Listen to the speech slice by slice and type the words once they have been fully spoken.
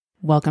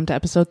Welcome to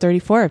episode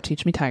 34 of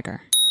Teach Me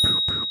Tiger.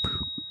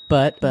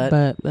 Power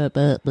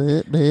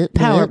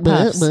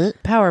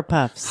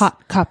puffs.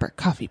 Hot copper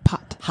coffee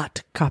pot.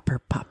 Hot copper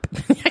pop.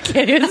 I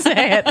can't even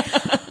say it.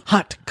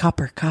 Hot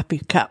copper coffee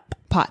cup.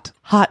 Pot.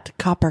 Hot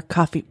copper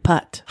coffee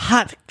pot.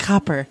 Hot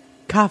copper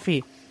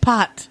coffee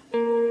pot.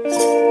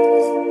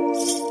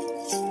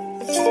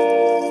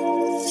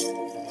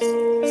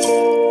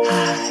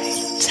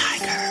 Hi,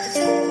 Tiger.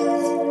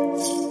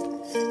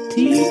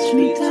 Teach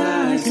me,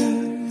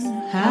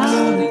 Tiger,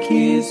 how to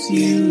kiss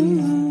you.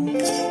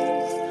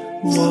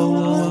 Whoa,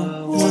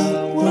 whoa,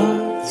 whoa,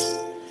 whoa.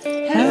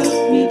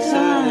 Help me,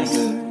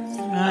 Tiger.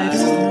 I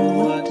don't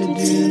know what to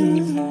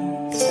do.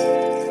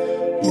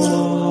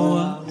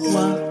 Whoa,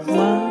 whoa,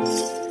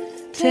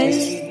 whoa.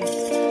 Take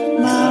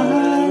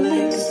my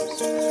lips.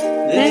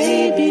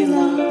 They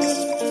belong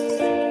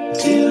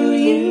to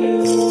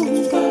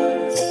you.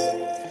 But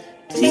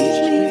teach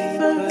me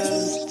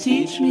first.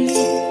 Teach me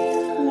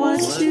what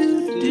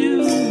to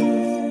do.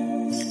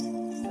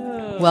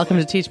 Welcome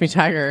to Teach Me,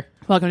 Tiger.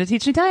 Welcome to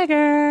Teach Me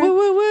Tiger. Woo,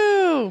 woo,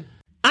 woo.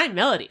 I'm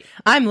Melody.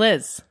 I'm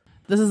Liz.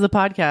 This is the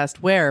podcast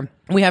where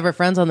we have our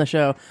friends on the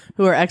show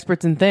who are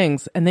experts in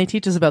things, and they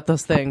teach us about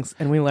those things,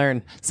 and we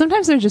learn.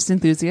 Sometimes they're just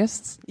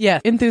enthusiasts. Yeah,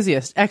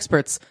 enthusiasts,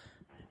 experts,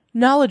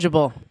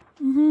 knowledgeable.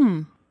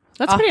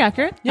 That's pretty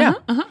accurate. Yeah.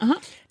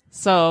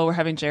 So we're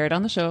having Jared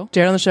on the show.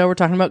 Jared on the show, we're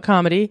talking about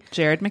comedy.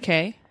 Jared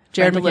Mackay.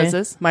 Jared friend Mackay, of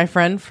Liz's. my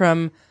friend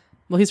from,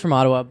 well, he's from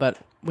Ottawa, but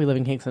we live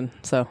in Kingston,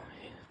 so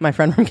my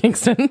friend from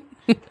Kingston.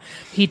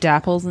 He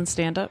dapples in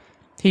stand-up.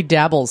 He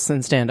dabbles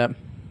in stand-up.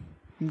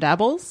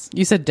 Dabbles?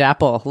 You said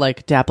dapple,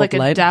 like dappled Like a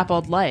light?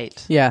 dappled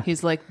light. Yeah.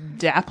 He's like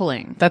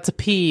dappling. That's a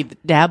P.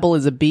 Dabble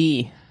is a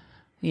B.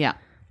 Yeah.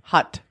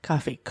 Hot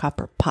coffee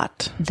copper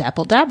pot.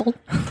 Dapple, dabble.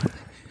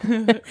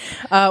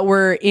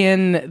 We're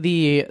in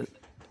the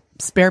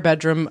spare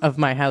bedroom of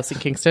my house in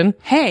Kingston.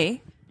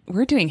 Hey,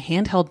 we're doing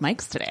handheld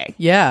mics today.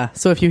 Yeah.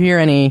 So if you hear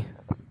any,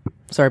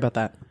 sorry about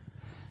that,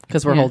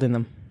 because we're Yeah. holding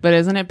them. But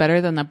isn't it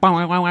better than the bow,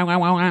 wow, wow, wow,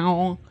 wow,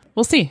 wow?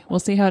 We'll see. We'll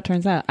see how it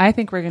turns out. I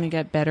think we're going to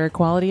get better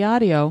quality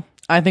audio.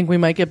 I think we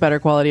might get better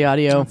quality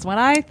audio. That's what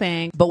I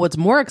think. But what's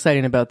more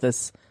exciting about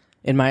this,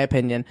 in my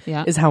opinion,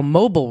 Yeah. is how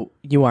mobile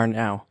you are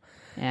now.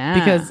 Yeah.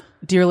 Because,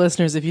 dear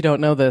listeners, if you don't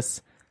know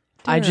this,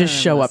 I just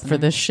show up for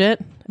this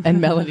shit,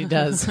 and Melody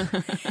does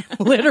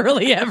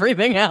literally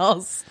everything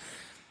else.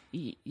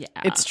 Yeah.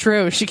 It's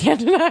true. She can't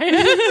deny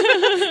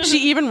it.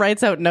 She even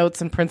writes out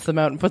notes and prints them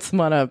out and puts them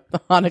on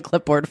a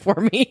clipboard for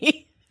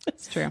me.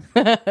 It's true.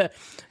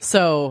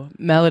 So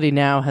Melody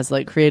now has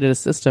like created a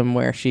system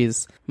where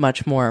she's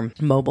much more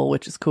mobile,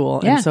 which is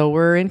cool. Yeah. And so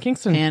we're in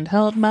Kingston.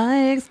 Handheld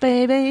mics,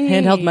 baby.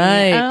 Handheld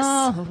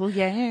mics. Oh,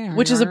 yeah.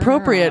 Which is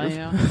appropriate.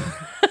 Yeah.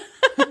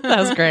 That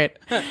was great.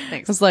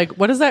 Thanks. It's like,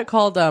 what is that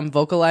called?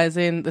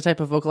 Vocalizing, the type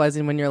of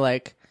vocalizing when you're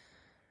like,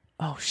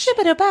 oh shit.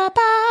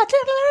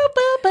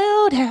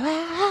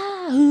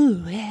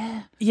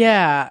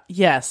 Yeah,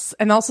 yes.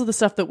 And also the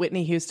stuff that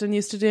Whitney Houston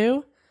used to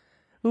do.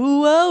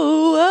 Ooh, oh,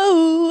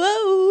 oh,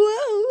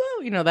 oh,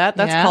 oh. You know that?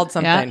 That's Yeah, called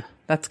something. yeah.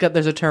 That's good.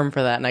 There's a term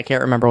for that, and I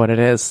can't remember what it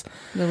is.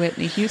 The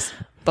Whitney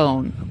Houston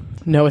bone.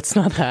 No, it's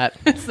not that.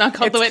 It's not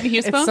called the Whitney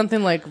Houston bone? It's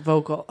something like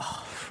vocal.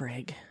 Oh,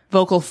 frig.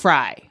 Vocal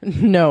fry.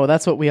 No,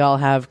 that's what we all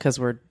have because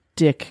we're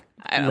dick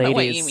I don't ladies. know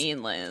what you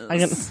mean,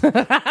 Liz.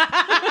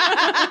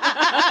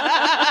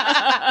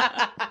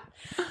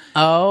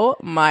 Oh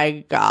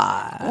my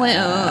God.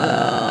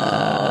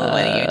 Well,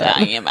 what are you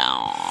talking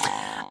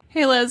about?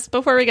 Hey, Liz,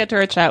 before we get to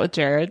our chat with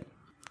Jared,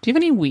 do you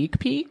have any weak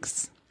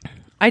peaks?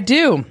 I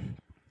do.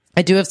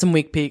 I do have some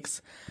weak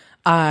peaks.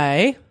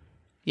 I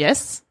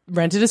Yes.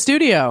 rented a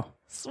studio.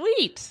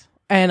 Sweet.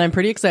 And I'm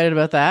pretty excited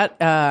about that.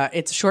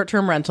 It's a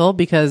short-term rental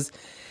because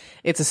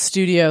it's a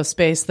studio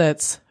space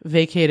that's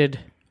vacated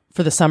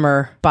for the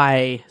summer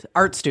by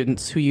art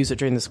students who use it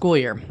during the school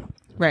year.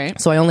 Right.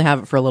 So I only have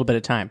it for a little bit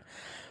of time.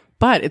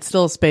 But it's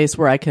still a space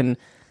where I can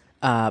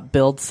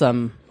build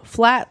some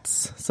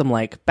flats, some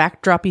like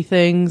backdroppy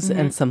things,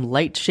 and some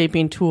light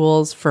shaping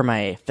tools for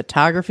my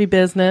photography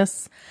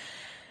business.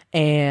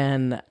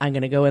 And I'm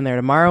going to go in there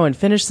tomorrow and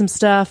finish some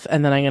stuff.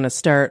 And then I'm going to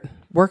start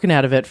working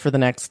out of it for the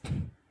next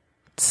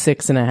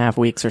 6.5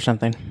 weeks or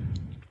something.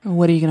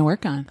 What are you going to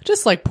work on?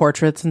 Just like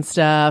portraits and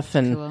stuff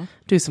and Cool.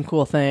 do some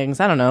cool things.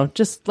 I don't know.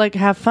 Just like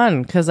have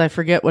fun because I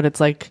forget what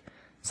it's like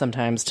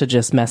sometimes to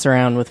just mess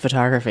around with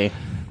photography.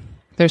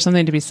 There's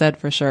something to be said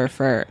for sure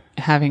for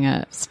having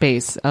a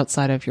space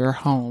outside of your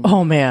home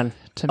Oh, man.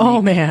 To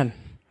Oh, make- man.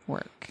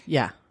 work.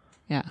 Yeah,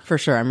 Yeah. for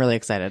sure. I'm really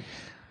excited.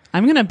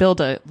 I'm going to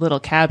build a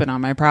little cabin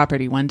on my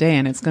property one day,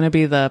 and it's going to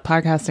be the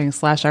podcasting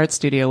 / art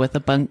studio with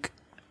a bunk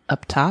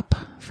up top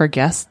for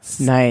guests.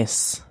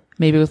 Nice.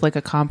 Maybe with like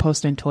a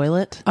compost and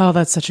toilet. Oh,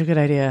 that's such a good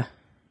idea.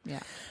 Yeah.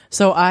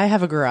 So I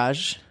have a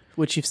garage,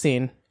 which you've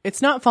seen.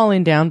 It's not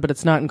falling down, but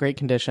it's not in great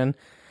condition.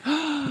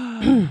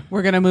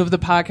 We're going to move the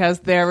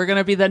podcast there. We're going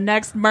to be the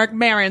next Mark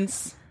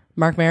Maron's.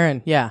 Mark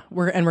Maron, yeah.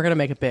 We're going to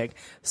make it big.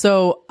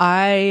 So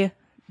I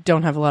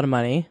don't have a lot of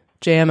money.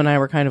 JM and I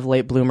were kind of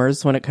late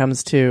bloomers when it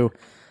comes to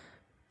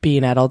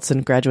being adults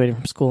and graduating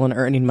from school and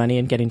earning money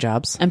and getting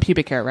jobs. And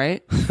pubic hair,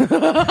 right?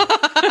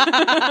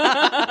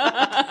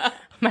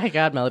 My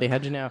God, Melody,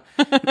 how'd you know?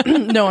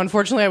 No,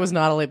 unfortunately, I was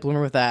not a late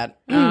bloomer with that.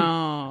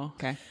 Oh,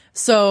 okay.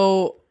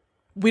 So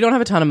we don't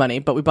have a ton of money,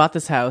 but we bought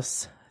this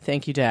house.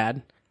 Thank you,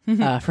 Dad,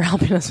 for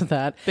helping us with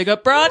that. Big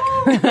up, Brock.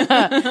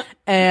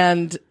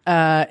 And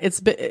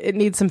it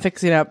needs some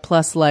fixing up.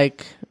 Plus,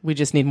 like, we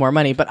just need more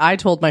money. But I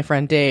told my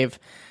friend Dave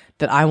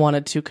that I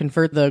wanted to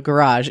convert the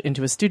garage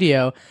into a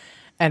studio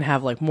and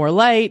have like more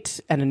light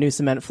and a new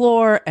cement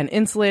floor and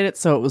insulate it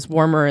so it was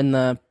warmer in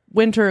the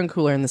winter and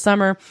cooler in the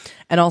summer,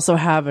 and also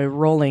have a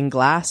rolling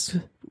glass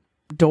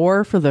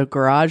door for the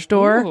garage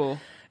door. Ooh.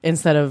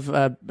 Instead of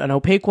an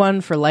opaque one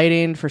for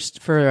lighting for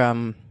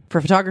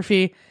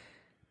photography.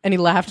 And he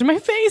laughed in my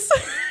face.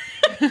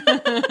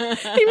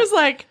 He was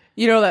like,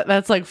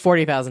 that's like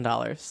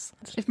 $40,000.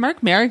 If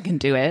Mark Maron can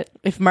do it,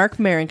 If Mark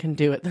Maron can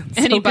do it, then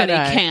so anybody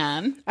can I.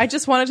 can. I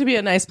just want it to be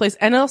a nice place,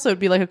 and also it'd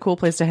be like a cool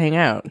place to hang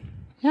out.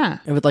 Yeah.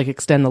 It would like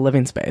extend the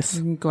living space.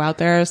 You can go out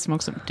there,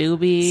 smoke some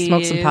doobies.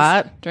 Smoke some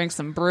pot. Drink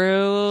some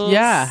brews.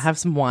 Yeah, have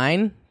some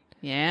wine.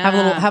 Yeah.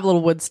 Have a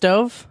little wood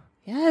stove.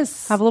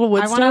 Yes. Have a little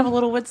wood I stove. want to have a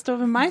little wood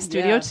stove in my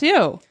studio, Yeah.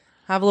 too.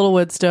 Have a little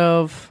wood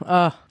stove.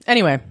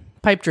 Anyway,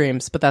 pipe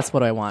dreams, but that's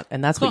what I want,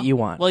 and that's what you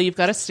want. Well, you've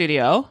got a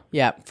studio.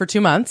 Yeah, for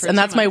 2 months, and 2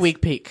 that's my months.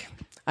 week peak.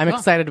 I'm Cool.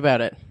 excited about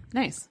it.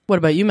 Nice. What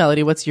about you,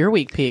 Melody? What's your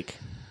week peak?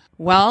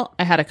 Well,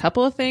 I had a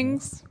couple of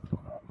things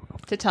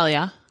to tell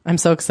ya. I'm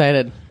so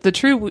excited. The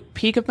true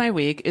peak of my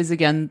week is,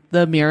 again,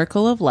 the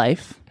miracle of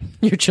life.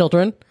 Your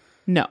children?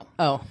 No.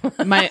 Oh.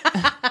 My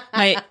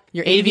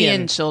Your avian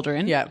avian.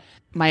 children. Yeah.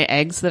 My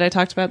eggs that I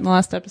talked about in the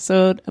last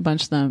episode, a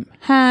bunch of them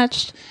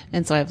hatched.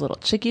 And so I have little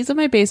chickies in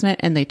my basement,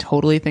 and they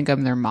totally think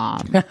I'm their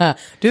mom.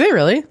 Do they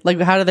really? Like,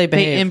 how do they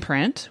behave? They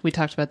imprint. We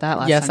talked about that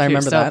last Yes, time. I too.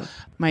 remember So that.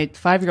 My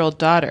 5-year-old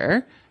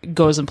daughter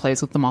goes and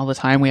plays with them all the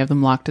time. We have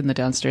them locked in the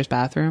downstairs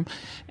bathroom,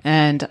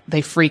 and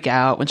they freak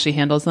out when she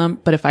handles them.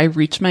 But if I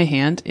reach my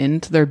hand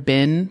into their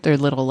bin, their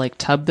little like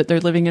tub that they're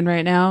living in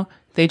right now,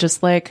 they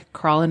just like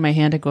crawl in my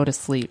hand and go to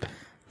sleep.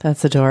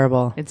 That's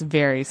adorable. It's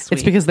very sweet.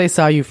 It's because they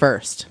saw you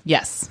first.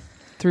 Yes.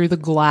 Through the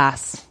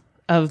glass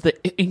of the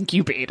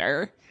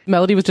incubator.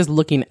 Melody was just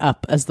looking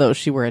up as though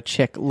she were a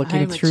chick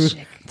looking I'm a through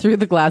chick. through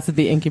the glass of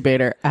the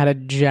incubator at a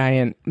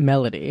giant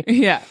Melody.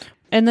 Yeah.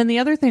 And then the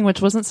other thing,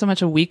 which wasn't so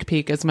much a week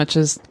peak as much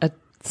as a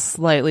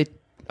slightly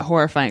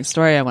horrifying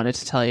story I wanted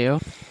to tell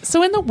you.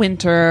 So in the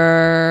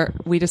winter,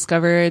 we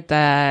discovered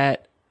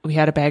that we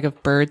had a bag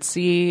of bird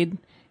seed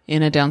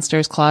in a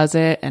downstairs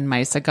closet, and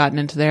mice had gotten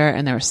into there,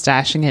 and they were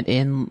stashing it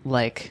in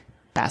like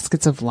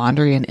baskets of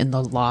laundry and in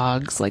the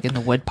logs, like in the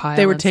wood pile.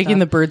 They were and taking stuff.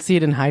 the bird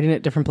seed and hiding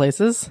it different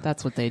places.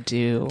 That's what they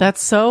do.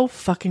 That's so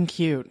fucking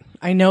cute.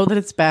 I know that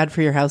it's bad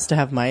for your house to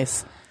have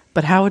mice,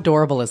 but how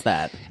adorable is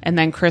that? And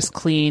then Chris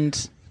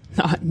cleaned,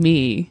 not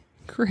me,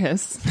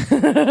 Chris,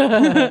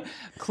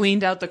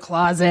 cleaned out the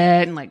closet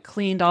and like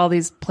cleaned all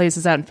these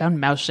places out and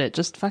found mouse shit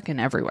just fucking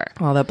everywhere.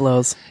 Oh, that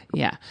blows.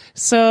 Yeah.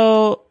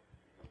 So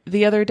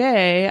the other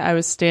day I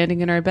was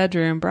standing in our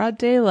bedroom, broad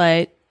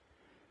daylight,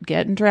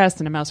 getting dressed,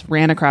 and a mouse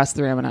ran across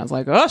the room, and I was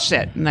like, oh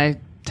shit. And I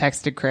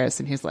texted Chris,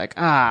 and he's like,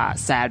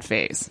 sad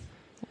face.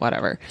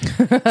 Whatever.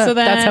 So then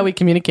That's how we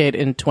communicate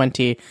in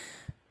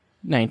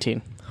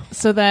 2019.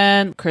 So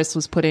then Chris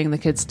was putting the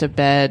kids to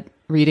bed,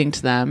 reading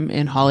to them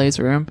in Holly's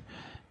room,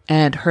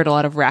 and heard a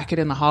lot of racket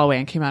in the hallway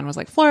and came out and was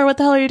like, Flora, what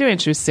the hell are you doing?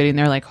 She was sitting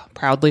there like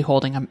proudly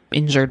holding an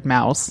injured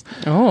mouse.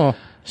 Oh.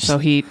 So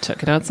he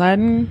took it outside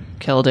and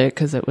killed it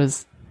because it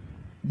was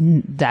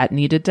that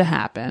needed to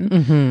happen.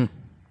 Mm-hmm.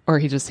 Or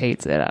he just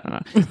hates it. I don't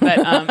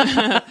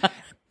know. But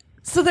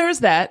so there was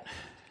that.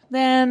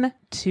 Then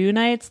 2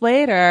 nights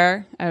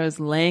later, I was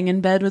laying in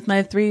bed with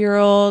my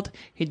 3-year-old.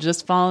 He'd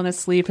just fallen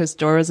asleep. His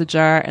door was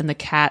ajar, and the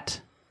cat,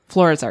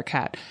 Flora's our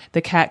cat.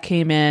 The cat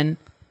came in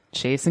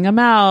chasing a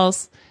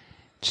mouse,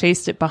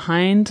 chased it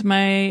behind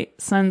my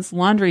son's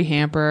laundry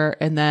hamper,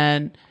 and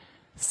then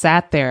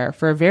sat there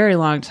for a very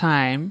long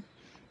time.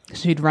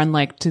 She'd run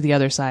like to the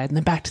other side and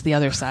then back to the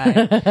other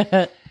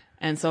side.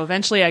 And so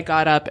eventually I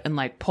got up and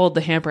like pulled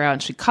the hamper out,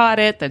 and she caught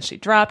it. Then she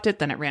dropped it.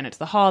 Then it ran into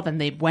the hall. Then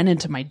they went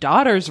into my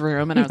daughter's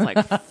room, and I was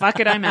like,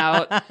 fuck it, I'm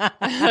out.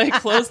 I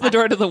closed the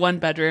door to the 1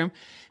 bedroom.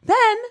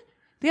 Then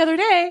the other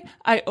day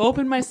I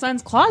opened my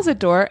son's closet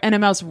door, and a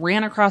mouse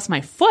ran across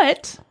my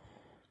foot.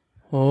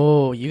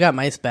 Oh, you got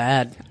mice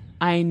bad.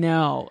 I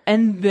know.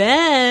 And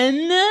then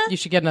You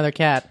should get another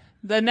cat.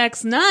 the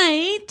next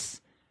night,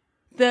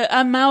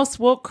 a mouse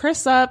woke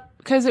Chris up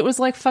because it was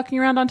like fucking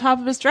around on top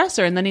of his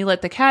dresser, and then he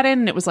let the cat in,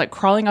 and it was like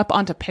crawling up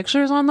onto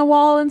pictures on the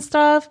wall and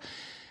stuff.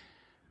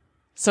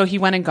 So he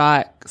went and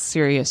got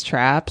serious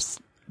traps.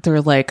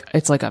 They're like,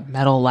 it's like a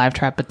metal live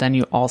trap, but then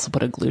you also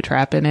put a glue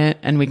trap in it,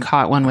 and we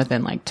caught one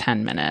within like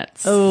 10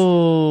 minutes.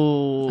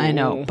 Oh. I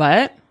know,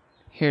 but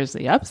here's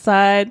the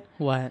upside.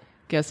 What?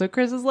 Guess what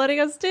Chris is letting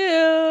us do?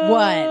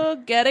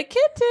 What? Get a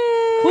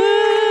kitten.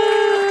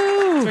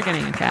 Woo! We're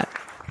getting a cat.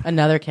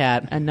 Another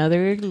cat.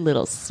 Another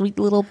little sweet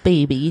little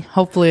baby.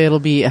 Hopefully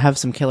it'll have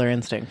some killer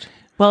instinct.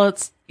 Well,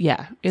 it's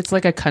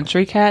like a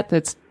country cat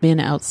that's been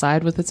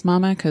outside with its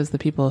mama because the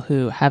people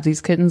who have these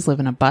kittens live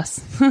in a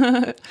bus.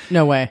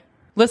 No way.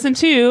 Listen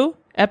to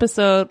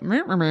episode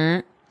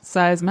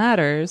Size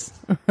Matters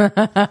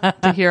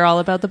to hear all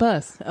about the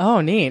bus.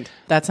 Oh, neat.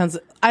 That sounds...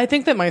 I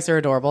think that mice are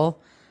adorable.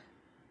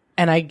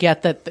 And I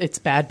get that it's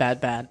bad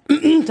to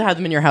have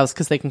them in your house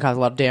because they can cause a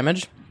lot of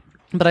damage.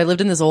 But I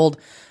lived in this old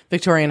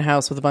Victorian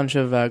house with a bunch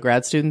of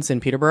grad students in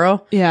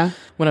Peterborough. Yeah.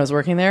 When I was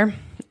working there.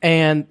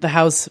 And the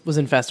house was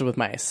infested with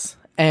mice.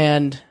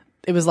 And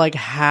it was like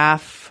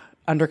half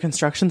under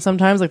construction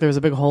sometimes. Like there was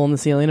a big hole in the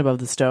ceiling above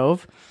the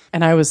stove.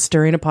 And I was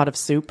stirring a pot of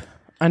soup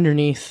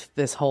underneath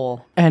this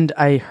hole. And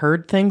I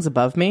heard things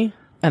above me.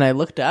 And I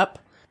looked up.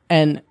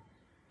 And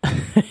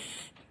it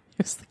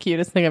was the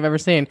cutest thing I've ever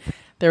seen.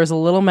 There was a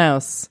little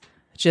mouse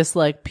just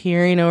like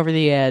peering over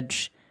the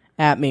edge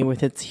at me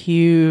with its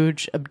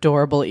huge,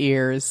 adorable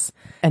ears.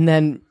 And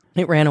then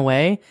it ran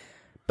away.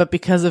 But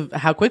because of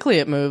how quickly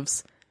it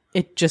moves,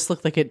 it just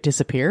looked like it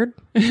disappeared.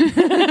 You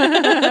know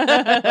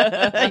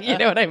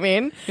what I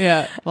mean?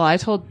 Yeah. Well, I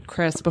told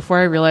Chris before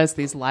I realized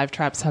these live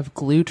traps have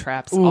glue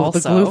traps also.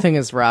 The glue thing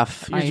is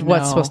rough.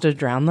 What's supposed to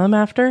drown them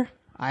after?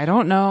 I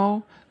don't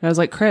know. And I was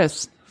like,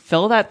 Chris,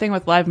 fill that thing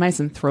with live mice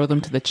and throw them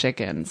to the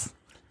chickens.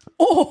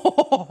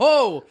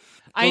 Oh,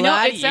 I know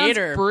it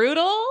sounds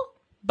brutal,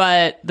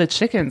 but the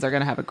chickens are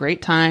going to have a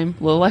great time.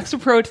 A little extra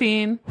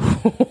protein.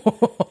 And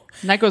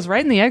that goes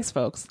right in the eggs,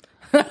 folks.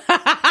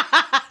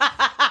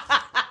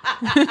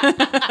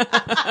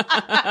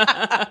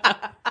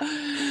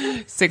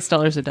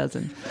 $6 a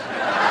dozen.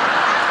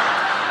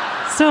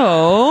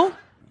 So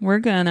we're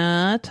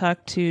gonna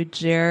talk to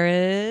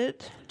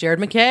Jared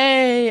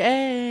Mackay.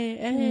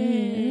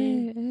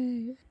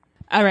 Hey.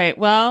 All right,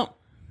 well,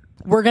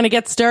 we're gonna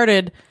get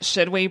started.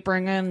 Should we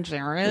bring in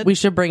Jared? We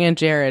should bring in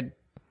Jared.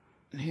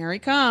 Here he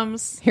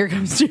comes. Here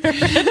comes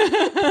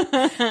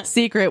Jared.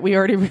 Secret, we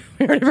already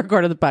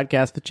recorded the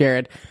podcast with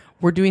Jared.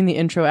 We're doing the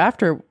intro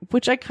after,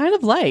 which I kind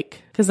of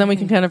like, because then we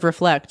can kind of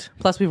reflect.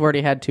 Plus, we've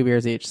already had 2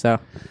 beers each, so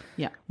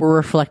yeah, we're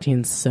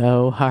reflecting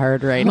so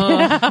hard right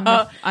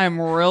now.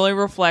 I'm really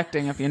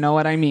reflecting, if you know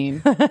what I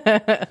mean.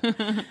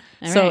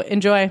 So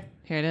enjoy.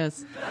 Here it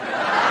is.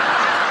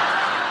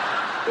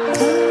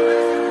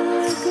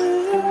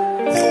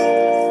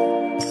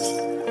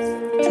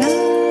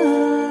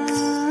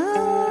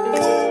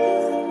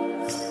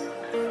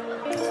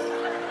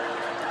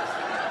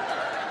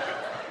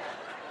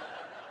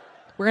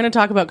 We're going to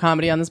talk about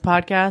comedy on this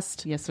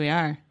podcast. Yes, we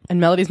are. And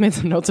Melody's made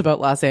some notes about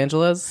Los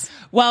Angeles.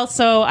 Well,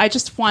 so I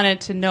just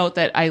wanted to note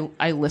that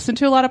I listen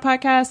to a lot of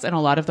podcasts, and a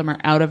lot of them are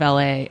out of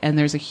LA, and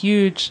there's a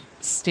huge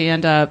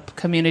stand-up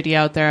community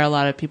out there, a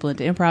lot of people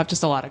into improv,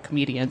 just a lot of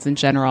comedians in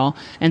general.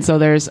 And so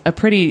there's a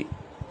pretty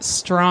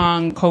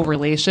strong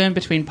correlation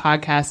between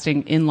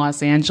podcasting in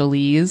Los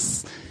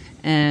Angeles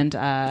and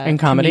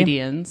comedy.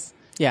 Comedians.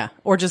 Yeah.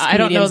 Or just I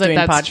don't know that doing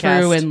that's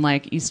podcasts. true in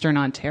like Eastern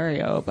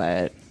Ontario,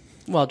 but...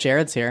 Well,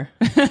 Jared's here.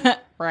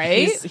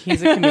 Right?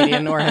 He's a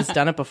comedian or has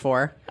done it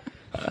before.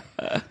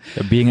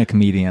 Being a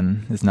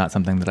comedian is not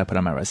something that I put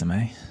on my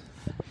resume.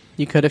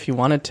 You could if you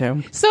wanted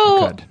to.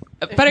 So,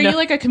 but are you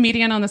like a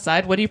comedian on the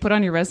side? What do you put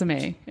on your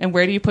resume? And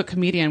where do you put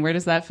comedian? Where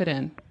does that fit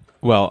in?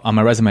 Well, on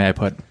my resume, I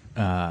put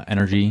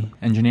energy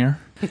engineer.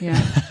 Yeah.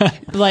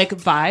 Like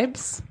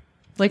vibes?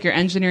 Like you're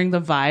engineering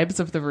the vibes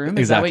of the room?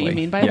 Is Exactly. that what you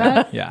mean by yeah.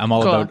 that? Yeah, I'm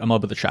all about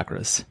the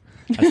chakras.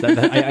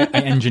 I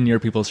engineer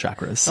people's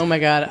chakras. Oh my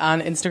God. On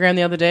Instagram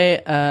the other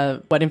day,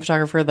 a wedding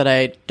photographer that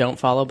I don't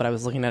follow, but I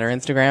was looking at her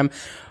Instagram,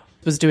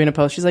 was doing a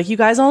post. She's like, you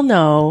guys all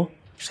know,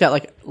 she's got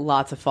like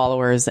lots of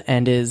followers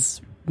and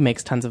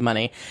makes tons of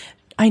money.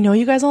 I know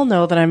you guys all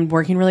know that I'm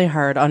working really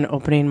hard on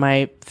opening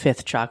my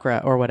 5th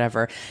chakra or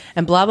whatever,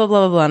 and blah, blah,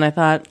 blah, blah, blah. And I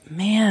thought,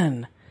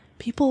 man,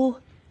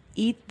 people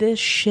eat this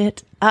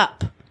shit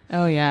up.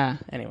 Oh, yeah.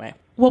 Anyway.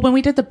 Well, when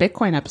we did the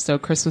Bitcoin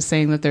episode, Chris was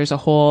saying that there's a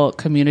whole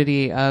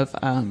community of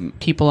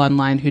people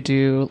online who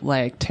do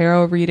like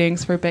tarot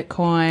readings for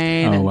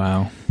Bitcoin. Oh,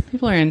 wow.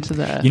 People are into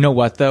the... You know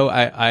what, though?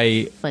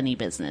 I funny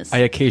business. I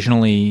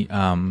occasionally,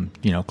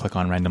 click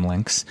on random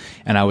links,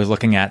 and I was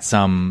looking at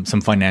some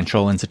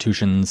financial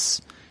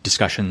institutions'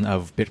 discussion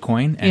of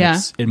Bitcoin,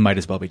 and it might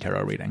as well be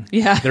tarot reading.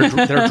 Yeah.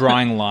 They're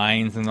drawing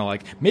lines, and they're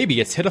like, maybe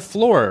it's hit a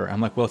floor.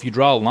 I'm like, well, if you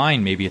draw a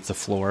line, maybe it's a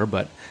floor,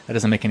 but that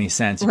doesn't make any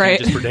sense. You right.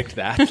 can't just predict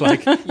that.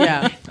 Like,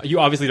 yeah. You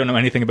obviously don't know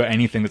anything about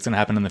anything that's going to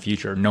happen in the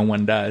future. No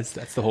one does.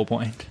 That's the whole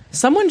point.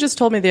 Someone just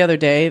told me the other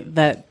day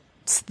that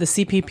the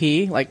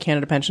CPP, like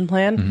Canada Pension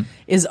Plan,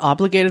 is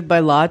obligated by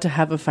law to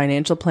have a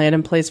financial plan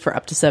in place for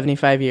up to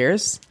 75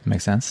 years.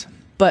 Makes sense.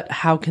 But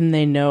how can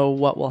they know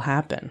what will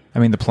happen? I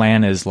mean, the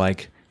plan is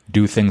like,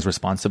 do things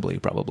responsibly,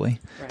 probably.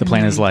 Right. The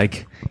plan is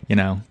like,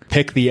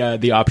 pick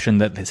the option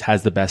that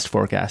has the best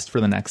forecast for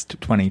the next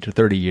 20 to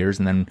 30 years,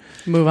 and then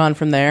move on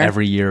from there.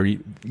 Every year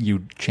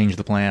you change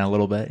the plan a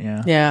little bit.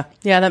 Yeah,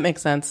 that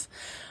makes sense.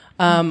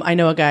 I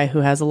know a guy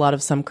who has a lot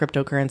of some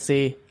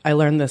cryptocurrency. I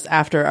learned this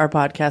after our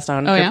podcast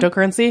on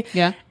cryptocurrency.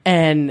 Yeah.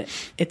 And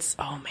it's,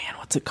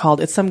 what's it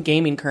called? It's some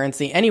gaming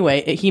currency.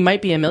 Anyway, he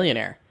might be a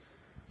millionaire.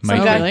 Might Some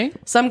be. guy, really?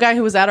 some guy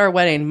who was at our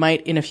wedding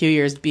might in a few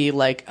years be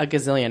like a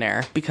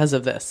gazillionaire because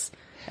of this.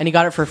 And he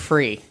got it for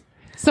free.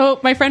 So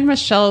my friend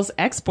Michelle's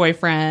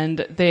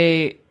ex-boyfriend,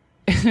 they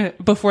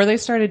before they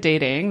started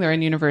dating, they're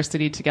in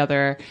university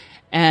together,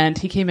 and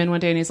he came in one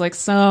day and he's like,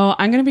 "So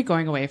I'm going to be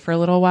going away for a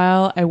little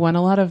while. I won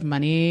a lot of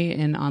money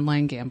in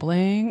online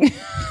gambling."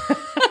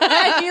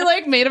 And he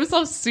like made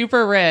himself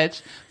super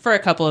rich for a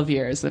couple of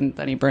years, and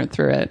then he burnt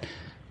through it.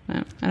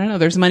 I don't know.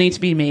 There's money to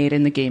be made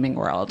in the gaming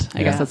world.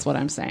 I guess that's what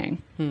I'm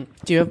saying. Do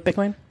you have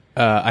Bitcoin?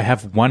 I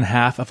have one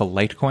half of a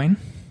Litecoin.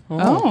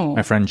 Oh,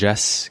 My friend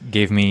Jess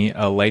gave me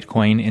a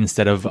Litecoin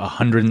instead of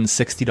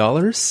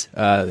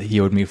 $160 he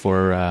owed me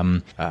for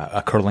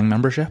a curling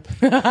membership.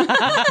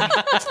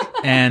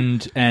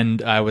 and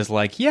I was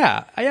like,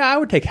 yeah, I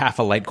would take half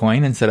a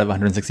Litecoin instead of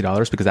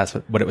 $160 because that's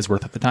what it was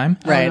worth at the time.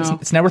 Right. no.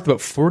 It's now worth about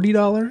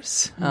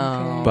 $40.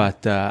 Okay.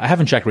 But I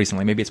haven't checked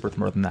recently. Maybe it's worth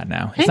more than that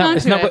now. Hang on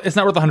to it. It's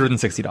not worth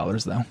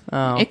 $160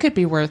 though. It could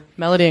be worth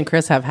Melody and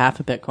Chris have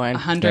half a Bitcoin.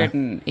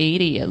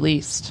 180 at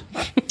least.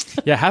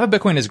 Yeah, half a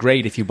Bitcoin is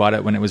great if you bought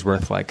it when it was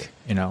worth like,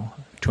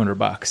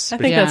 $200. I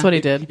think Yeah. that's what he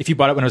did. If you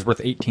bought it when it was worth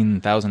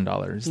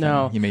 $18,000,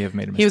 No. then you may have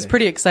made a mistake. He was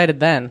pretty excited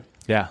then,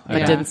 Yeah. but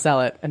Yeah. didn't sell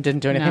it and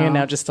didn't do anything, No. and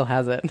now just still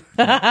has it.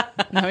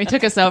 No, he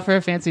took us out for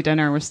a fancy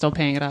dinner and we're still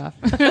paying it off.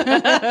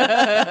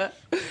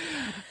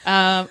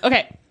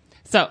 Okay,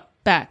 so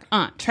back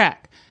on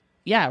track.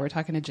 Yeah, we're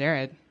talking to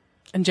Jared.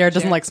 And Jared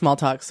doesn't like small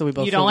talk, so we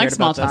both You feel don't like weird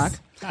small about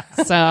talk.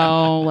 this.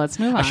 So let's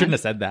move on. I shouldn't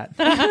have said that.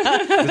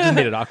 It just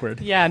made it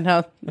awkward. Yeah,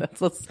 no,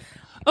 let's.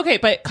 Okay,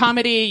 but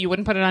comedy, you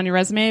wouldn't put it on your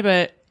resume,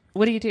 but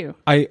what do you do?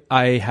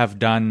 I have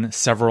done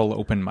several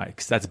open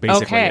mics. That's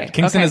basically Okay, it.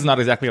 Kingston okay. is not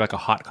exactly like a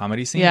hot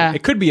comedy scene. Yeah.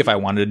 It could be if I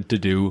wanted to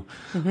do,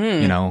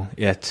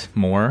 it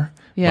more.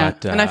 Yeah.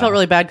 But, And I felt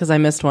really bad because I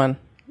missed one,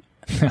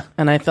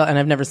 and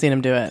I've never seen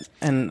him do it,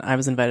 and I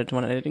was invited to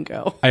one and I didn't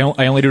go. I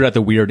only do it at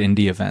the weird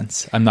indie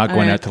events. I'm not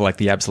going Alright. out to like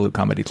the Absolute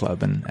Comedy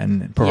Club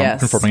and Yes.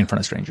 performing in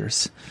front of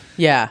strangers.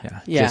 Yeah,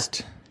 Yeah.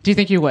 Do you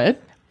think you would?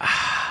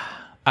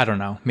 I don't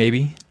know.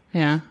 Maybe.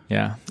 Yeah.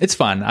 Yeah. It's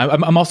fun.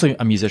 I'm also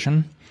a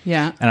musician.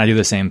 Yeah. And I do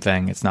the same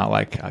thing. It's not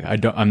like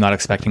I'm not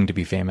expecting to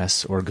be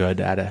famous or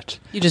good at it.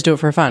 You just do it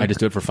for fun. I just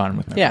do it for fun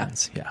with my Yeah.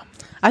 friends. Yeah.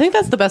 I think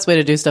that's the best way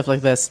to do stuff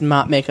like this.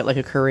 Not make it like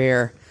a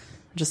career.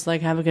 Just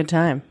like have a good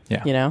time.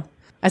 Yeah.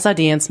 I saw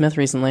Deanne Smith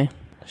recently.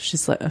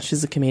 She's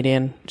a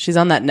comedian. She's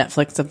on that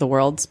Netflix of the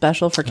World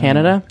special for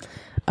Canada.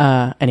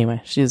 Anyway,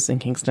 she's in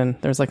Kingston.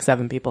 There was like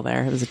 7 people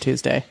there. It was a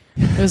Tuesday.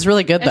 It was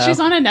really good though. And she's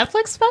on a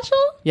Netflix special?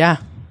 Yeah.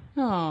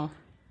 Oh.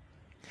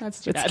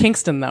 That's too It's bad.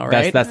 Kingston though,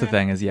 right? That's the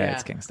thing is, Yeah.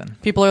 it's Kingston.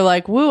 People are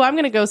like, "Woo, I'm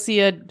going to go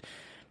see a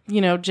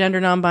gender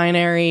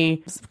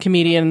non-binary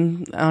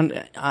comedian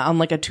on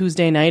like a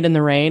Tuesday night in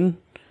the rain."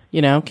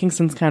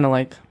 Kingston's kind of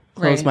like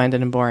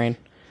closed-minded and boring.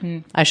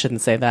 I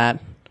shouldn't say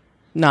that.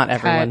 Not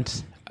everyone.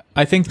 Cut.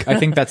 I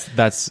think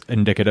that's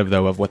indicative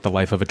though of what the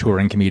life of a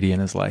touring comedian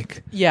is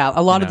like. Yeah,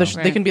 a lot of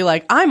No. they can be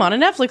like, "I'm on a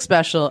Netflix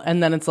special,"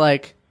 and then it's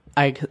like,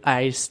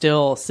 I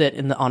still sit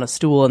on a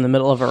stool in the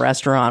middle of a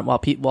restaurant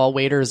while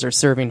waiters are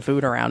serving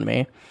food around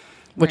me,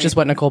 which is Right.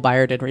 what Nicole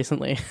Byer did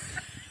recently,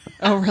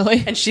 Oh,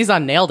 really? and she's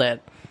on Nailed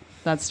It.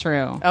 That's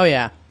true. Oh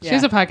yeah, She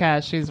has a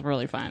podcast. She's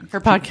really fun.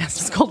 her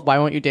podcast is called "Why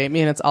Won't You Date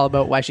Me," and it's all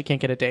about why she can't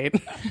get a date.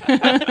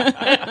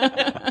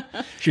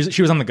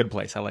 She was on The Good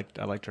Place. I liked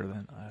her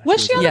then.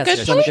 Was she on Yes, The Good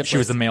she's on The Place? Good She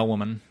was the mail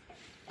woman.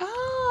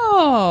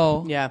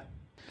 Oh. Yeah,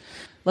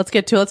 let's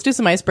do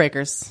some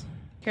icebreakers.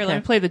 Here, let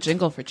me play the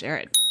jingle for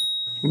Jared.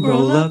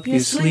 Roll up your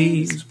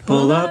sleeves,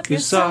 pull up your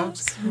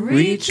socks,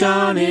 reach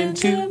on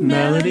into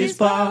Melody's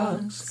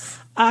box.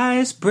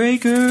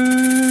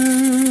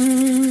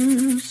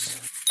 Icebreakers.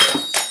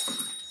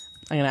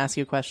 I'm going to ask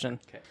you a question.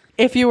 Okay.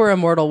 If you were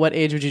immortal, what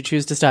age would you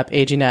choose to stop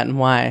aging at, and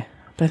why?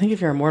 But I think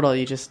if you're immortal,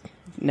 you just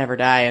never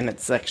die, and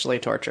it's actually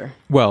torture.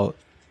 Well,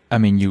 I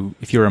mean,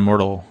 if you're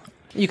immortal,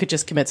 You could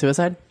just commit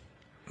suicide.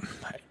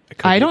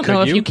 I don't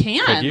know if you you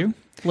can. Could you?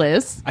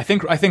 Liz? I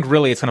think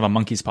really it's kind of a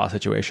monkey's paw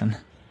situation.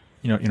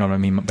 You know what I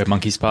mean by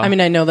monkey's paw? I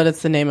mean, I know that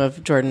it's the name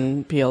of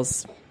Jordan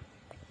Peele's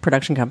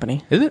production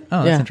company. is it?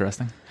 Oh, that's Yeah.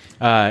 interesting.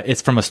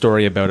 It's from a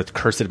story about a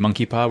cursed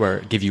monkey paw where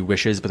it give you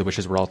wishes, but the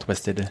wishes were all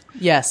twisted.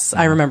 Yes,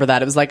 I remember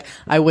that. It was like,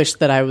 I wish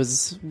that I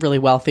was really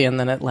wealthy, and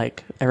then it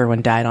like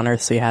everyone died on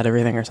Earth, so you had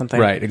everything or something.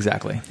 Right,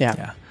 exactly.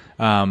 Yeah.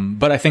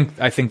 But I think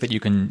that you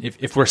can,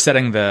 if we're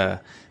setting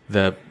the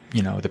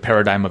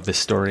paradigm of this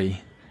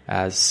story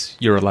as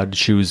you're allowed to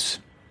choose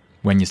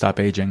when you stop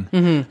aging,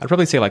 I'd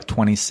probably say like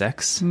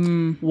 26,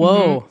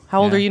 Whoa.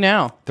 How old Yeah. are you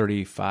now?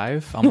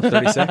 35, almost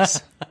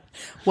 36.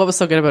 What was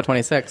so good about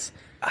 26?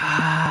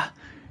 I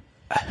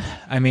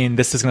mean,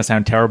 this is going to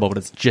sound terrible, but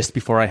it's just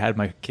before I had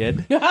my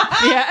kid. Yeah.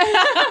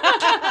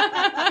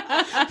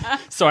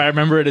 So I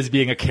remember it as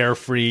being a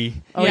carefree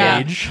yeah.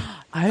 age.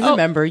 I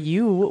remember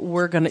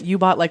you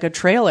bought like a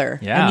trailer,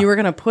 Yeah. and you were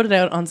gonna put it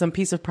out on some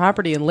piece of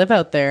property and live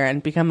out there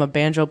and become a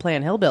banjo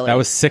playing hillbilly. That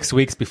was 6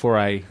 weeks before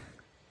I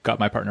got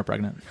my partner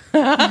pregnant.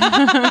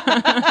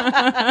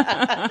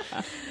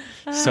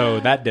 So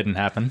that didn't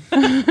happen.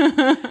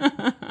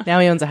 Now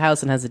he owns a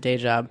house and has a day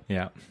job.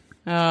 Yeah.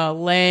 Oh,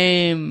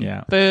 lame.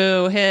 Yeah.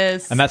 Boo,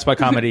 hiss. And that's why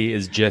comedy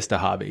is just a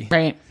hobby.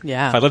 right.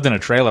 Yeah. If I lived in a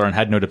trailer and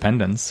had no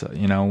dependents,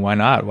 why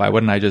not? Why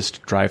wouldn't I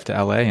just drive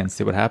to LA and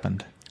see what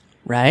happened?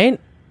 Right?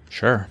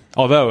 Sure.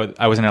 Although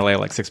I was in LA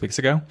like 6 weeks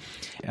ago,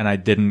 and I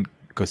didn't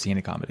go see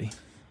any comedy.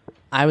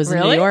 I was in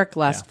Really? New York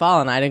last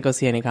fall, and I didn't go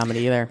see any comedy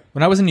either.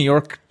 When I was in New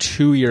York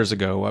 2 years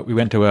ago, we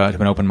went to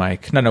an open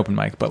mic. Not an open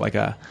mic, but like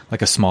a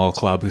small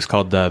club. It was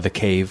called the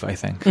Cave, I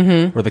think.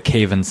 Or the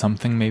Cave and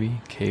something, maybe.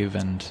 Cave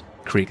and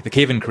Creek. The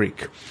Cave and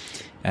Creek.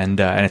 And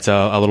it's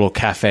a little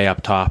cafe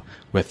up top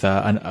with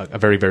a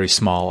very, very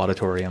small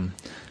auditorium.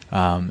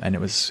 And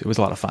it was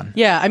a lot of fun.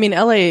 Yeah, I mean,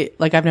 LA,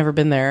 like, I've never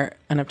been there,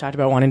 and I've talked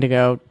about wanting to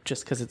go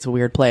just because it's a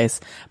weird place.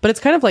 But it's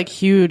kind of, like,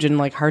 huge and,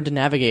 like, hard to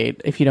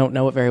navigate if you don't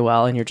know it very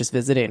well and you're just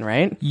visiting,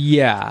 right?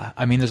 Yeah.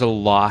 I mean, there's a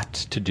lot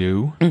to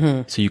do.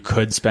 So you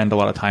could spend a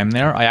lot of time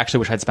there. I actually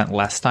wish I'd spent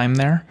less time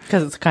there.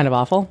 Because it's kind of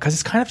awful. Because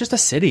it's kind of just a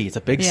city. It's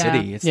a big Yeah.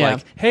 city. It's Yeah.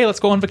 like, hey, let's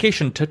go on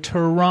vacation to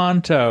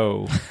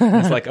Toronto. And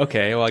it's like,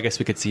 okay, well, I guess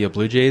we could see a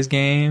Blue Jays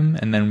game,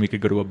 and then we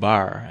could go to a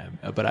bar.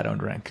 But I don't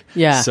drink.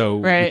 Yeah. So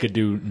we Right. could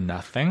do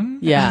nothing.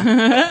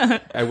 Yeah.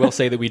 I will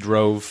say that we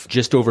drove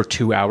just over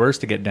 2 hours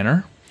to get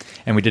dinner,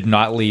 and we did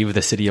not leave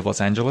the city of Los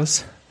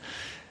Angeles.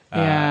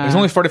 Yeah. It was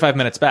only 45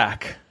 minutes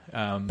back.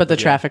 But the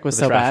traffic was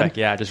so bad.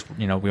 Yeah, just,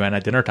 we went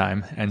at dinner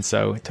time, and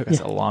so it took us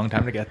a long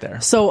time to get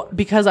there. So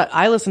because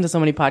I listen to so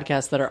many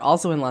podcasts that are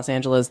also in Los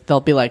Angeles, they'll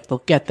be like,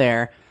 they'll get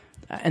there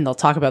and they'll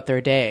talk about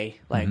their day.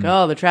 Like,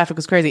 oh, the traffic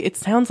was crazy. It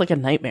sounds like a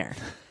nightmare.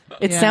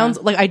 It Yeah.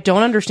 sounds like I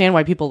don't understand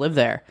why people live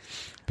there.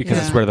 Because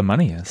it's Yeah. where the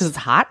money is. Because it's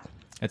hot?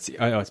 It's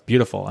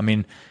beautiful. I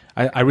mean,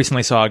 I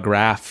recently saw a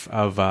graph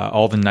of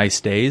all the nice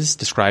days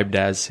described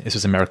as, this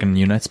was American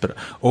units, but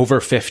over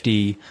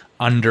 50,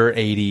 under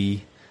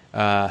 80,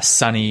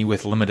 sunny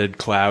with limited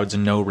clouds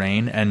and no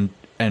rain, and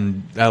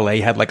LA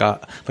had like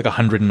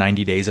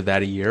 190 days of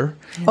that a year.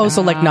 Oh,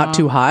 so like not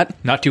too hot?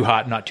 Not too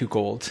hot, not too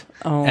cold.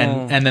 Oh.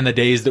 And then the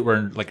days that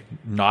were like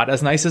not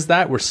as nice as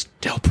that were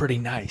still pretty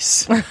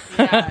nice.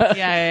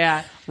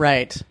 Yeah.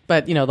 Right.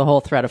 But, the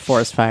whole threat of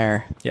forest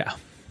fire. Yeah.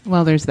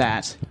 Well, there's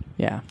that.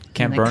 Yeah.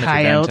 Can't And the burn if you're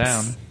coyotes.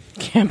 downtown.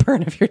 Can't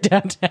burn if you're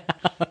downtown.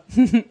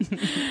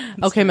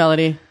 Okay,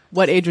 Melody.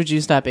 What age would you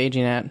stop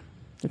aging at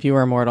if you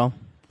were immortal?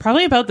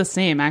 Probably about the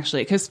same,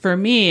 actually. Because for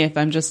me, if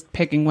I'm just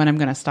picking when I'm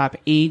going to stop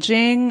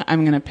aging,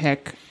 I'm going to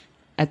pick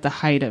at the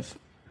height of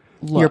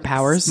looks. Your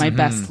powers? My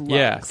best looks.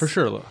 Yeah, for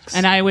sure looks.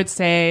 And I would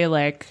say,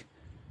 like,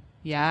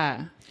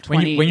 yeah,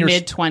 When you're-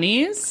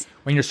 mid-20s.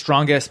 when you're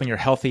strongest, when you're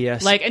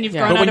healthiest. Like, and you've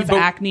Yeah. grown But out of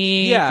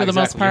acne yeah, for the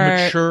most exactly. You're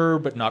part. mature,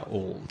 but not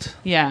old.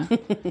 Yeah.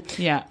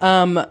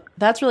 Yeah.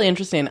 That's really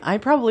interesting. I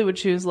probably would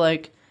choose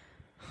like,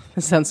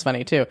 this sounds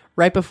funny too,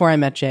 right before I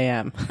met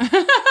JM.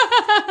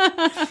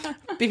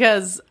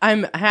 Because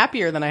I'm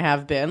happier than I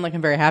have been. Like,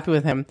 I'm very happy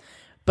with him.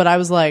 But I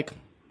was like,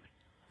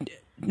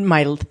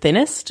 my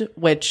thinnest,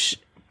 which,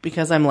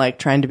 because I'm like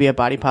trying to be a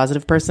body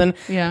positive person,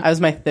 Yeah. I was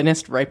my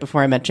thinnest right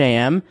before I met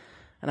JM.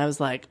 And I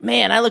was like,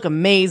 man, I look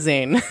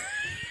amazing.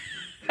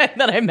 And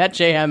then I met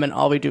JM, and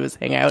all we do is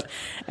hang out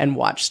and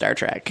watch Star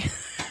Trek.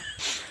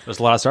 There's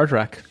a lot of Star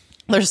Trek.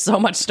 There's so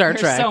much Star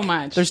There's Trek. so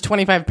much. There's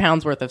 25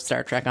 pounds worth of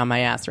Star Trek on my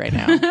ass right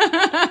now.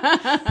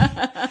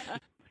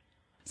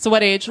 So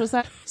what age was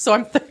that? So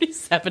I'm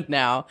 37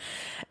 now,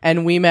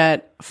 and we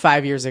met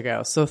 5 years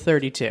ago, so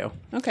 32.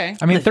 Okay.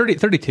 I mean,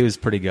 32 is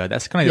pretty good.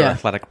 That's kind of your Yeah.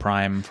 athletic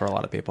prime for a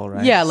lot of people,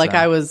 right? Yeah, like So-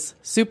 I was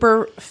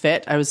super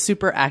fit. I was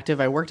super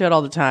active. I worked out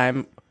all the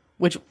time,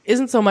 which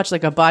isn't so much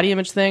like a body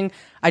image thing.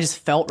 I just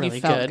felt really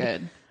you felt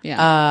good.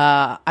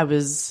 Yeah. I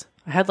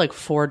had like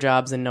 4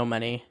 jobs and no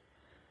money.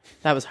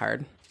 That was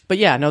hard. But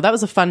yeah, no, that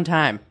was a fun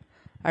time.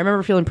 I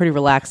remember feeling pretty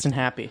relaxed and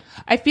happy.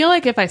 I feel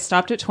like if I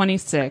stopped at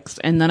 26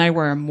 and then I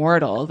were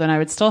immortal, then I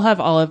would still have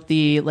all of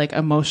the like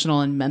emotional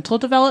and mental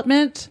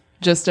development,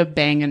 just a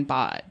bang and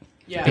bod.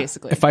 Yeah.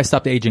 Basically. If I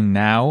stopped aging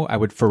now, I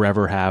would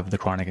forever have the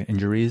chronic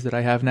injuries that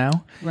I have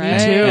now. Right.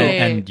 too.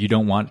 And you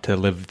don't want to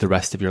live the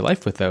rest of your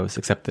life with those,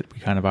 except that we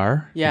kind of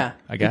are. Yeah.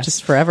 I guess.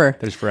 Just forever.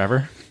 There's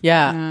forever.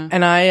 Yeah.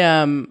 And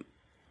I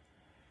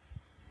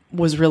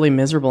was really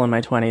miserable in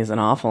my 20s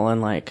and awful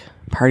and like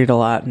partied a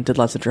lot and did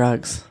lots of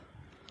drugs.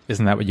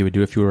 Isn't that what you would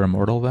do if you were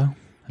immortal, though?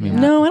 I mean,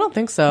 No, I don't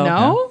think so.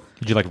 No?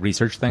 Did you like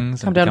research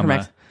things? Come and down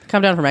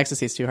become from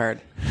ecstasy is too hard.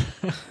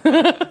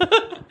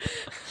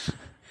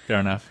 Fair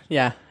enough.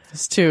 Yeah.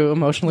 It's too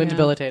emotionally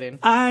debilitating.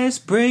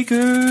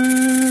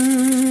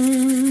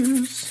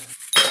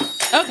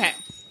 Icebreakers. Okay.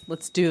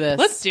 Let's do this.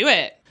 Let's do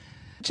it.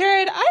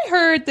 Jared, I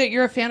heard that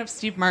you're a fan of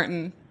Steve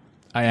Martin.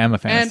 I am a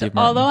fan of And Steve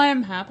Martin. although I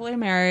am happily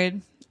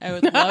married, I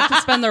would love to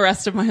spend the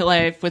rest of my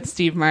life with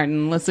Steve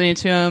Martin, listening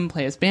to him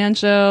play his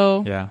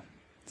banjo, Yeah.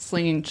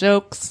 slinging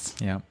jokes.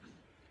 Yeah.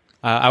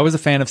 I was a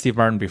fan of Steve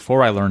Martin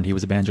before I learned he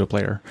was a banjo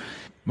player.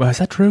 Well, is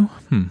that true?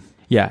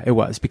 Yeah, it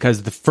was.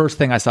 Because the first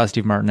thing I saw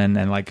Steve Martin in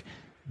and like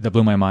that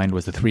blew my mind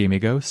was The Three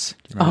Amigos.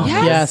 Do you remember Oh,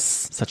 that?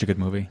 Yes. Such a good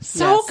movie.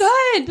 So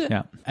good.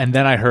 Yeah. And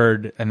then I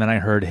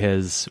heard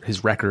his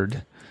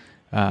record,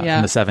 from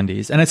the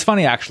 70s. And it's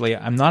funny, actually,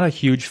 I'm not a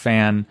huge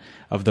fan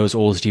of those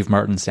old Steve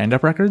Martin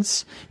stand-up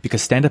records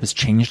because stand-up has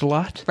changed a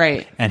lot.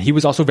 Right. And he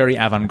was also very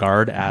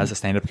avant-garde as a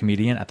stand-up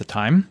comedian at the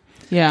time.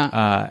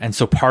 Yeah. And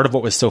so part of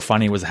what was so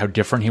funny was how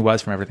different he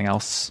was from everything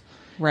else.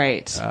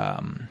 Right.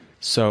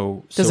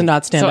 So does it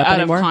not stand up out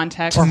anymore? Of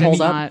context, or it's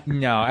hold up? not...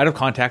 No, out of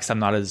context, I'm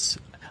not as...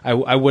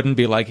 I wouldn't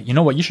be like, you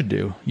know what you should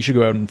do? You should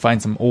go out and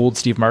find some old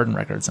Steve Martin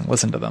records and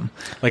listen to them.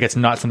 Like, it's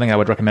not something I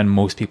would recommend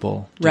most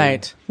people do.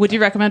 Right. Would you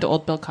recommend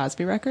old Bill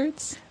Cosby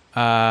records?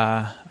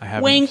 I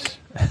haven't. Wink.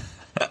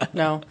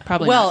 No.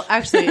 Probably Well, not.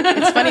 actually,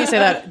 it's funny you say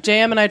that.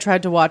 JM and I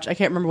tried to watch, I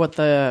can't remember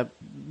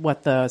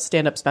what the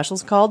stand-up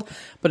special's called,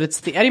 but it's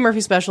the Eddie Murphy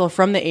special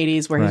from the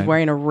 80s where he's Right.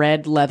 wearing a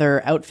red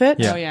leather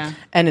outfit. Yeah. Oh, yeah.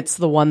 And it's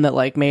the one that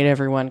like made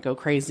everyone go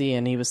crazy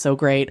and he was so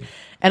great.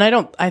 And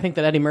I think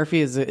that Eddie Murphy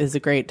is a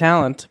great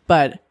talent,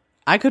 but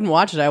I couldn't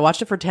watch it. I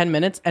watched it for 10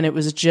 minutes and it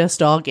was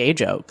just all gay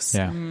jokes.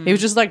 Yeah. He was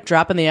just like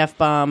dropping the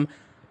F-bomb,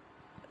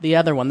 the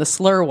other one, the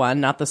slur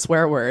one, not the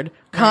swear word,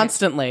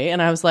 constantly.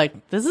 And I was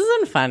like, this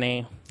isn't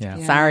funny.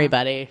 Yeah. Sorry,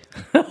 buddy.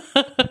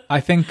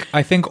 I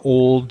think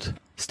old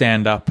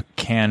stand-up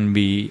can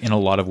be, in a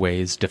lot of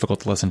ways, difficult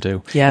to listen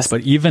to. Yes.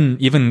 But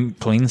even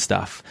clean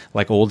stuff,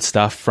 like old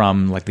stuff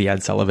from like the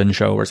Ed Sullivan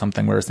Show or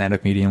something where a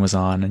stand-up comedian was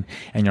on,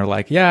 and you're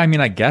like, yeah, I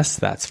mean, I guess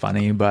that's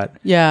funny, but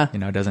Yeah. it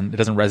doesn't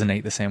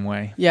resonate the same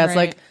way. Yeah, it's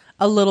Right. like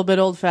a little bit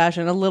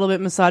old-fashioned, a little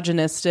bit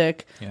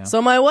misogynistic. Yeah.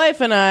 So my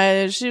wife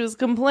and she was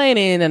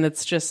complaining, and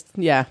it's just,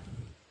 yeah.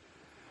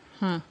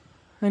 Huh.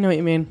 I know what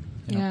you mean.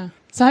 Yeah.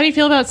 So how do you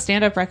feel about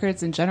stand-up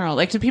records in general?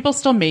 Like, do people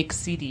still make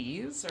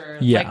CDs? Or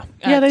Yeah. like,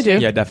 Yeah, they do.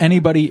 Yeah,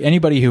 definitely.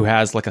 Anybody who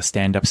has like a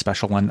stand-up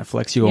special on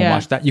Netflix, you go and Yeah.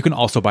 watch that. You can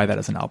also buy that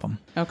as an album.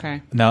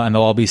 Okay. Now, and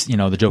they'll all be,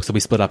 the jokes will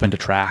be split up into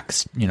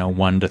tracks,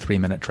 1 to 3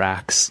 minute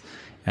tracks,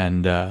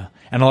 and a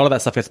lot of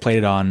that stuff gets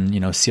played on,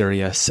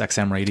 Sirius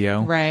XM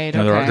radio. Right,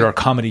 There okay. are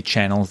comedy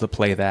channels that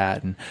play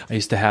that, and I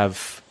used to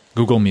have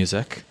Google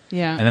Music.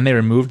 Yeah. And then they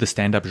removed the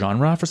stand-up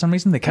genre for some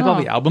reason. They kept all Oh.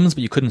 the albums,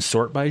 but you couldn't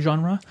sort by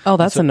genre. Oh,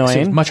 that's So it was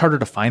annoying. much harder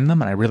to find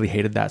them, and I really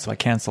hated that, so I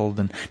canceled.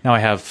 And now I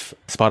have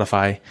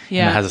Spotify,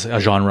 Yeah. and it has a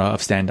genre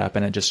of stand-up,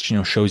 and it just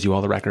shows you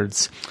all the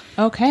records.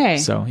 Okay.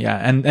 So yeah,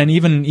 and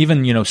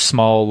even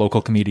small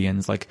local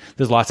comedians, like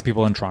there's lots of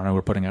people in Toronto who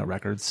are putting out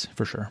records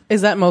for sure.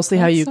 Is that mostly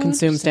how That's you so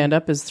consume interesting.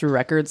 stand-up, is through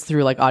records,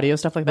 through like audio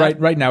stuff like that?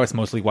 Right now it's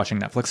mostly watching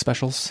Netflix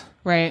specials.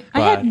 Right. I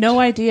had But- no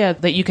idea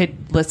that you could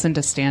listen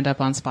to stand-up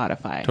on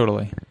Spotify.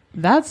 Totally.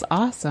 That's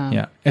awesome.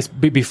 Yeah. It's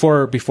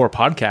before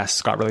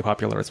podcasts got really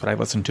popular. It's what I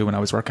listened to when I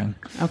was working.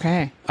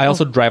 Okay. I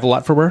also drive a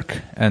lot for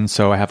work, and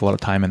so I have a lot of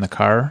time in the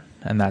car,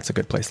 and that's a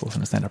good place to listen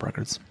to stand-up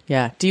records.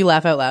 Yeah. Do you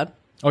laugh out loud?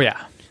 Oh yeah.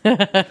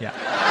 Yeah.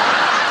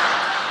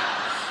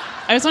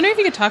 I was wondering if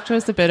you could talk to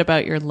us a bit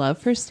about your love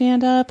for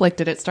stand-up. Like,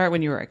 did it start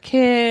when you were a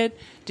kid?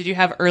 Did you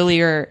have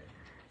earlier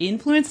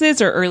influences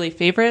or early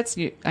favorites?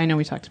 I know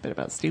we talked a bit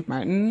about Steve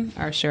Martin,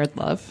 our shared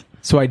love.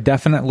 So I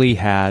definitely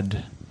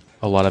had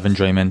a lot of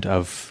enjoyment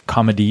of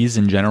comedies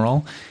in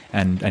general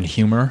and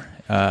humor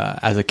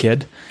as a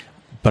kid,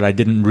 but I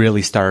didn't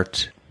really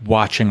start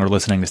watching or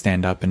listening to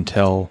stand-up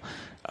until,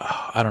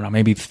 I don't know,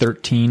 maybe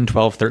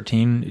 12,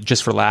 13,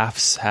 Just for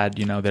Laughs had,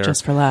 their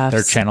Just for Laughs.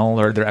 their channel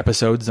or their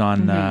episodes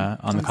on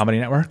the Comedy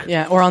Network.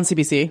 Yeah, or on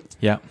CBC.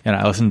 Yeah, and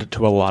I listened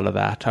to a lot of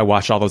that. I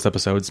watched all those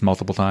episodes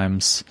multiple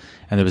times,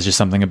 and there was just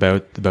something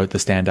about the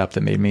stand-up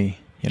that made me,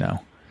 it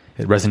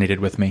resonated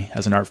with me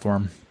as an art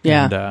form.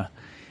 Yeah.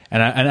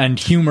 And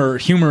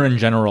humor in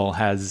general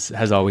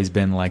has always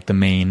been like the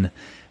main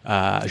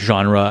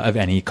genre of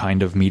any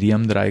kind of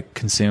medium that I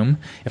consume.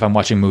 If I'm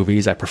watching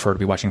movies, I prefer to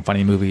be watching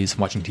funny movies. If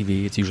I'm watching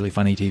TV, it's usually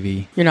funny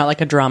TV. You're not like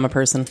a drama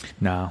person.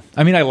 No,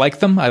 I mean I like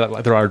them.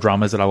 There are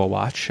dramas that I will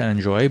watch and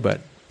enjoy,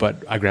 but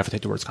I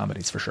gravitate towards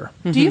comedies for sure.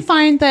 Do you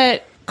find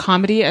that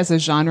comedy as a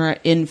genre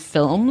in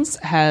films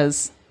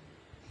has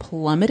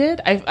plummeted?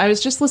 I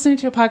was just listening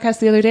to a podcast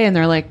the other day, and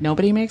they're like,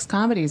 nobody makes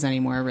comedies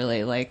anymore,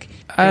 really. Like,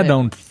 I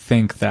don't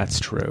think that's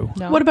true.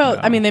 No. What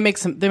about, I mean, they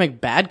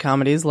make bad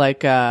comedies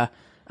like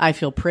I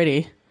Feel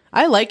Pretty.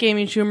 I like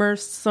Amy Schumer,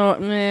 so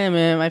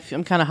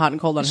I'm kind of hot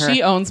and cold on her.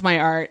 She owns my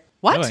art.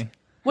 What? Really?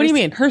 What do you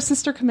mean? Her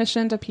sister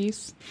commissioned a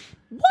piece.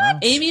 What?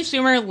 Amy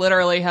Schumer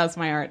literally has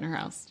my art in her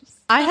house.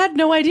 I had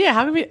no idea.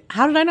 How did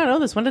I not know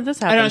this? When did this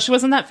happen? I don't know. She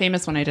wasn't that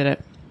famous when I did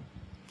it.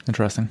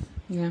 Interesting.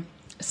 Yeah.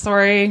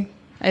 Sorry.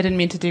 I didn't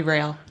mean to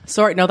derail.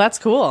 Sorry, no, that's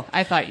cool.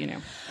 I thought you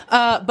knew.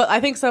 But I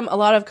think a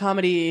lot of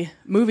comedy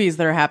movies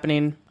that are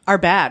happening are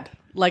bad.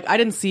 Like, I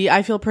didn't see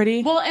I Feel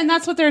Pretty. Well, and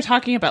that's what they're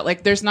talking about.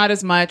 Like, there's not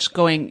as much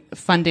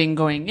funding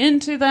going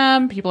into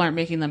them. People aren't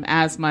making them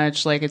as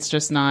much. Like, it's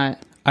just not.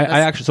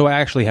 I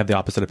actually have the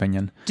opposite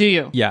opinion. Do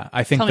you? Yeah,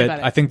 I think Tell me about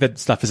it. I think that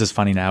stuff is as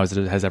funny now as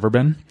it has ever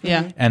been.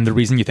 Yeah. And the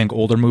reason you think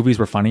older movies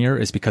were funnier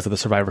is because of the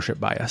survivorship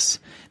bias.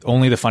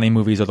 Only the funny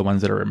movies are the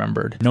ones that are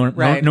remembered. No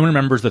one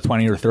remembers the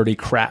 20 or 30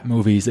 crap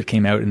movies that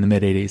came out in the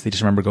mid 80s. They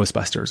just remember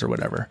Ghostbusters or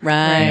whatever.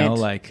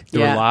 Right.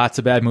 There were lots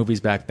of bad movies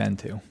back then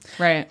too.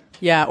 Right.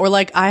 Yeah, or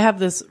like I have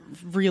this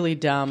really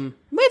dumb.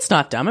 It's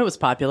not dumb. It was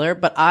popular,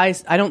 but I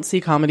don't see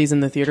comedies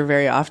in the theater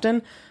very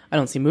often. I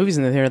don't see movies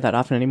in the theater that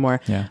often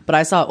anymore. Yeah. But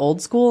I saw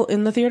Old School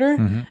in the theater,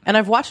 and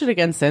I've watched it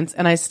again since,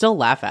 and I still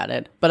laugh at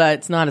it, but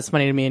it's not as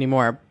funny to me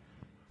anymore.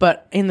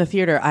 But in the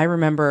theater, I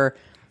remember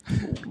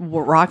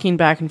rocking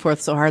back and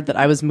forth so hard that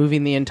I was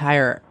moving the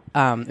entire.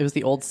 It was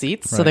the old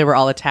seats, so Right. they were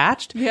all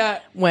attached. Yeah.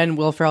 When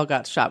Will Ferrell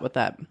got shot with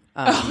that.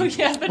 With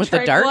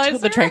the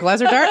tranquilizer.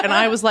 tranquilizer dart, and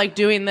I was like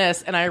doing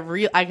this, and I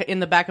in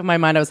the back of my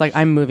mind I was like,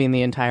 I'm moving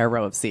the entire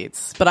row of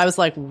seats, but I was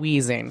like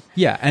wheezing.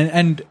 Yeah,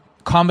 and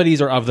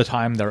comedies are of the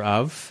time they're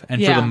of,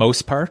 and for Yeah. the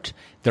most part,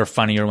 they're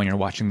funnier when you're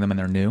watching them and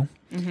they're new.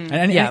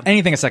 And Yeah.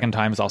 anything a second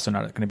time is also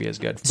not going to be as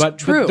good. But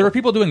true. there are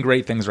people doing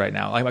great things right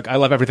now. Like I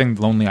love everything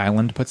Lonely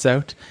Island puts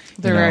out.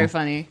 They're You know? very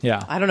funny.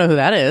 Yeah, I don't know who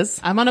that is.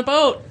 I'm on a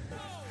boat.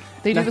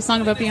 They do the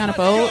song about being on a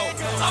boat.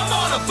 I'm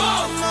on a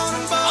boat.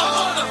 I'm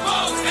on a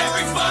boat.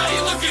 Everybody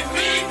look at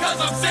me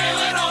because I'm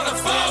sailing on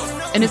a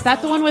boat. And is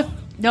that the one with...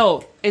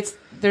 No,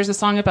 there's a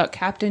song about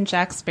Captain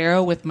Jack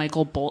Sparrow with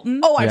Michael Bolton.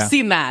 Oh, I've Yeah.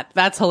 seen that.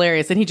 That's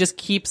hilarious. And he just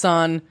keeps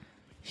on.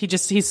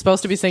 He's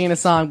supposed to be singing a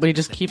song, but he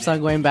just keeps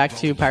on going back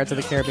to Pirates of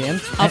the Caribbean.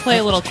 I'll play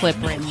a little clip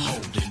right now.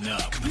 Holding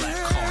up, black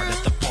card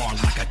at the bar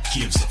like I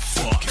gives a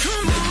fuck.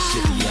 Ladies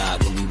shitty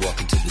eyed when we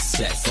walk into the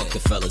set. Fuck the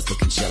fellas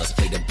looking jealous,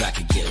 play the back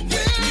and get wet.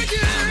 3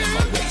 pound in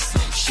my waist,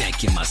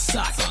 shank in my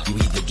sock. You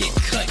either get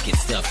cut, get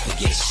stuffed, or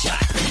get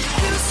shot.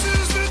 This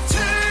is the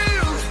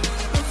tale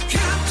of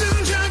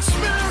Captain Jack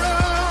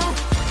Sparrow,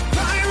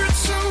 pirate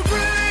so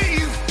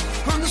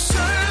brave on the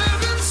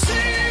 7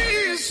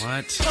 seas.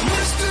 What? A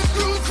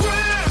mystical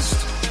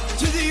quest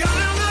to the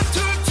isle of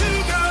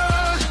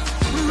Tortuga,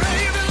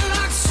 raving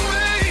like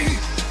sway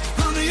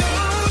on the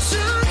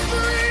ocean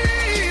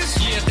breeze.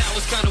 Yeah, that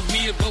was kind of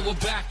weird, but we're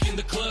back in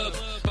the club,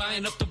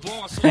 buying up the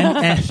bar. So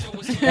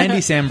Andy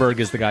Samberg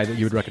is the guy that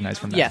you would recognize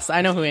from that. Yes,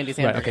 I know who Andy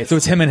Samberg Right, okay, is. so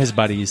it's him and his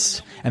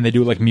buddies, and they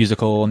do like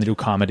musical, and they do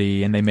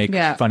comedy, and they make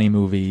Yeah. funny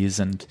movies,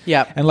 and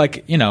Yep. and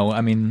like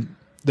I mean,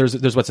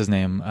 there's what's his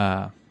name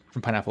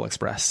from Pineapple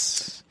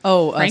Express.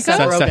 Oh, Franco? Seth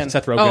Rogen.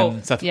 Seth Rogen. Oh,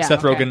 Seth yeah,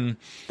 Seth okay. Rogen.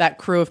 That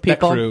crew of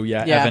people. crew,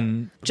 yeah,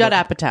 Evan- Judd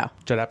Apatow.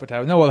 Judd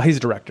Apatow. No, well, he's a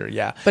director.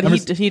 Yeah, But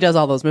Remember- he does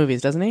all those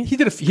movies, doesn't he? he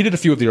did a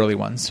few of the early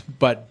ones,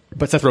 but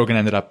Seth Rogen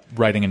ended up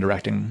writing and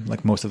directing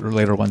like most of the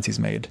later ones he's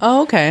made,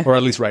 Oh, okay. or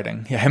at least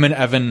writing. Yeah, him and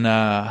Evan.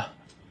 I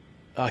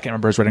can't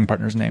remember his writing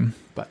partner's name,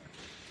 but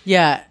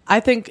Yeah,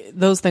 I think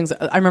those things.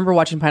 I remember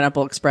watching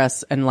Pineapple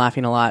Express and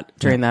laughing a lot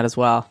during that as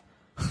well,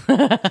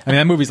 I mean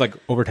that movie's like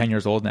over 10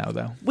 years old now,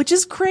 though. which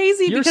is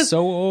crazy You're because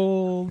so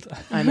old.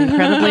 I'm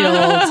incredibly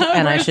old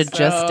and I should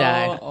just So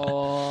die.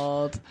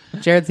 old.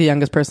 Jared's the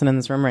youngest person in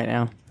this room right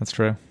now. That's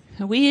true.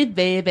 Weed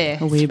baby.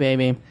 A wee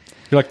baby.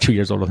 You're like 2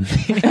 years older than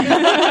me.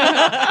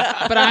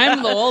 But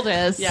I'm the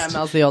oldest. Yeah,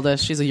 Mel's the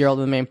oldest. She's a year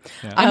older than me.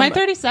 Am I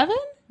 37?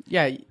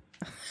 Yeah.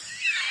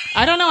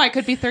 I don't know. I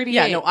could be 38.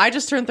 Yeah, no, I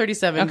just turned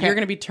 37. Okay. You're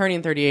going to be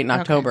turning 38 in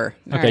October.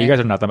 All Okay, you right.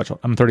 guys are not that much.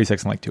 I'm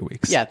 36 in like 2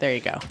 weeks. Yeah, there you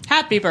go.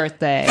 Happy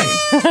birthday.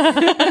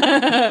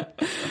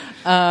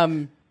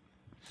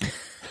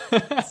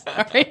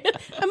 Sorry.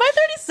 Am I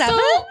 37?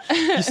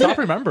 You stop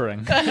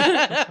remembering.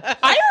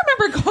 I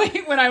remember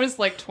going when I was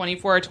like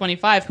 24 or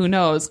 25, who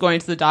knows, going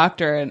to the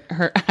doctor and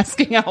her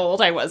asking how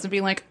old I was and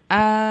being like,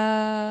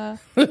 I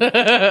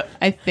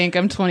think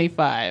I'm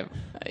 25,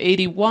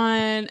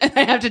 81. And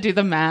I have to do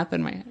the math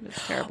in my head.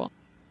 It's terrible.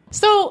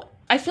 So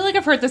I feel like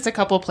I've heard this a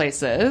couple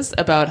places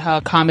about how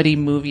comedy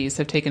movies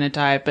have taken a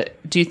dive, but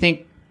do you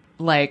think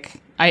like,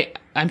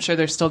 I'm sure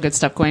there's still good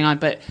stuff going on,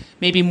 but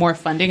maybe more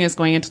funding is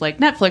going into like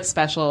Netflix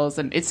specials,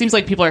 and it seems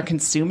like people are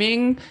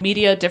consuming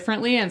media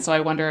differently, and so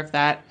I wonder if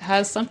that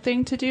has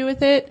something to do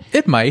with it.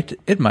 It might.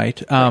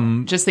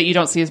 Just that you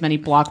don't see as many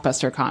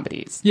blockbuster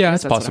comedies. Yeah,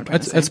 That's it's what I'm possible. trying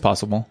to say. It's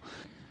possible.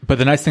 But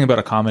the nice thing about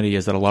a comedy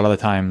is that a lot of the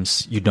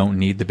times you don't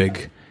need the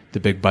big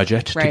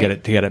budget Right.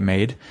 to get it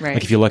made. Right.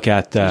 Like if you look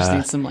at You just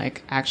need some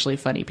like actually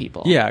funny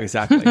people. yeah,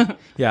 exactly.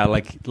 Yeah,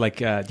 like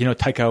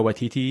Taika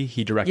Waititi,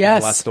 he directed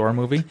Yes. the last Thor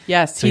movie.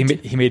 Yes, So he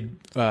he made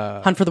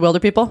Hunt for the Wilder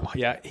People?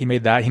 yeah, he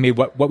made that. He made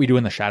what we do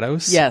in the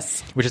shadows.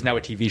 Yes. Which is now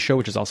a TV show,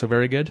 which is also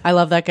very good. I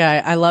love that guy.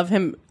 I love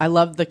him. I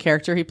love the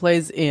character he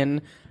plays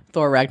in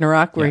Thor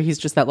Ragnarok, where Yeah. he's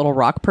just that little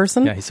rock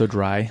person. Yeah, he's so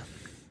dry.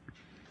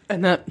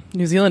 And that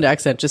New Zealand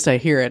accent, just I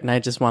hear it and I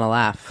just want to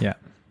laugh. Yeah.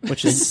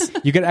 Which is,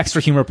 You get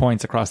extra humor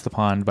points across the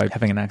pond by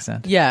having an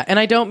accent. yeah. And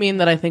I don't mean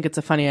that I think it's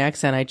a funny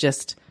accent. I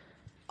just,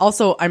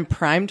 also, I'm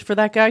primed for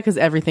that guy because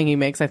everything he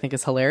makes I think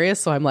is hilarious.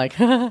 So I'm like,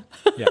 Yeah.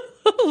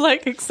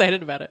 like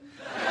excited about it.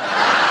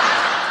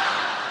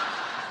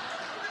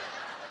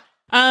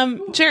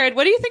 Jared,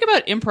 what do you think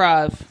about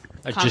improv?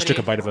 I just took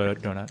a bite of a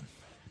donut.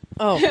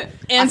 Oh,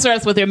 Answer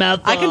us with your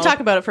mouth. I can talk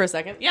about it for a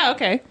second. Yeah,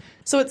 okay.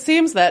 So it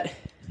seems that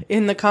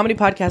in the comedy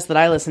podcast that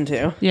I listen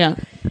to, Yeah.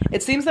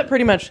 it seems that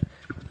pretty much,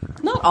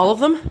 not all of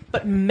them,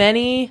 but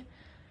many,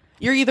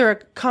 you're either a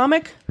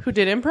comic who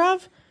did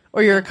improv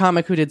or you're a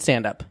comic who did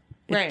stand-up.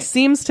 It Right.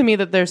 seems to me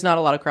that there's not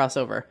a lot of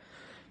crossover.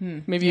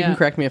 Maybe you Yeah. can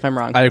correct me if I'm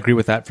wrong. I agree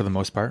with that for the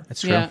most part.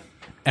 It's true. Yeah.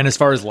 And as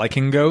far as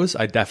liking goes,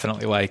 I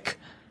definitely like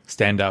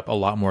stand up a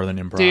lot more than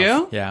improv. Do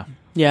you? Yeah.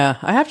 yeah,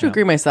 I have to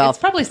agree myself. It's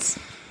probably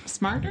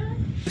smarter?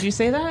 Would you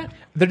say that?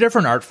 They're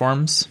different art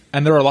forms,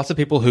 and there are lots of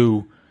people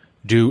who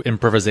do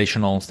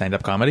improvisational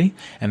stand-up comedy,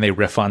 and they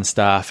riff on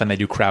stuff, and they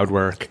do crowd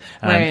work,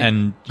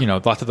 and you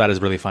know, lots of that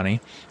is really funny.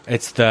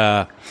 It's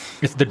the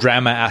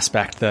drama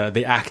aspect,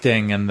 the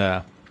acting, and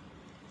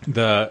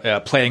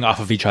the playing off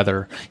of each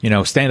other. You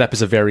know, stand-up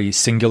is a very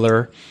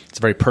singular, it's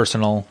very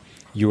personal.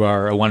 You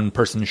are a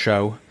one-person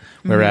show,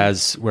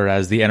 whereas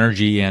the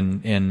energy in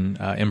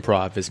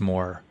improv is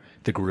more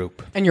the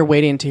group. And you're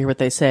waiting to hear what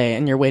they say,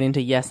 and you're waiting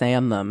to yes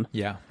and them.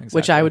 Yeah, exactly.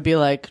 Which I would be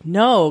like,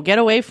 no, get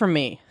away from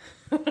me.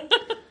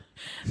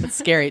 That's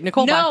scary.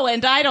 Nicole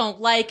and I don't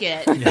like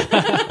it.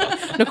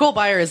 Nicole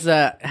Byers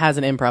has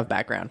an improv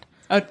background.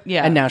 Oh,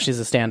 yeah. And now she's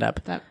a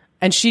stand-up. That-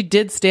 And she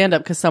did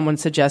stand-up because someone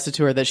suggested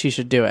to her that she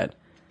should do it.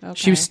 Okay.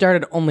 She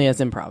started only as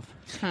improv.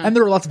 And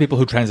there are lots of people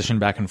who transition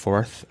back and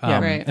forth.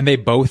 Right. And they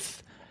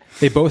both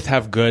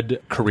have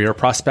good career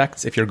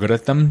prospects if you're good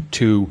at them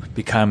to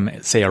become,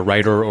 say, a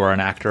writer or an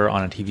actor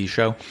on a TV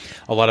show.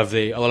 A lot of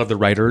the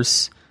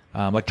writers,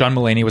 like John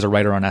Mulaney was a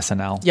writer on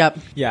SNL. Yep.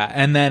 Yeah,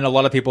 and then a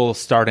lot of people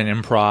start in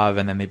improv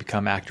and then they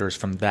become actors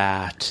from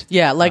that.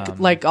 Yeah,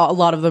 like a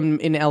lot of them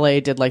in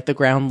LA did like the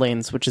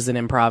Groundlings, which is an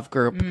improv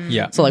group.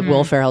 Yeah. So like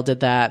Will Ferrell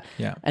did that.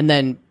 Yeah. And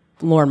then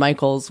Lorne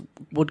Michaels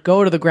would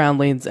go to the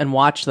Groundlings and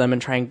watch them and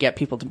try and get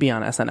people to be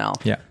on SNL.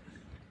 Yeah.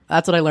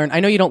 That's what I learned. I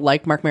know you don't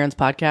like Mark Maron's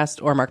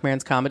podcast or Mark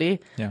Maron's comedy.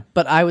 Yeah.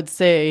 But I would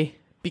say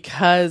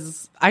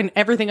because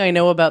everything I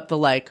know about the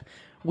like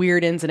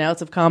weird ins and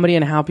outs of comedy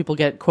and how people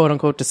get quote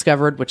unquote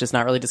discovered, which is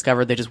not really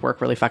discovered, they just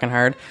work really fucking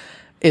hard,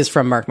 is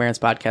from Mark Maron's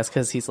podcast,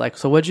 because he's like,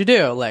 so what'd you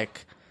do?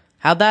 Like,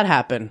 how'd that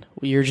happen?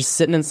 You're just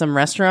sitting in some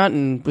restaurant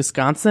in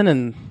Wisconsin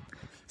and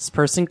this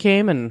person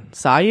came and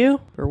saw you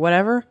or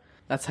whatever.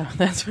 That's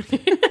what he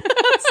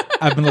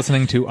I've been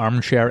listening to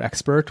Armchair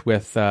Expert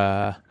with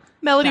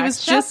Melody Dax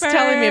was just Shepard.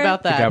 telling me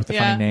about the guy that. with the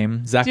funny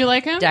name. Zach. Do you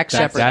like him? Dax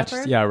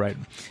Shepard. Yeah, right.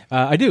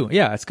 I do.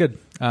 Yeah, it's good.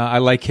 I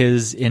like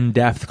his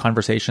in-depth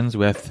conversations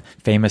with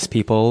famous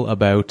people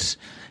about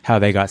how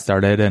they got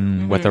started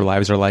and what their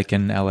lives are like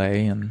in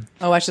LA. And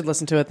Oh, I should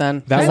listen to it then,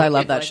 because I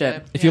love that like shit.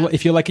 it.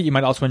 if you like it, you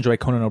might also enjoy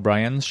Conan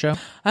O'Brien's show.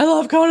 I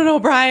love Conan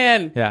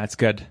O'Brien. Yeah, it's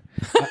good.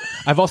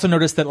 I've also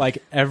noticed that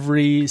like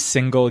every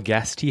single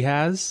guest he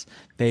has,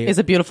 they Is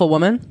a beautiful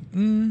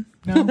woman.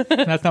 no,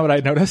 that's not what I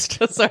noticed.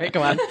 Sorry,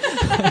 come on.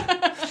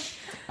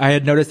 I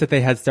had noticed that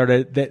they had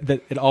started that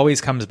it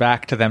always comes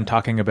back to them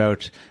talking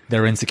about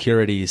their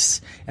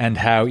insecurities and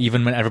how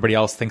even when everybody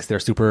else thinks they're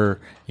super,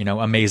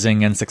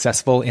 amazing and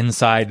successful,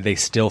 inside they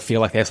still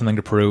feel like they have something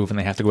to prove and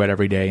they have to go out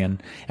every day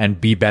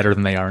and be better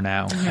than they are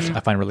now.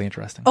 I find really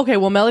interesting. Okay,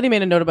 well, Melody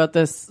made a note about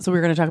this, so we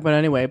were going to talk about it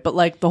anyway. But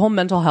like the whole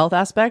mental health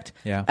aspect,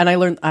 Yeah. And I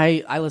learned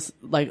I listen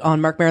like on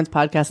Mark Maron's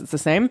podcast, it's the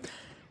same.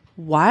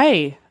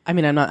 Why? I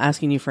mean, I'm not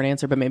asking you for an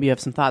answer, but maybe you have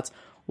some thoughts.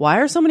 Why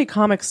are so many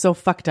comics so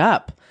fucked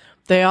up?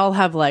 They all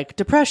have like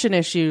depression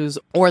issues,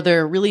 or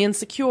they're really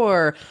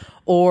insecure,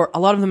 or a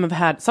lot of them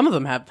some of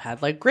them have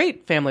had like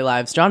great family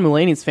lives. John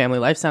Mulaney's family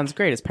life sounds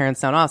great. His parents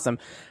sound awesome.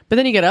 But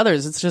then you get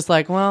others. It's just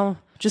like, well,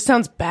 just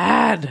sounds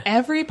bad.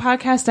 Every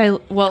podcast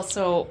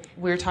so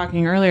we were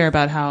talking earlier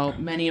about how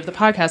many of the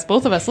podcasts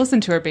both of us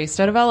listen to are based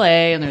out of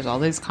LA, and there's all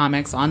these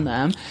comics on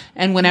them.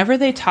 And whenever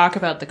they talk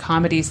about the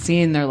comedy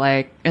scene, they're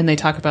like, and they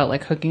talk about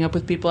like hooking up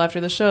with people after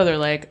the show, they're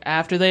like,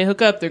 after they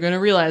hook up, they're going to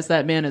realize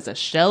that man is a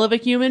shell of a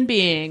human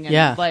being. And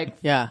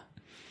Yeah.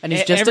 And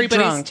he's just everybody's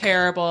drunk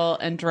terrible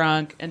and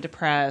drunk and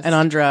depressed and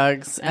on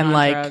drugs and on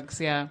like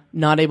drugs, yeah.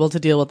 not able to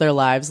deal with their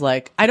lives.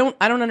 Like I don't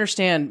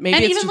understand. Maybe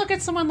And it's even look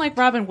at someone like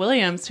Robin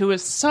Williams, who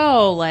was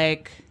so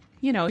like,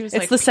 he was It's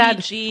like the sad-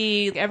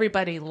 PG.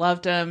 Everybody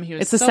loved him. He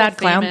was It's the so sad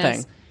clown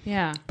famous. thing.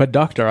 Yeah. But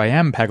Doctor, I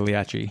am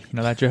Pagliacci. You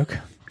know that joke?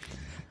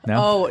 No.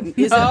 Oh,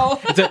 is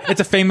it? It's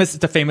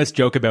a famous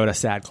joke about a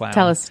sad clown.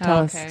 Tell us.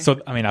 Okay.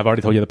 So I mean, I've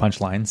already told you the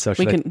punchline. So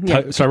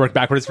should I work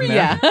backwards from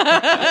there?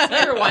 Yeah.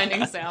 Very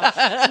winding sound.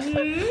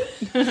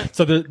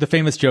 So the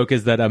famous joke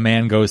is that a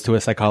man goes to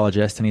a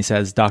psychologist and he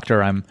says,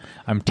 "Doctor, I'm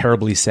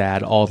terribly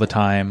sad all the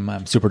time.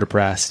 I'm super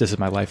depressed. This is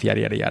my life.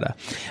 Yada yada yada."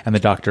 And the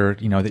doctor,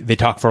 they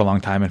talk for a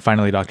long time, and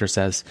finally, the doctor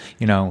says,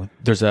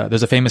 "There's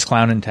a famous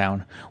clown in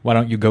town. Why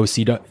don't you go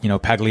see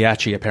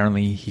Pagliacci?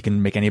 Apparently, he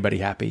can make anybody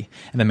happy."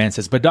 And the man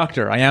says, "But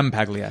doctor, I am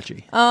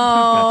Pagliacci."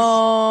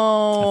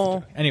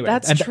 Oh, Anyway,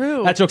 that's and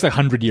true. That joke's like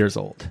 100 years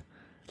old.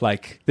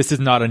 Like, this is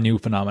not a new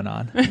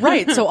phenomenon.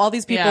 Right. So all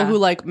these people Yeah. who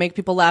like make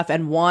people laugh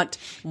and want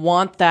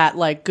that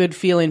like good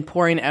feeling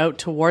pouring out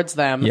towards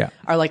them Yeah.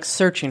 are like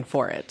searching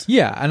for it.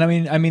 Yeah, and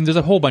I mean, there's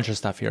a whole bunch of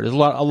stuff here. There's a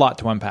lot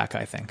to unpack.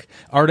 I think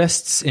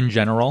artists in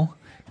general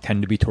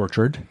tend to be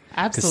tortured.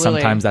 Absolutely.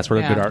 Because sometimes that's where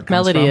the good Yeah. art comes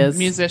Melody from. is.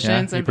 Musicians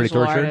Yeah, and pretty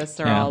visual tortured. artists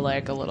are Yeah. all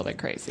like a little bit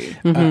crazy.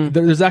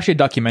 There's actually a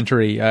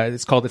documentary.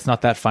 It's called "It's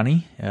Not That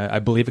Funny." I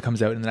believe it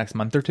comes out in the next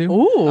month or two.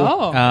 Ooh.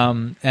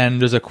 Oh.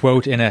 And there's a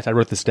quote in it. I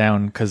wrote this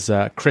down because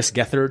Chris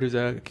Gethard, who's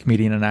a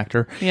comedian and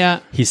actor, Yeah.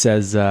 he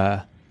says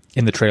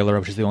in the trailer,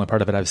 which is the only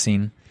part of it I've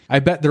seen, "I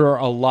bet there are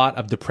a lot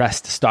of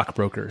depressed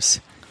stockbrokers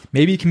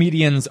maybe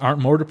comedians aren't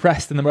more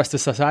depressed than the rest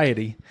of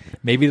society.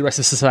 Maybe the rest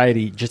of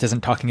society just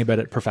isn't talking about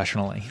it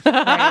professionally.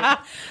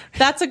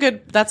 That's a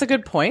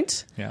good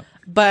point. Yeah.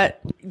 But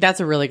that's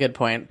a really good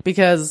point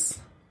because,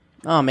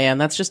 oh man,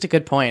 that's just a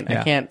good point.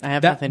 Yeah. I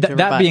have nothing to rebut.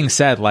 That being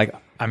said, like,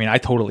 I mean, I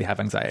totally have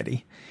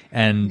anxiety,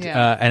 and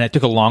it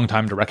took a long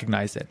time to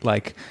recognize it.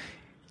 Like,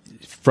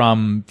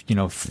 from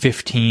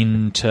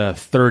 15 to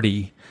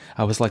 30,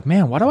 I was like,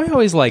 man, why do I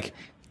always like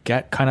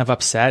get kind of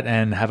upset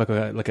and have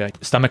a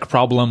stomach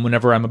problem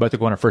whenever I'm about to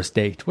go on a first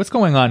date? What's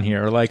going on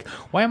here? Like,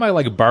 why am I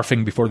like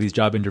barfing before these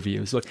job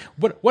interviews? Like,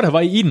 what have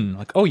I eaten?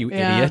 Like, oh, you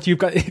idiot, you've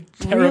got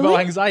terrible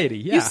anxiety.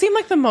 Yeah. You seem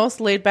like the most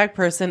laid back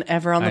person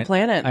ever on the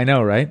planet. I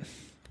know, right?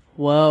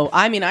 Whoa.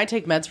 I mean, I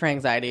take meds for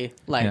anxiety,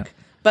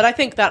 but I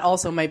think that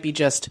also might be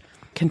just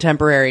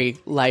contemporary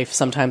life.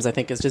 Sometimes I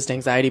think is just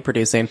anxiety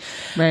producing.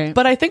 Right.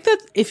 But I think that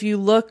if you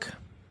look,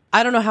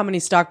 I don't know how many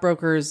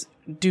stockbrokers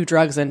do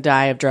drugs and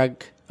die of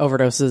drug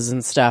overdoses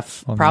and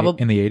stuff.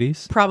 Probably in the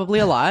 80s. Probably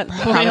a lot.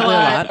 Probably a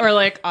lot. Or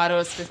like auto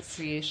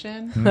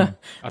asphyxiation.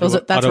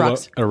 That's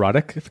rocks.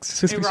 Erotic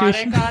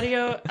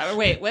audio.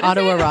 Wait, what is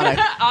autoerotic. it?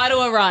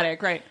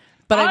 Autoerotic, right.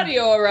 But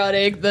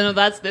audio-erotic, then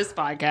that's this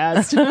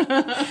podcast.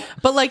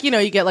 But like,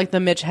 you get like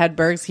the Mitch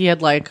Hedbergs. He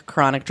had like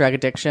chronic drug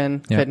addiction,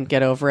 couldn't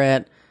get over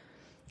it.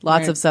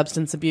 Lots of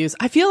substance abuse.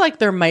 I feel like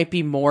there might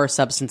be more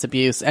substance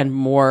abuse and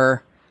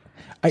more...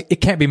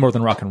 It can't be more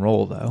than rock and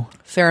roll, though.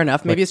 Fair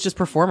enough. Maybe it's just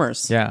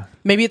performers. Yeah.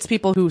 Maybe it's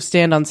people who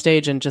stand on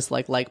stage and just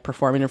like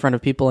performing in front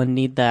of people and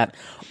need that.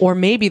 Or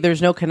maybe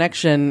there's no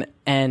connection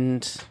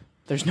and...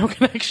 There's no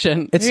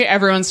connection. Maybe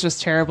everyone's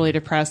just terribly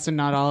depressed, and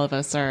not all of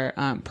us are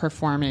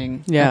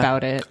performing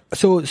about it.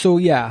 So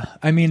yeah.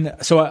 I mean,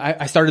 so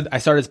I started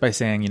this by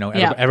saying,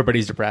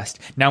 everybody's depressed.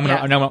 Now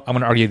I'm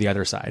gonna argue the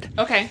other side.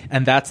 Okay.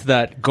 And that's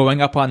that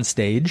going up on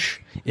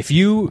stage. If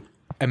you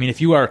are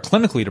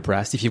clinically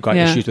depressed, if you've got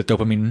issues with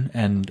dopamine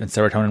and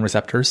serotonin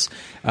receptors,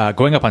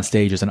 going up on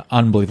stage is an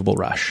unbelievable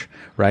rush,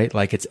 right?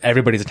 Like, it's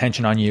everybody's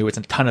attention on you. It's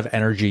a ton of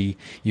energy.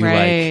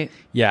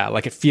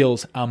 It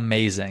feels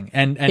amazing.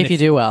 And if you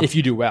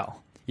do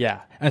well.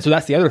 Yeah. And so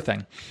that's the other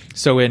thing.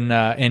 So in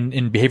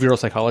behavioral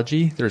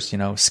psychology, there's,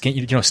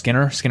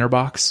 Skinner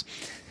box.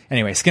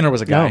 Anyway, Skinner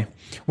was a guy. No.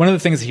 One of the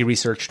things that he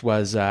researched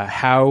was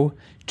how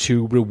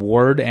to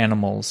reward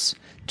animals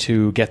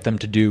to get them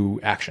to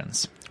do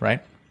actions,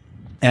 right?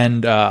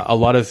 And a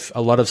lot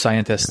of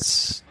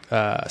scientists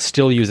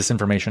still use this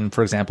information,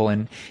 for example,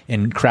 in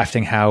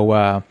crafting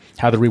how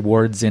the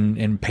rewards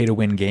in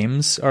pay-to-win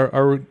games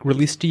are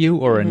released to you,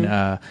 or in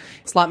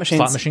slot machines.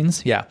 Slot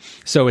machines, yeah.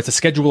 So it's a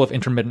schedule of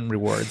intermittent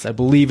rewards, I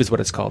believe is what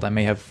it's called. I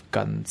may have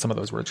gotten some of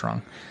those words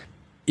wrong.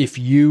 If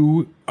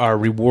you are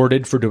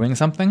rewarded for doing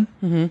something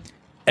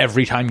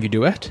every time you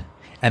do it,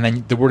 and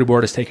then the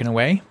reward is taken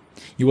away,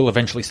 you will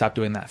eventually stop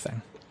doing that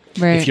thing.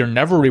 Right. If you're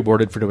never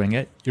rewarded for doing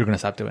it, you're going to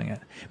stop doing it.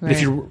 But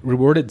if you're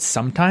rewarded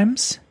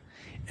sometimes,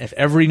 if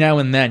every now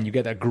and then you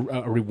get a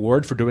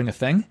reward for doing a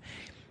thing,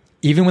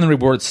 even when the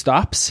reward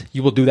stops,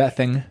 you will do that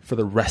thing for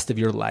the rest of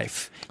your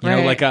life. You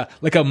know,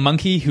 like a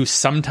monkey who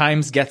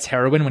sometimes gets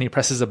heroin when he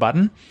presses a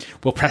button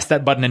will press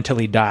that button until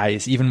he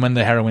dies, even when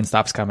the heroin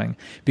stops coming,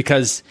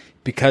 because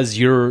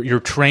you're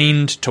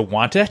trained to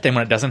want it, and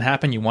when it doesn't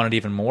happen, you want it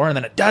even more, and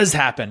then it does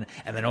happen,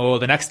 and then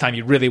the next time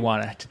you really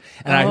want it.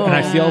 And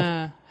I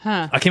feel.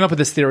 I came up with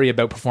this theory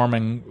about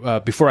performing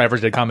before I ever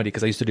did comedy,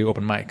 because I used to do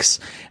open mics.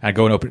 And I'd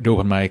go and do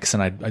open mics,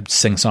 and I'd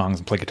sing songs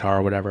and play guitar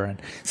or whatever.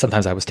 And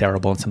sometimes I was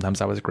terrible, and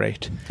sometimes I was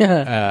great.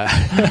 And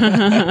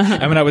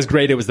when I was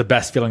great, it was the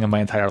best feeling of my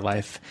entire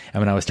life.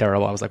 And when I was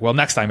terrible, I was like, well,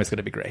 next time it's going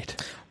to be great.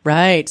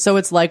 Right. So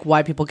it's like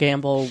why people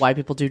gamble, why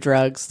people do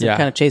drugs. They're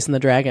kind of chasing the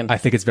dragon. I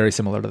think it's very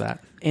similar to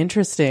that.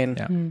 Interesting.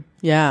 Yeah.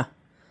 Yeah.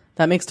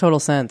 That makes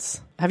total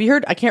sense. Have you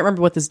heard? I can't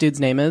remember what this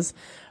dude's name is,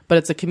 but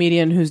it's a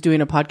comedian who's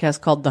doing a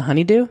podcast called The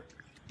Honeydew.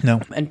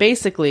 No. And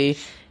basically,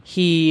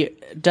 he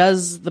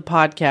does the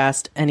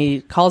podcast and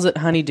he calls it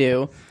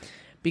Honeydew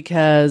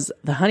because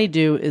the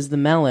honeydew is the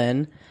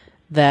melon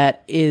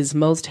that is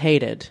most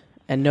hated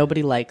and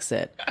nobody likes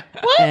it.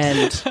 What?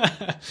 And,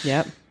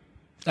 yep.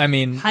 I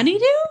mean...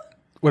 Honeydew?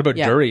 What about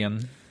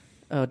durian?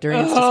 Oh,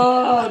 durian's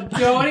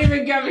don't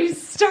even get me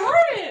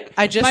started.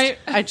 I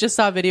just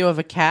saw a video of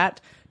a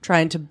cat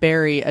trying to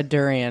bury a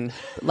durian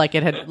like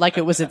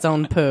it was its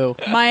own poo.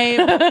 My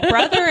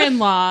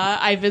brother-in-law,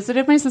 I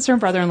visited my sister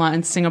and brother-in-law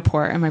in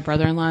Singapore, and my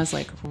brother-in-law is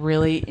like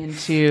really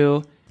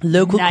into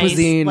local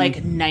cuisine,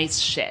 like nice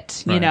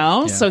shit, you right.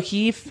 know? Yeah. So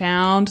he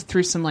found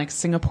through some like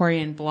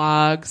Singaporean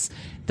blogs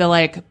the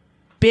like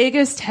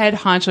biggest head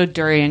honcho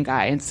durian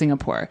guy in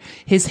Singapore.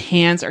 His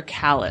hands are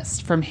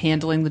calloused from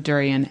handling the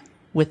durian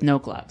with no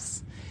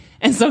gloves.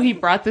 And so he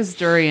brought this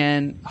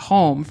durian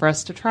home for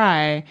us to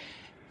try.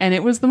 And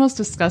it was the most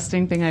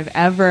disgusting thing I've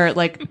ever,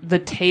 like, the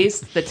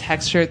taste, the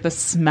texture, the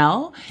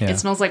smell. Yeah. It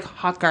smells like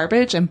hot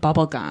garbage and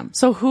bubble gum.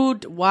 So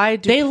why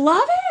do they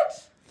love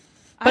it?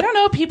 I don't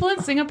know. People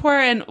in Singapore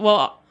and,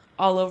 well,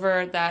 all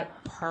over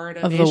that part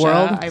Of the Asia,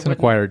 world? I It's an wouldn't-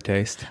 acquired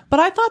taste. But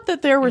I thought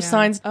that there were Yeah.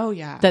 signs Oh,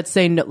 yeah. that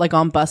say, no, like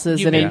on buses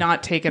You and may in,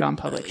 not take it on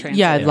public transit.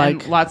 Yeah, And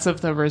like- lots of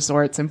the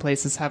resorts and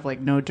places have like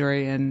no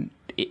durian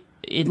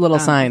Little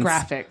signs.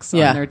 graphics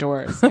Yeah. on their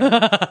doors.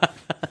 Yeah.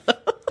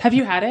 Have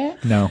you had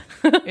it? No,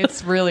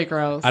 It's really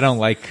gross. I don't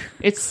like.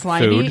 It's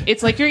slimy. food.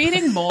 It's like you're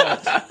eating mold.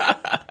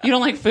 You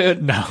don't like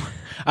food? No,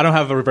 I don't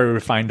have a very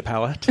refined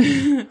palate.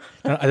 I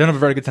don't have a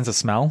very good sense of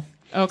smell.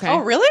 Okay. Oh,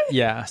 really?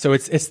 Yeah, so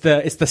it's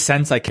the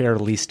sense I care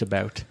least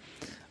about.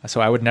 So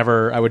I would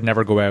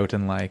never go out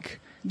and like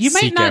You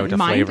might seek not out a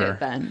mind flavor. it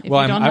then if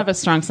Well, you don't I- have a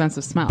strong sense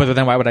of smell. But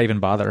then why would I even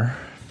bother?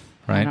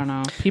 Right? I don't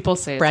know. People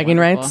say it's Bragging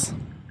wonderful. rights?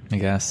 I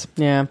guess.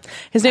 Yeah.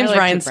 His name's I like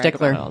Ryan to brag about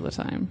Stickler. it all the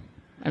time.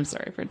 I'm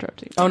sorry for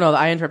interrupting. Oh no,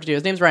 I interrupted you.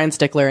 His name's Ryan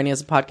Stickler, and he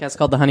has a podcast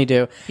called The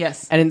Honeydew.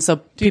 Yes. And so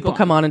people go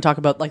come on and talk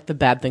about like the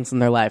bad things in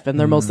their life, and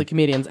they're mostly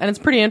comedians, and it's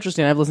pretty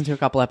interesting. I've listened to a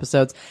couple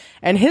episodes,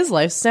 and his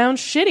life sounds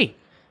shitty.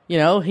 You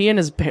know, he and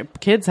his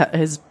kids,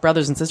 his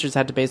brothers and sisters,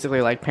 had to basically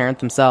like parent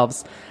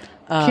themselves.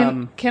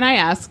 Can I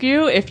ask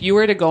you, if you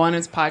were to go on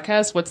his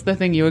podcast, what's the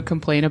thing you would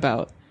complain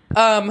about?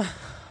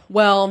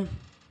 Well,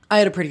 I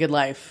had a pretty good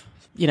life.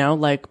 You know,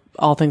 like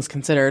all things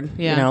considered.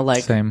 Yeah. You know,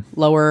 like Same.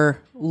 lower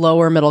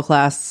middle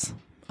class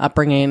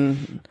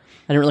upbringing.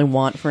 I didn't really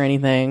want for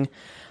anything.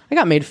 I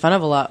got made fun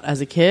of a lot as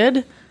a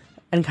kid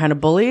and kind of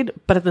bullied,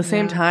 but at the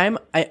same time,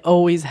 I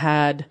always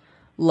had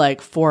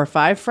like 4 or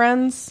 5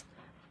 friends,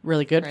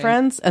 really good Right.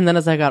 friends, and then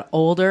as I got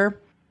older,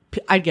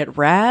 I'd get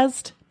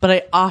razzed, but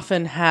I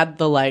often had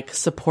the like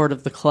support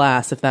of the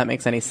class, if that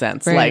makes any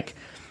sense. Right. Like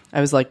I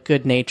was like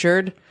good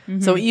natured.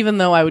 So even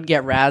though I would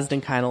get razzed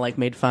and kind of like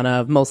made fun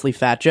of, mostly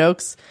fat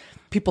jokes,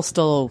 people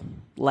still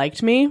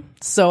liked me.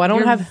 So I don't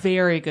You're have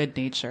very good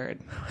natured.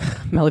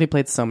 Melody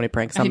played so many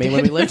pranks on me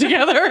when we lived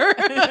together.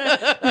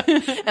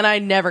 And I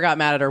never got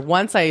mad at her.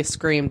 Once I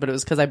screamed, but it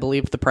was because I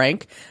believed the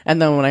prank.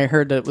 And then when I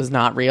heard that it was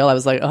not real, I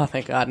was like, oh,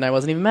 thank God. And I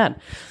wasn't even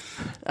mad.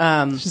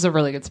 She's a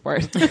really good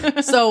sport.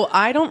 So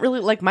I don't really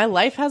like, my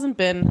life hasn't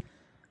been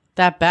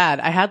that bad.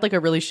 I had like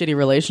a really shitty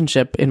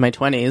relationship in my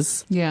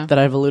 20s Yeah. that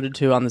I've alluded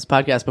to on this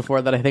podcast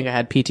before that I think I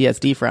had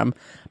PTSD from.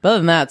 But other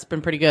than that, it's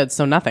been pretty good.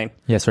 So nothing.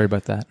 Yeah, sorry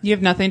about that. You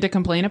have nothing to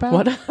complain about?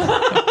 What?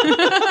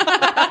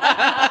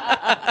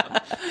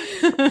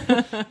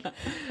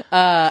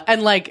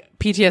 And like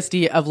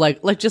PTSD of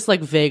like just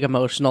like vague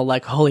emotional,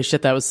 like holy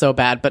shit, that was so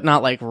bad, but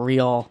not like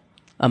real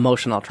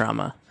emotional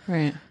trauma.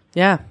 Right.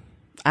 Yeah.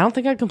 I don't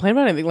think I'd complain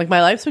about anything. Like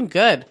my life's been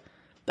good.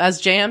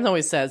 As JM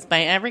always says,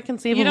 by every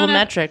conceivable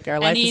metric, our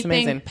life is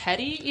amazing. Anything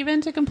petty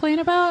even to complain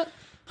about?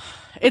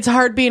 It's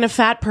hard being a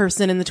fat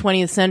person in the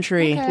 20th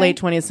century, Okay. late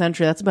 20th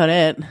century. That's about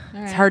it. It's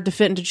right. hard to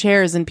fit into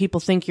chairs and people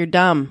think you're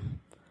dumb.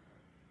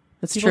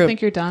 That's People true.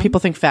 think you're dumb? People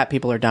think fat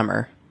people are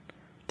dumber.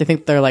 They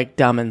think they're like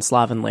dumb and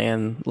slovenly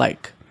and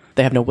like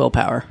they have no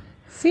willpower.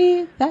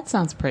 See, that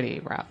sounds pretty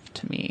rough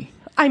to me.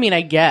 I mean,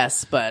 I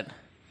guess, but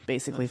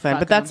basically fine.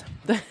 Fuck But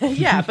that's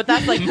yeah, but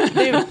that's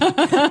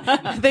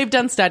like they've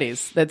done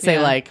studies that say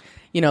Yeah. like,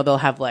 you know, they'll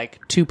have like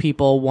 2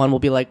 people, one will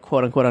be like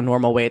quote unquote a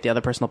normal weight, the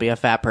other person will be a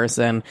fat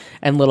person,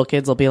 and little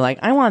kids will be like,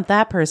 I want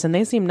that person.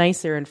 They seem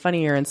nicer and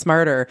funnier and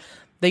smarter.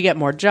 They get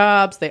more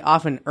jobs, they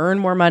often earn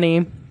more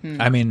money.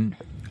 I mean,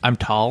 I'm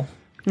tall,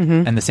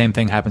 and the same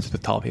thing happens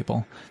with tall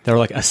people. They're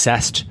like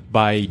assessed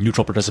by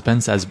neutral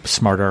participants as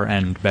smarter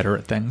and better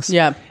at things.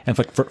 Yeah. and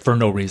like for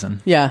no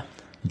reason, Yeah.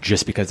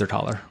 just because they're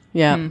taller.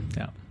 Yeah.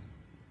 Yeah.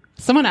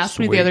 Someone asked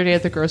me Sweet. the other day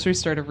at the grocery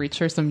store to reach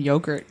her some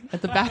yogurt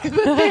at the back of the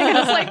thing. And I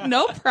was like,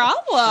 no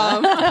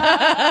problem.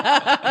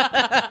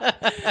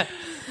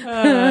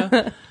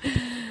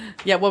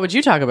 Yeah, what would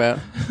you talk about?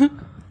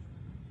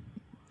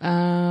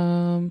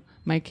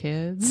 My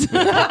kids.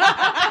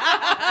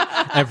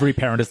 Every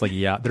parent is like,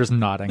 yeah, there's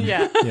nodding.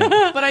 Yeah.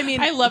 Yeah. But I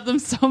mean, I love them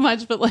so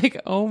much, but like,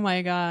 oh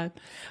my God.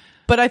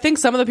 but I think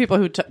some of the people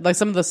who like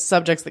some of the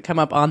subjects that come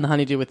up on the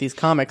Honeydew with these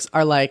comics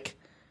are like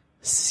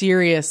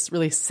serious,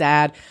 really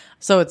sad.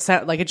 So it's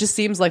like it just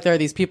seems like there are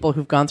these people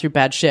who've gone through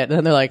bad shit, and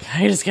then they're like,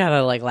 I just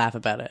gotta like laugh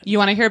about it. You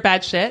want to hear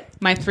bad shit?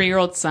 My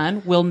 3-year-old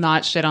son will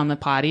not shit on the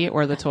potty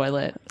or the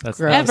toilet. That's,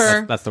 Gross.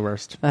 that's the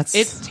worst. That's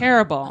It's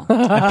terrible.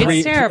 Three,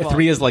 It's terrible.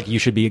 3 is like you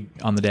should be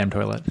on the damn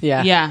toilet.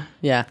 yeah, Yeah.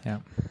 yeah. Yeah.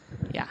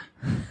 Yeah.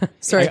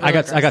 Sorry, I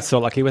got so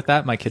lucky with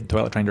that. My kid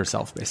toilet trained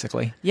herself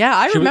basically. yeah.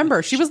 I She was-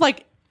 remember she was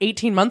like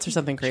 18 months or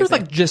something crazy. She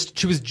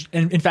was like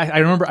in fact I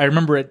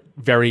remember it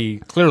very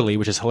clearly,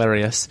 which is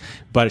hilarious,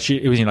 but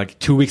it was like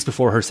 2 weeks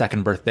before her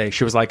second birthday.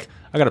 She was like,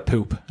 I gotta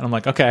poop, and I'm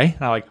like, okay,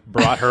 and I like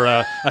brought her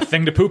a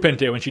thing to poop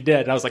into, and she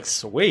did, and I was like,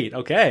 sweet,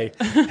 okay,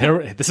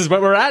 this is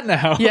where we're at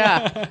now.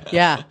 yeah,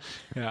 yeah,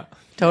 Yeah.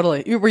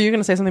 totally. Were you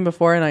going to say something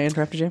before and I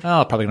interrupted you?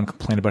 Oh, probably gonna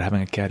complain about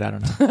having a kid. I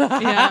don't know.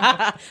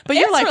 Yeah. But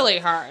you're It's like, really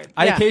hard.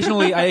 I Yeah.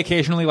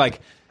 occasionally like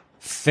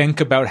think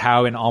about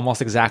how in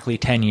almost exactly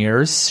 10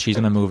 years she's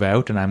going to move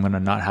out and I'm going to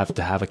not have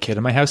to have a kid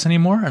in my house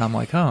anymore. And I'm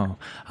like, I'm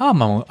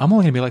only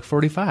going to be like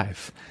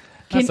 45.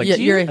 That's like, yeah,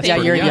 Do you you're- think yeah,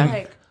 you're about, young.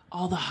 like,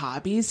 all the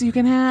hobbies you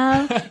can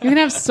have. You're going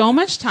to have so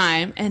much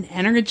time and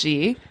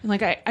energy. And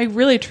like, I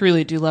really,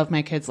 truly do love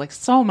my kids like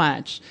so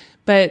much.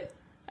 But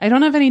I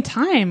don't have any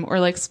time or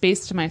like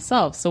space to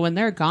myself. So when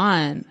they're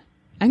gone,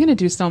 I'm going to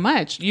do so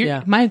much.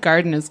 My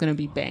garden is going to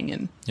be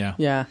banging. Yeah.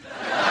 Yeah.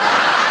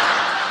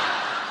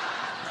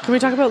 Can we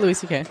talk about Louis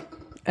C.K.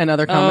 and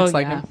other comics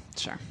like him?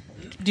 Sure.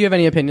 Do you have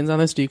any opinions on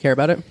this? Do you care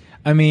about it?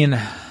 I mean,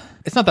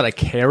 it's not that I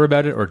care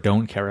about it or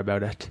don't care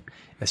about it.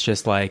 It's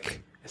just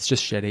like, it's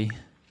just shitty.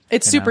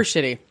 It's super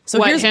shitty.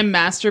 So here's him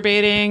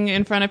masturbating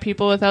in front of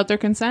people without their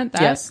consent?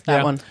 Yes,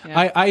 that one.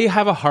 Yeah. I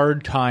have a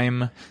hard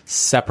time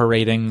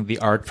separating the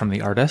art from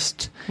the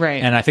artist.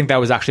 Right. And I think that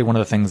was actually one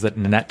of the things that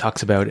Nanette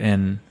talks about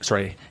that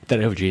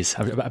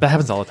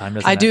happens all the time,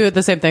 doesn't it? I do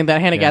the same thing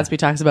that Hannah Gadsby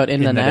talks about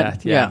in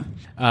Nanette. Yeah.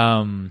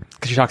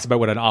 Because she talks about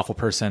what an awful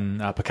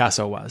person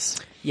Picasso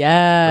was.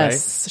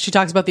 Yes. Right? She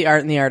talks about the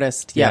art and the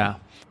artist. Yeah.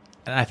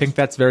 And I think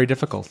that's very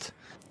difficult.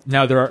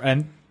 Now,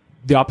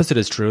 the opposite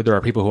is true. There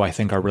are people who I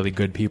think are really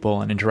good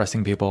people and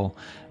interesting people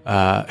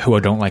who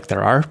don't like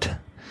their art.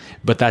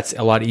 But that's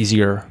a lot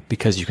easier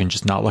because you can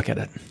just not look at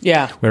it.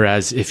 Yeah.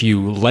 Whereas if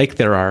you like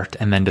their art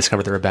and then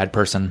discover they're a bad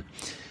person,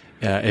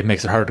 it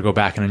makes it harder to go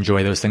back and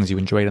enjoy those things you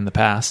enjoyed in the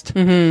past.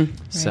 Mm-hmm.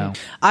 So right.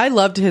 I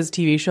loved his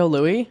TV show,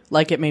 Louis.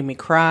 Like, it made me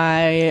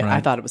cry. Right. I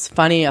thought it was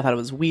funny. I thought it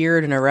was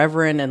weird and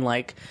irreverent and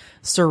like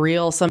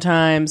surreal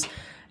sometimes.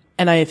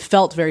 And I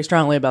felt very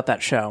strongly about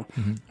that show.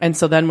 Mm-hmm. And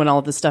so then when all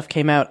of this stuff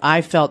came out,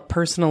 I felt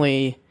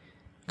personally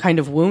kind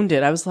of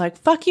wounded. I was like,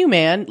 fuck you,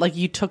 man. Like,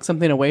 you took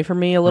something away from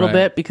me a little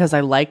bit because I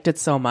liked it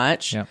so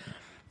much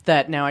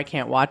that now I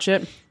can't watch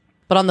it.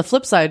 But on the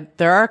flip side,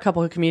 there are a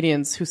couple of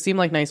comedians who seem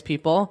like nice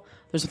people.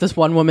 There's this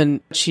one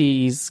woman,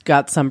 she's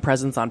got some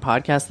presence on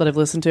podcasts that I've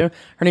listened to.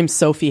 Her name's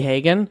Sophie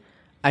Hagen.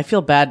 I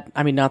feel bad.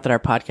 I mean, not that our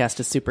podcast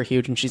is super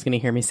huge and she's going to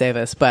hear me say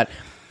this, but...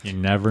 You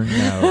never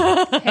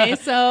know. Hey,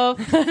 so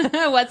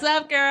what's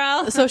up,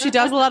 girl? So she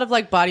does a lot of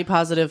like body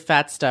positive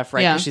fat stuff,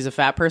 right? Because she's a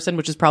fat person,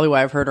 which is probably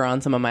why I've heard her on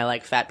some of my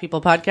like fat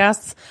people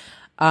podcasts.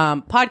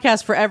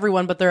 Podcasts for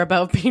everyone, but they're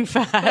about being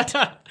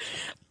fat.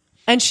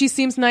 And she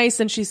seems nice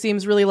and she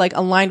seems really like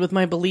aligned with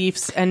my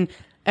beliefs and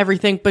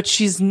everything, but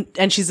she's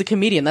a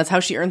comedian. That's how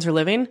she earns her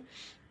living.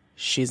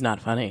 She's not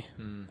funny.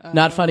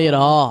 Not funny at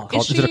all.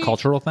 Is it a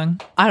cultural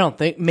thing? I don't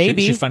think.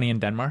 Maybe. She's funny in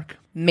Denmark?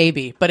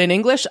 Maybe. But in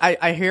English,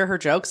 I hear her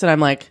jokes and I'm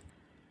like,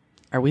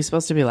 are we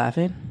supposed to be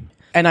laughing?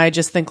 And I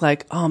just think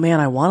like, oh man,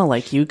 I want to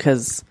like you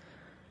because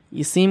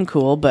you seem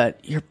cool,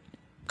 but your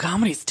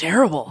comedy's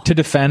terrible. To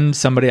defend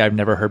somebody I've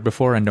never heard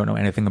before and don't know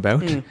anything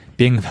about,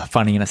 being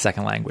funny in a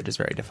second language is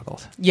very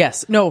difficult.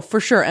 Yes. No, for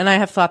sure. And I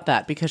have thought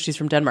that because she's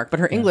from Denmark. But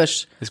her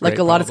English, like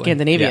a lot of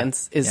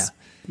Scandinavians, is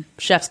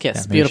chef's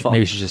kiss. Beautiful.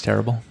 Maybe she's just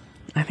terrible.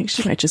 I think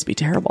she might just be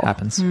terrible.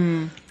 Happens.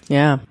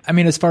 Yeah. I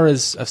mean, as far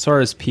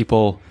as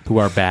people who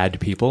are bad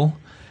people,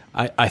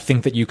 I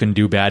think that you can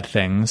do bad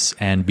things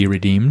and be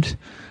redeemed.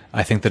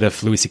 I think that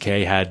if Louis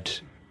C.K. had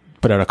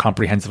put out a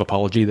comprehensive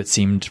apology that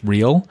seemed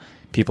real,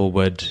 people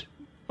would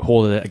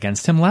hold it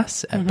against him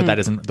less. But that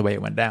isn't the way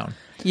it went down.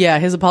 Yeah,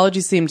 his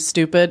apology seemed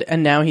stupid,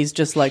 and now he's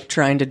just like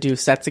trying to do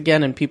sets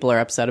again, and people are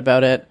upset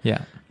about it.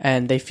 Yeah.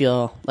 And they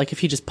feel like if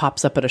he just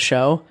pops up at a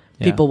show,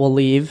 people will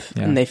leave,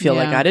 and they feel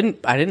like I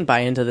didn't buy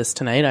into this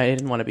tonight. I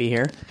didn't want to be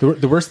here.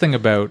 The worst thing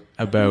about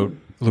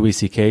Louis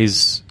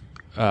C.K.'s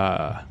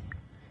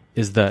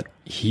is that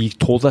he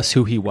told us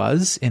who he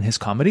was in his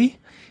comedy.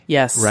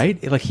 Yes.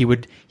 Right? Like he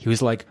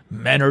was like,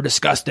 men are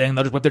disgusting.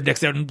 They'll just whip their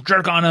dicks out and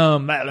jerk on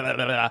them. Blah, blah,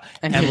 blah, blah.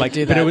 And like,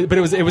 do that. But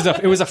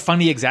it was a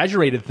funny,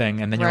 exaggerated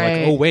thing. And then you're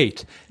like, oh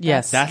wait,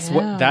 yes, that's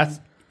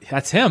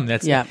him.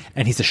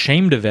 And he's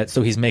ashamed of it.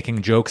 So he's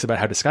making jokes about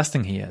how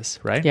disgusting he is.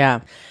 Right? Yeah.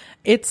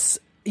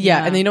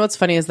 And you know what's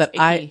funny is that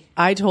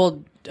I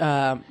told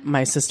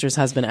my sister's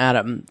husband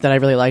Adam that I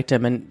really liked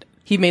him, and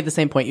he made the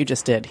same point you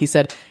just did. He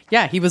said,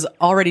 "Yeah, he was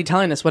already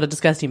telling us what a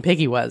disgusting pig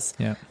he was."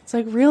 Yeah, it's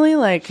like really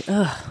like,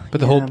 ugh.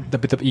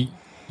 But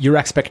your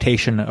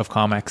expectation of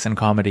comics and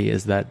comedy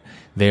is that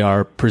they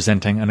are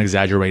presenting an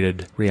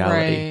exaggerated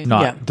reality,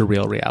 not the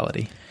real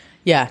reality.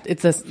 Yeah,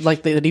 it's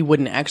like that he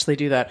wouldn't actually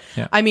do that.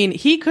 Yeah. I mean,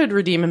 he could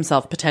redeem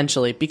himself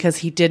potentially because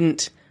he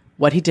didn't.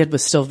 What he did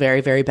was still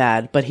very, very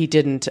bad, but he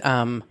didn't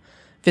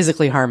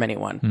physically harm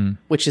anyone,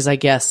 which is, I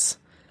guess,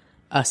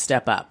 a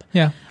step up.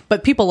 Yeah.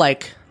 But people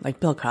like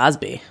Bill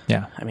Cosby.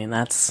 Yeah. I mean,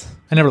 that's...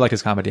 I never liked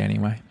his comedy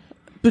anyway.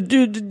 Bill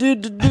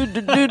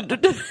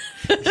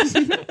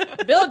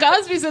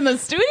Cosby's in the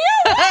studio?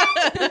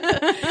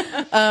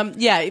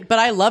 Yeah, but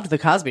I loved The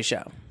Cosby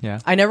Show. Yeah.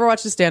 I never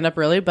watched the stand-up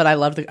really, but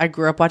I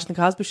grew up watching The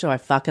Cosby Show. I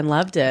fucking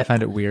loved it. I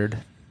find it weird.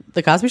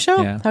 The Cosby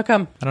Show? Yeah. How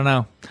come? I don't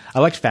know. I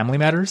liked Family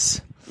Matters.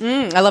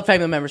 I love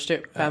Family Matters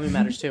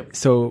too.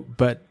 So,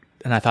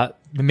 and I thought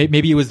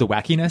maybe it was the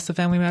wackiness of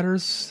Family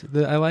Matters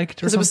that I liked.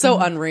 Because it was so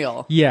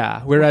unreal.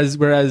 Yeah. Whereas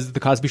The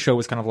Cosby Show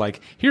was kind of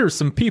like, here's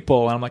some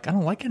people. And I'm like, I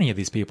don't like any of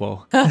these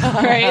people.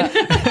 Right.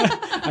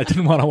 I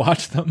didn't want to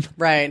watch them.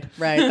 Right.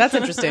 That's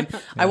interesting. Yeah.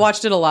 I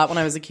watched it a lot when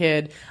I was a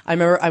kid. I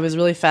remember I was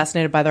really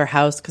fascinated by their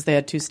house because they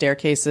had 2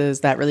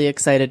 staircases. That really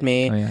excited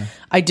me. Oh, yeah.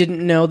 I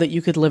didn't know that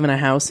you could live in a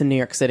house in New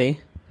York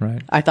City.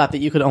 Right. I thought that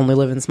you could only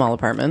live in small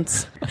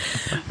apartments.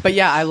 But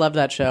yeah, I love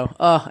that show.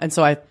 Oh, and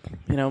so I,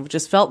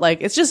 just felt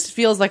like, it just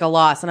feels like a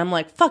loss. And I'm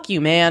like, fuck you,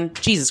 man.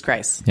 Jesus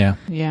Christ. Yeah.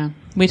 Yeah.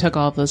 We took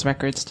all of those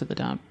records to the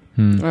dump.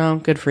 Oh,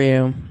 good for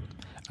you.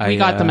 We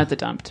got them at the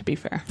dump, to be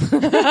fair.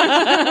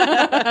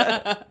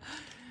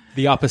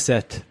 The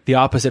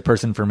opposite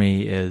person for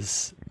me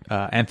is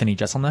Anthony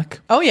Jeselnik.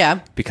 Oh,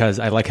 yeah. Because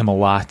I like him a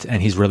lot,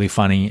 and he's really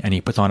funny, and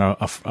he puts on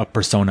a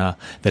persona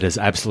that is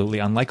absolutely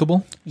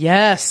unlikable.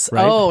 Yes.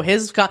 Right? Oh,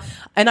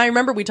 and I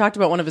remember we talked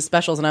about one of his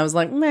specials, and I was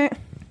like, meh.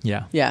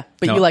 Yeah. Yeah,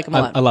 but No, you like him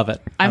a lot. I love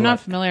it. I'm not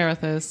familiar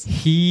with this.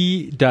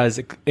 He does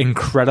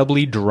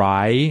incredibly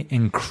dry,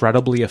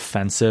 incredibly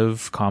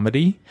offensive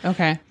comedy.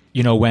 Okay.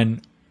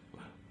 When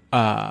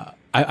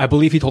I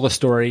believe he told a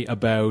story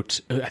about,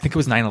 I think it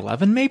was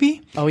 9/11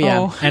 maybe? Oh, yeah.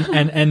 Oh.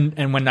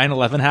 And when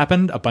 9/11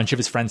 happened, a bunch of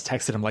his friends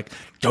texted him like,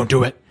 don't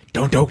do it.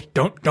 Don't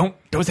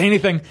say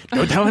anything.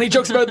 Don't tell any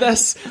jokes about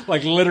this.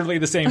 Like literally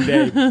the same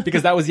day,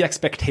 because that was the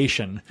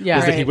expectation. Yeah.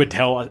 was that he Right. would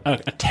tell a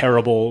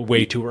terrible,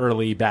 way too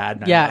early,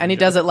 bad. Yeah, 9/11 and he joke.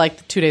 does it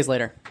like 2 days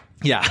later.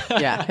 Yeah.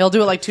 Yeah, he'll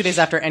do it like 2 days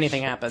after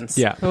anything happens.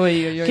 Yeah.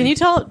 Can you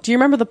do you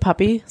remember the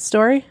puppy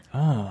story?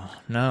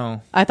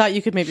 No. I thought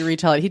you could maybe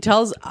retell it.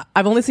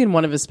 I've only seen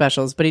one of his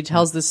specials, but he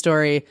tells this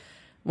story.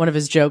 One of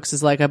his jokes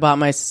is like, I bought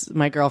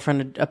my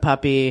girlfriend a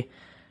puppy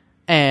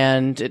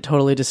and it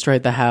totally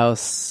destroyed the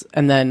house.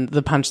 And then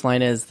the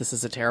punchline is, this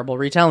is a terrible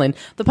retelling.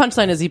 The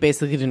punchline is he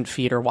basically didn't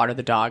feed or water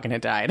the dog and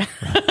it died.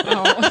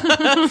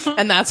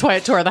 And that's why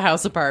it tore the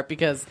house apart,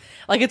 because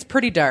it's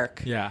pretty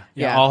dark. Yeah.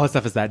 Yeah. All his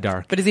stuff is that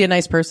dark. But is he a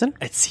nice person?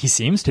 He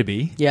seems to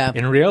be. Yeah.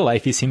 In real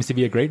life, he seems to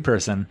be a great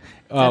person.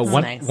 That's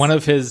nice. One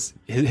of his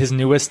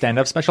newest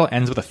stand-up special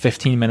ends with a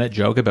 15-minute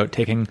joke about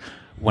taking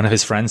one of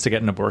his friends to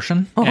get an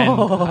abortion.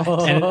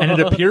 And it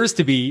appears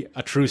to be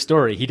a true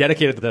story. He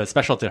dedicated the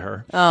special to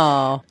her.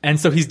 Oh. And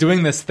so he's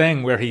doing this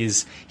thing where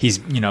he's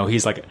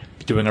like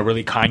doing a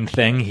really kind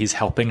thing. He's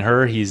helping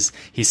her. He's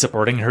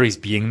supporting her. He's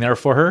being there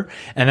for her.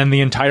 And then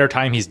the entire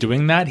time he's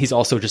doing that, he's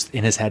also just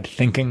in his head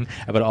thinking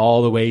about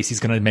all the ways he's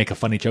going to make a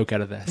funny joke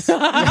out of this.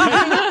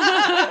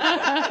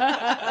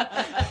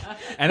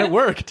 And it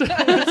worked.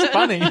 It's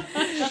funny.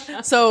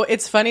 So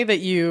it's funny that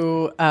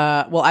you,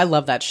 I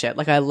love that shit.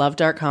 Like, I love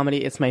dark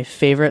comedy. It's my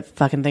favorite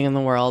fucking thing in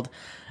the world.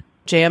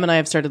 JM and I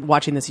have started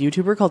watching this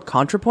YouTuber called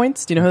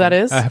ContraPoints. Do you know who that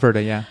is? I've heard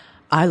it, yeah.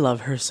 I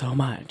love her so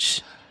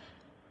much.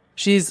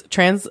 She's a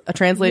trans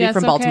lady Yes,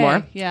 from okay.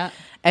 Baltimore. Yeah.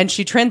 And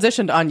she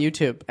transitioned on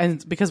YouTube.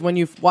 And because when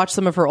you watch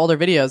some of her older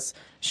videos,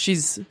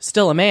 she's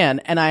still a man.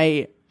 And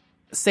I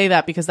say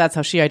that because that's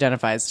how she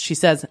identifies. She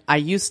says,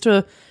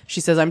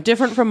 I'm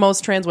different from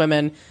most trans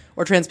women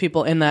or trans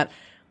people in that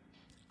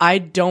I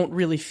don't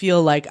really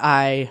feel like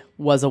I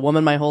was a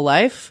woman my whole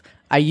life.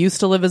 I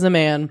used to live as a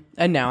man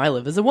and now I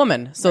live as a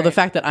woman. So the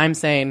fact that I'm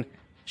saying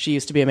she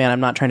used to be a man, I'm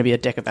not trying to be a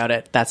dick about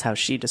it. That's how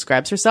she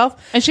describes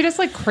herself. And she does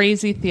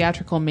crazy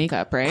theatrical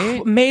makeup,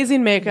 right?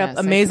 Amazing makeup, Yes,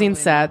 amazing I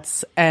totally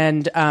sets.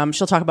 And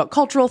she'll talk about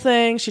cultural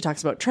things. She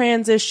talks about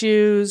trans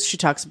issues. She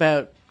talks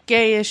about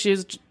gay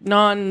issues,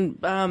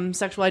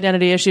 non-sexual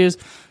identity issues.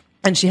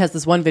 And she has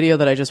this one video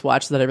that I just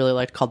watched that I really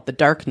liked called The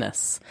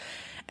Darkness.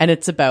 And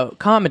it's about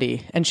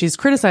comedy. And she's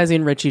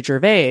criticizing Richie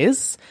Gervais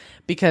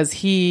because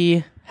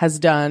he has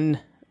done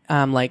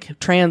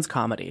trans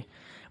comedy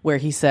where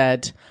he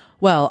said,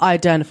 well, I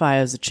identify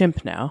as a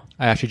chimp now.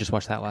 I actually just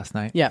watched that last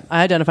night. Yeah,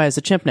 I identify as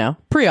a chimp now.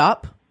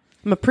 Pre-op.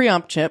 I'm a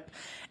pre-op chimp.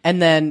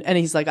 And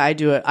he's like, I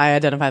do it. I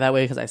identify that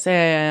way because I say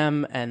I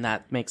am, and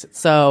that makes it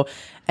so.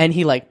 And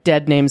he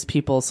dead names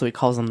people, so he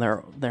calls them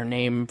their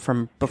name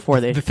from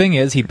before they. The thing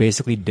is, he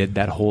basically did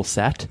that whole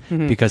set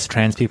because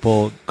trans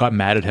people got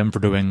mad at him for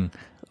doing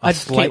a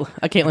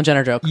Caitlyn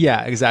Jenner joke.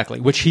 Yeah, exactly.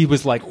 Which he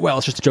was like, well,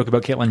 it's just a joke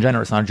about Caitlyn Jenner.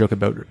 It's not a joke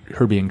about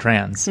her being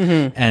trans.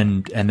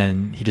 And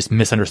then he just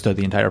misunderstood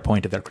the entire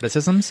point of their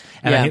criticisms.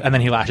 And,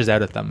 then he lashes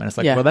out at them. And it's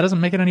like, well, that doesn't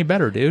make it any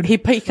better, dude. He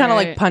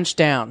kind of punched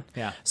down.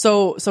 Yeah.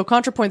 So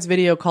ContraPoint's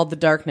video called The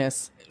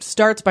Darkness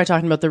starts by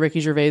talking about the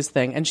Ricky Gervais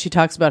thing. And she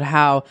talks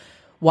about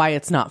why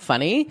it's not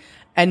funny.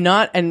 And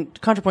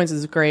ContraPoints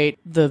is great.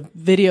 The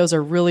videos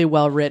are really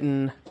well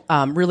written.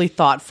 Really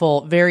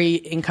thoughtful,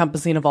 very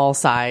encompassing of all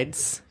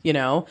sides,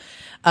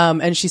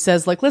 and she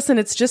says, listen,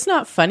 it's just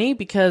not funny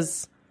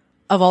because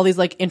of all these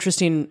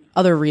interesting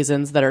other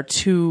reasons that are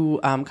too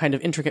kind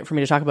of intricate for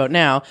me to talk about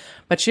now.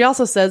 But she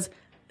also says,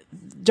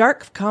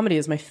 dark comedy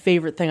is my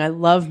favorite thing. I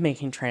love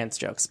making trans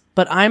jokes,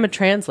 but I'm a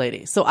trans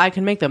lady, so I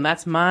can make them.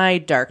 That's my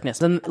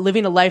darkness. And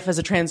living a life as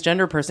a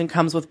transgender person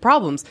comes with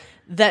problems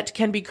that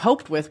can be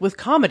coped with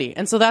comedy.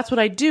 And so that's what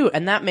I do.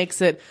 And that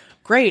makes it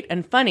great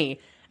and funny.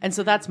 And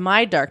so that's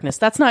my darkness.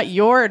 That's not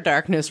your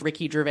darkness,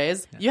 Ricky Gervais.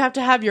 You have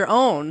to have your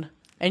own,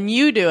 and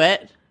you do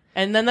it,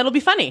 and then that'll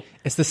be funny.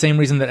 It's the same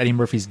reason that Eddie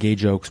Murphy's gay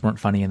jokes weren't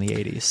funny in the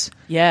 80s.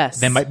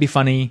 Yes. They might be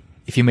funny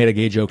if you made a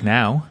gay joke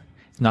now.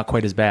 It's not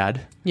quite as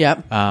bad.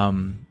 Yep.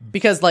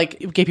 Because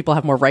gay people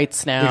have more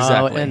rights now,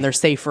 Exactly. and they're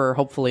safer,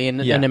 hopefully,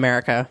 in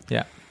America.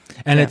 Yeah.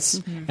 And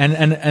it's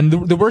and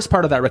the worst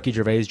part of that Ricky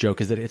Gervais joke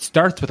is that it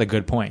starts with a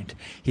good point.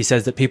 He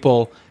says that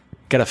people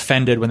get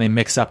offended when they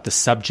mix up the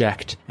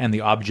subject and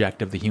the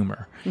object of the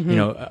humor. You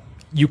know,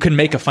 you can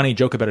make a funny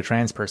joke about a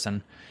trans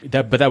person,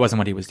 but that wasn't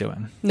what he was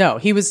doing. No,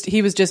 he was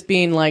just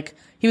being like,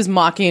 he was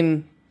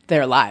mocking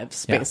their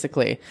lives,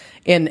 basically.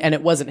 And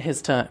it wasn't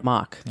his to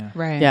mock. Yeah.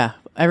 Right. Yeah.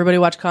 Everybody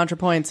watch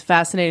ContraPoints.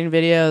 Fascinating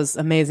videos.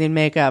 Amazing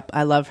makeup.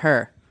 I love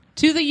her.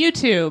 To the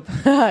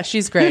YouTube.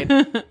 She's great.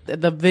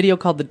 The video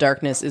called The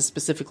Darkness is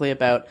specifically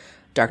about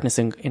darkness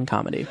in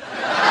comedy.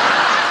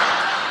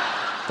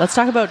 Let's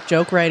talk about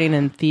joke writing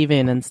and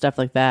thieving and stuff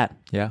like that.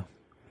 Yeah.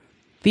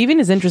 Thieving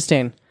is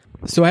interesting.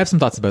 So I have some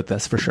thoughts about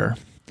this for sure.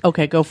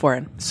 Okay, go for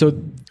it. So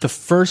the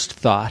first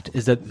thought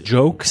is that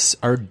jokes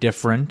are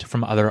different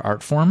from other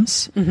art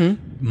forms,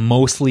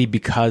 mostly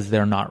because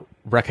they're not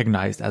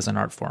recognized as an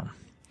art form.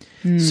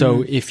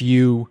 So if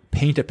you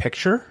paint a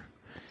picture,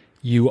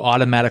 you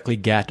automatically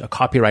get a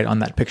copyright on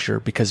that picture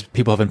because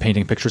people have been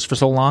painting pictures for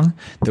so long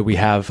that we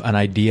have an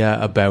idea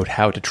about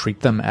how to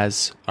treat them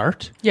as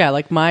art. Yeah,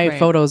 like my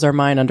photos are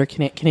mine under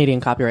Canadian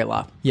copyright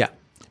law. Yeah.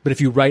 But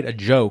if you write a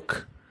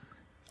joke,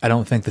 I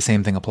don't think the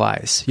same thing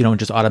applies. You don't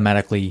just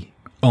automatically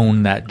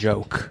own that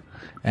joke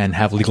and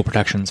have legal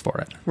protections for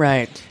it.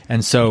 Right.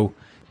 And so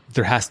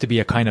there has to be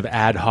a kind of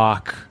ad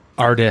hoc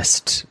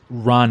artist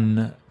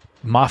run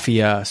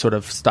mafia sort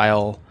of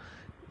style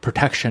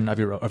protection of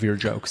your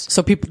jokes.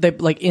 So people, they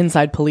like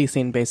inside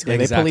policing, basically.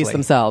 Exactly. They police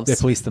themselves. They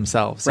police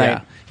themselves. Right.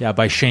 Yeah. Yeah.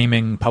 By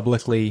shaming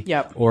publicly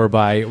or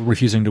by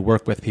refusing to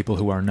work with people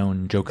who are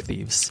known joke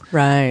thieves.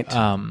 Right.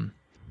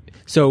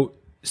 So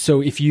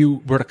if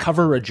you were to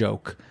cover a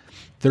joke,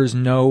 there's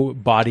no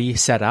body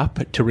set up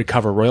to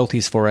recover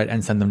royalties for it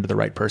and send them to the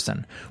right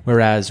person.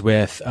 Whereas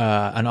with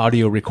an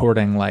audio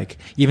recording, like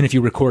even if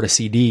you record a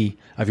CD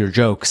of your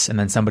jokes and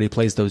then somebody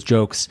plays those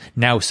jokes,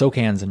 now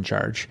SOCAN's in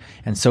charge,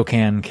 and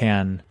SOCAN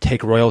can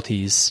take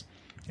royalties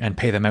and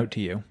pay them out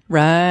to you.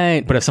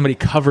 Right. But if somebody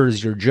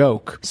covers your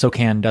joke,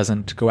 SOCAN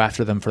doesn't go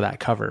after them for that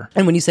cover.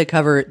 And when you say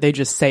cover, they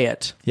just say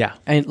it. Yeah.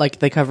 And like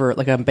they cover,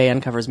 like a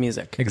band covers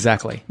music.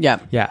 Exactly. Yeah.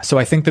 Yeah. So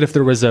I think that if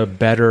there was a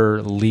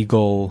better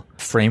legal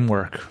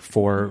framework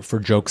for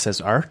jokes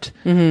as art,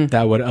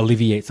 that would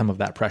alleviate some of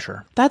that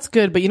pressure. That's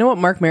good. But you know what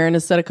Mark Maron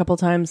has said a couple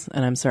times?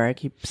 And I'm sorry, I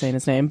keep saying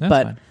his name.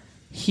 That's fine.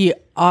 He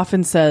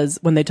often says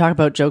when they talk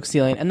about joke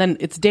stealing, and then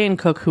it's Dane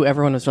Cook who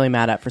everyone was really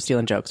mad at for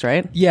stealing jokes,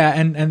 right? Yeah,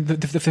 and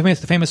the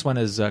famous one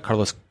is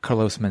Carlos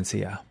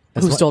Mencia.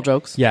 Who stole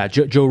jokes? Yeah,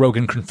 Joe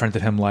Rogan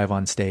confronted him live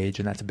on stage,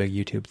 and that's a big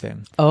YouTube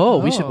thing. Oh,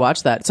 we should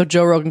watch that. So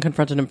Joe Rogan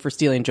confronted him for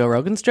stealing Joe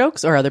Rogan's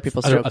jokes or other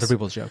people's jokes? Other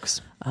people's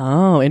jokes.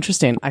 Oh,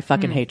 interesting. I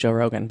fucking hate Joe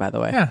Rogan, by the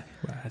way. Yeah,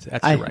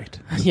 that's your right.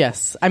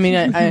 Yes. I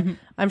mean,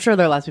 I'm sure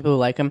there are lots of people who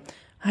like him.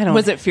 I don't.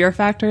 Was it Fear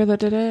Factor that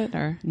did it,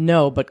 or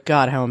no? But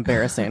God, how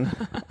embarrassing.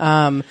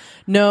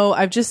 No,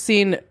 I've just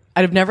seen.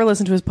 I've never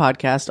listened to his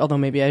podcast, although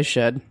maybe I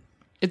should.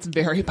 it's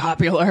very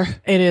popular?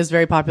 It is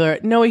very popular.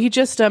 No, he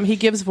just he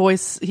gives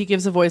voice. He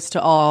gives a voice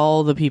to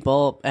all the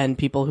people and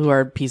people who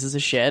are pieces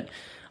of shit,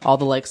 all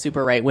the like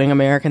super right wing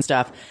American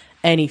stuff,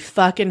 and he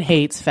fucking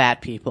hates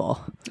fat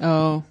people.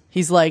 Oh.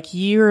 He's like,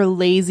 you're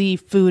lazy,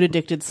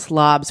 food-addicted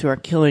slobs who are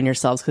killing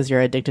yourselves because you're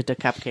addicted to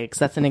cupcakes.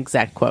 That's an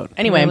exact quote.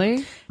 Anyway,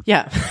 Really?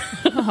 Yeah.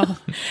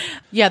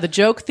 Yeah, the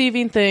joke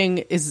thieving thing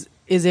is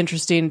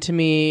interesting to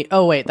me.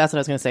 Oh, wait, that's what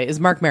I was going to say,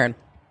 is Mark Maron.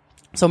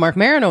 So Mark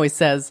Maron always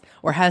says,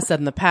 or has said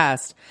in the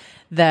past,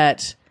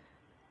 that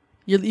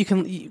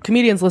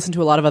comedians listen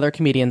to a lot of other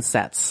comedians'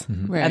 sets.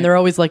 Right. And they're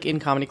always like in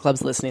comedy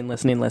clubs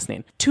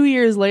listening. 2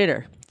 years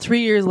later, 3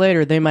 years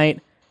later, they might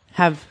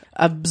have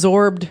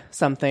absorbed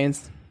something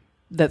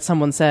that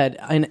someone said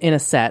in a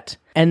set,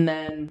 and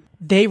then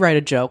they write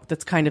a joke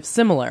that's kind of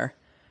similar,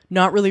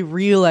 not really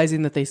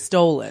realizing that they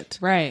stole it.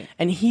 Right.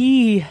 And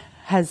he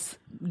has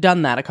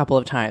done that a couple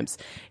of times.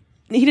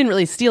 He didn't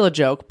really steal a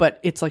joke, but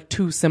it's like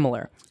too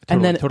similar.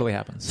 And then Totally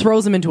happens.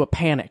 throws him into a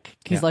panic.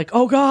 He's like,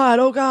 oh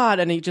God,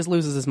 and he just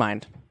loses his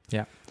mind.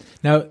 Yeah.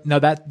 Now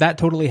that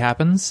totally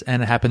happens,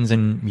 and it happens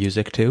in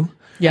music too.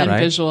 Yeah, And right?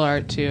 visual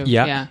art too.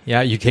 Yeah.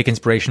 You take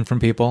inspiration from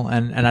people,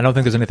 and I don't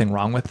think there's anything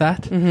wrong with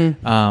that.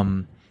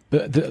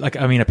 But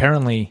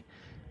apparently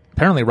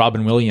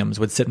Robin Williams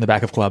would sit in the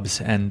back of clubs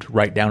and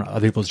write down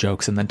other people's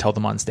jokes and then tell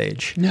them on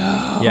stage.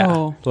 No.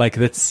 Yeah. Like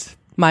that's.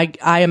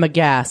 I am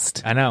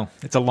aghast. I know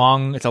it's a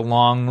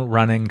long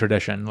running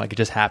tradition. Like it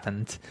just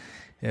happened.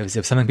 It was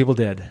something people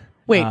did.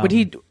 Wait, would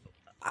he?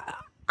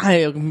 I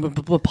am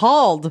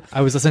appalled.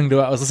 I was listening to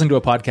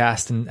a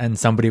podcast, and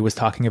somebody was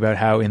talking about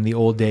how in the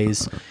old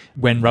days,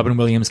 when Robin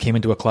Williams came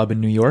into a club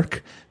in New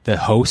York, the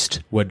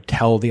host would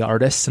tell the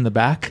artists in the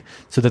back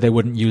so that they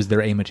wouldn't use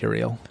their A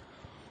material.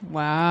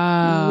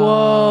 Wow.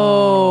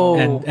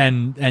 Whoa.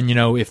 And you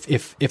know,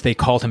 if they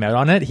called him out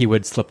on it, he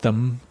would slip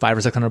them $500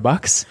 or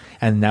 $600,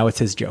 and now it's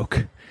his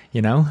joke.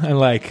 You know, and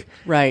like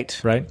Right.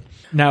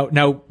 now.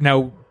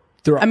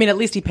 There are, I mean, at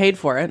least he paid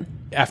for it.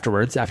 after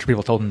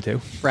people told him to.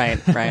 Right.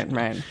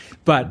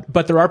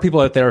 But there are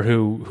people out there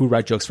who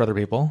write jokes for other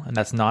people, and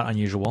that's not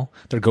unusual.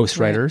 They're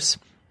ghostwriters.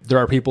 There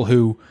are people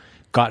who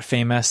got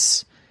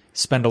famous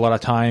spend a lot of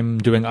time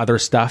doing other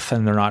stuff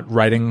and they're not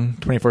writing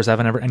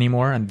 24/7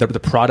 anymore, and the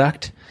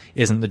product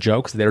isn't the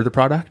jokes, they're the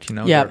product, you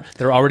know. Yep.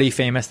 They're already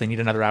famous, they need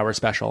another hour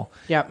special.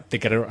 Yep. They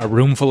get a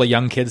room full of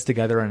young kids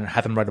together and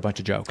have them write a bunch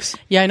of jokes.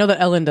 Yeah, I know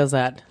that Ellen does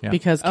that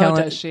because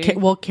does she?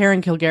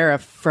 Karen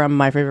Kilgariff from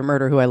My Favorite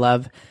Murder, who I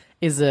love,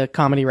 is a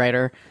comedy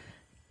writer.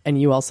 And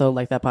you also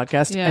like that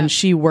podcast. Yeah. And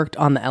she worked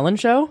on the Ellen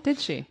Show. Did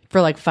she? For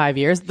like 5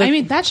 years. I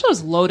mean, that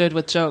show's loaded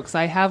with jokes.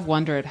 I have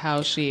wondered how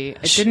it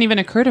didn't even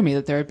occur to me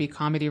that there would be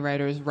comedy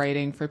writers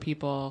writing for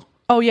people.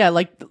 Oh yeah,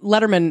 like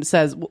Letterman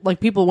says, like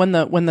people when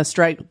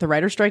the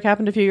writer's strike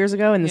happened a few years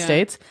ago in the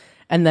States,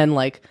 and then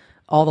like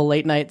all the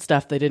late night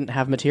stuff, they didn't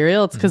have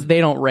material. It's because they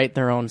don't write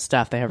their own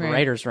stuff. They have a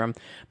writer's room.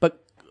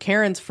 But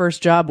Karen's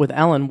first job with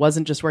Ellen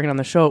wasn't just working on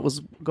the show; it was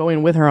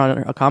going with her on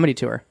a comedy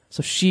tour.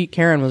 So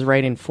Karen was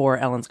writing for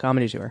Ellen's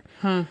comedy tour.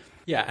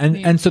 Yeah,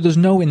 and so there's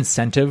no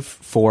incentive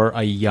for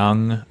a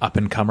young up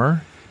and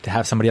comer to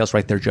have somebody else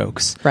write their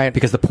jokes, right?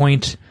 Because the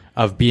point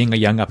of being a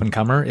young up and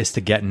comer is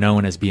to get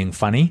known as being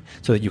funny,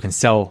 so that you can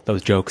sell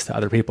those jokes to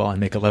other people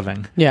and make a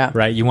living. Yeah,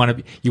 right. You want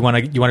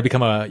to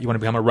become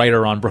a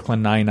writer on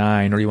Brooklyn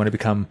Nine-Nine, or you want to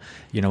become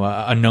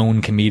a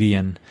known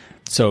comedian.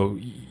 So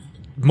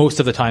most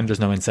of the time there's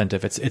no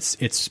incentive.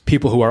 It's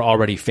people who are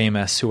already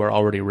famous, who are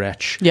already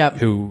rich,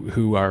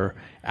 who are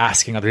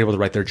asking other people to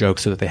write their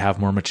jokes so that they have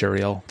more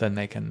material than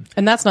they can.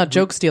 And that's not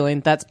joke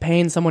stealing. That's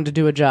paying someone to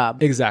do a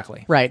job.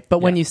 Exactly. Right. But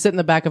when you sit in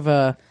the back of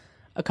a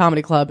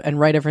comedy club and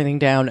write everything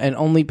down and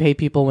only pay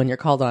people when you're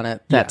called on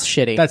it, that's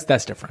shitty.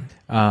 That's different.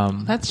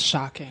 That's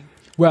shocking.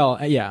 Well,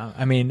 yeah.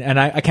 I mean, and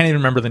I can't even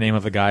remember the name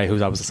of the guy who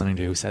I was listening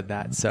to who said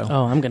that. So,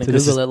 I'm going to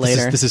Google it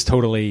later. This is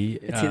totally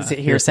is it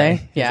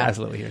hearsay? Yeah, it's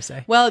absolutely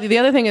hearsay. Well, the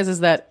other thing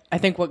is that I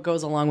think what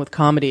goes along with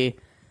comedy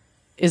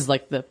is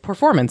like the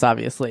performance.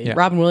 Obviously,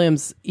 Robin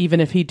Williams, even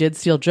if he did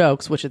steal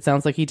jokes, which it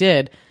sounds like he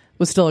did,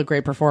 was still a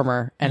great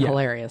performer and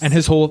hilarious. And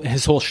his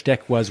whole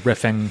shtick was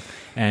riffing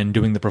and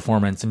doing the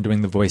performance and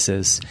doing the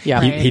voices.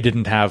 Yeah, he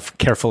didn't have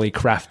carefully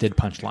crafted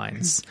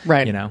punchlines.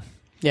 Right.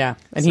 Yeah,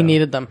 and he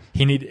needed them.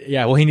 He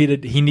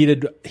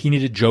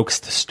needed jokes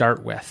to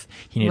start with.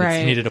 He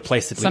needed a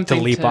place to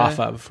leap off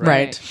of.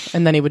 Right.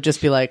 And then he would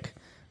just be like,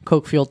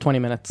 Coke fueled 20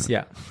 minutes.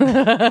 Yeah.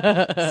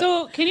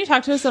 So can you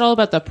talk to us at all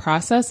about the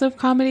process of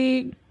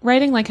comedy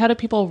writing? Like, how do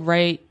people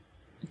write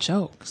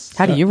jokes?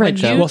 How do you write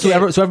jokes?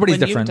 Well, so everybody's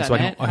different. So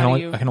I can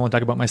only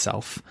talk about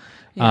myself.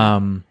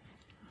 Yeah.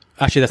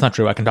 Actually, that's not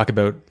true. I can talk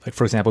about, like,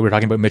 for example, we were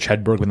talking about Mitch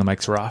Hedberg when the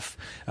mics were off.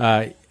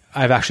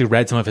 I've actually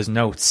read some of his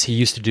notes. He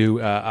used to do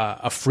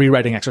a free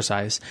writing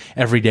exercise.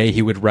 Every day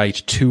he would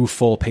write 2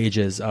 full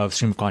pages of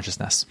stream of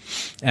consciousness.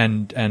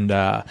 And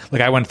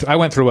like I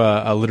went through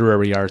a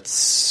literary arts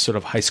sort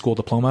of high school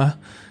diploma.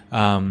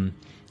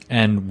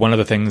 And one of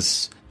the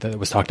things that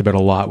was talked about a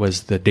lot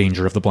was the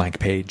danger of the blank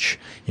page.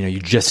 You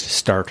just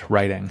start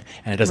writing,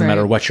 and it doesn't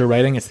matter what you're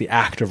writing. It's the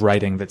act of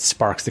writing that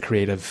sparks the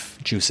creative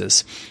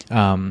juices.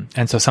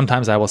 And so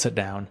sometimes I will sit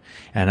down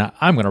and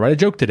I'm going to write a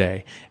joke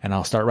today, and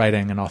I'll start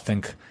writing and I'll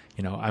think,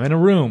 I'm in a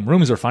room.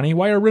 Rooms are funny.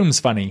 Why are rooms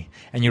funny?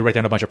 And you write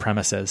down a bunch of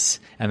premises,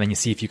 and then you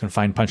see if you can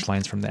find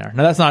punchlines from there.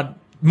 Now, that's not,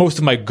 most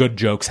of my good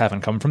jokes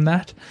haven't come from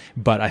that,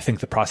 but I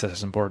think the process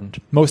is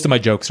important. Most of my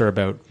good jokes are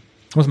about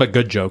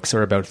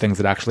things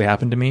that actually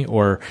happened to me,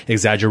 or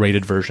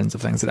exaggerated versions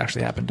of things that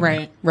actually happened to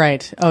me.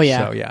 Right. Oh,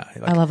 yeah. So, yeah.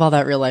 I love all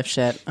that real life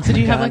shit. So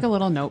do you have like a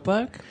little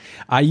notebook?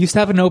 I used to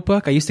have a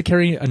notebook. I used to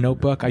carry a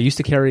notebook.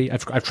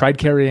 I've tried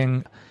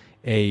carrying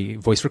a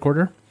voice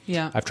recorder.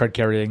 Yeah. I've tried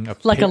carrying a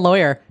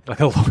lawyer. Like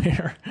a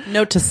lawyer.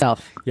 Note to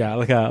self. Yeah,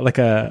 like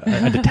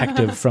a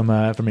detective from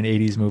an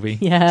 80s movie.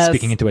 Yes.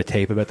 Speaking into a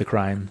tape about the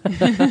crime.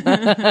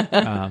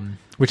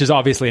 Which is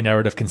obviously a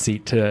narrative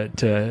conceit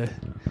to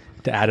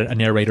add a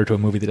narrator to a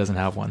movie that doesn't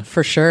have one.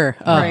 For sure.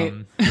 Right.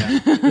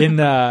 Yeah. In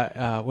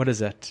what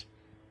is it?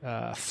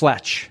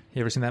 Fletch.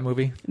 You ever seen that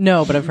movie?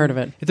 No, but I've heard of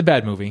it. It's a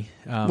bad movie.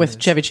 With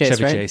Chevy Chase,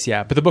 Chevy right? Chase,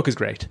 yeah. But the book is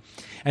great.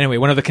 Anyway,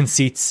 one of the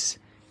conceits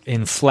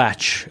in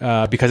Fletch,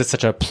 because it's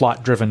such a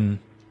plot-driven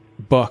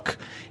book,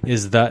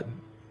 is that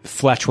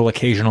Fletch will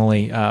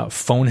occasionally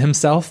phone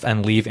himself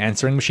and leave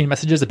answering machine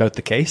messages about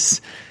the case.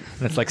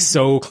 And it's like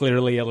so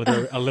clearly a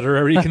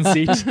literary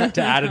conceit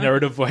to add a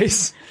narrative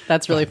voice.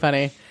 That's really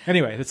funny.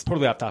 Anyway, it's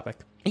totally off topic.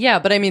 Yeah,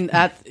 but I mean,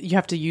 you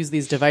have to use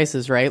these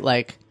devices, right?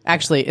 Like,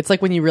 actually, it's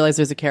like when you realize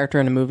there's a character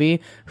in a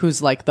movie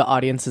who's like the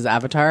audience's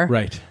avatar.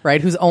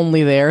 Right? Who's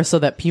only there so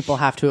that people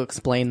have to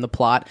explain the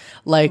plot.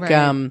 Like,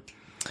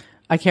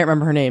 I can't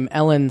remember her name.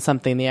 Ellen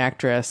something, the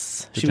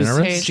actress. She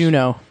was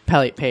Juno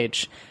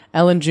Page.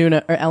 Ellen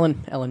Juno.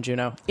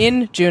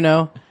 In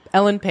Juno.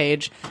 Ellen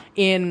Page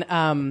in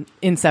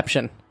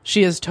Inception.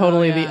 She is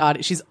totally the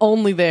audience. She's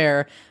only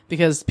there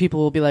because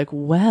people will be like,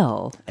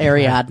 well,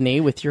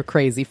 Ariadne with your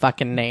crazy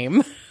fucking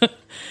name.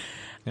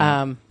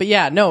 But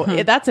yeah, no,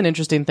 that's an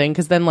interesting thing,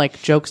 because then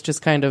like jokes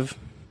just kind of...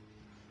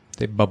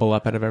 They bubble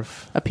up out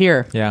of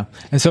appear. Yeah.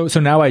 And so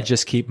now I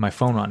just keep my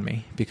phone on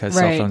me, because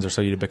cell phones are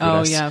so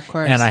ubiquitous. Oh, yeah, of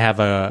course. And I have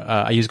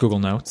I use Google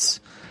Notes.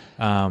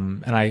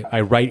 and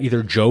I write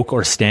either joke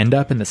or stand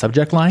up in the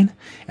subject line,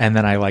 and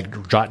then I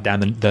like jot down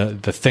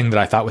the thing that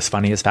I thought was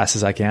funny as fast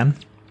as I can,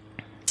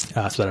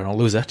 so that I don't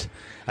lose it.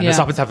 And this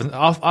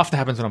often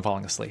happens when I'm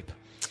falling asleep.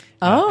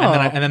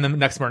 And then the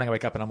next morning I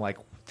wake up and I'm like,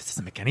 this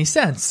doesn't make any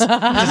sense. This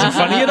isn't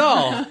funny at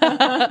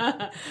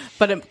all.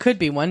 But it could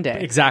be one day.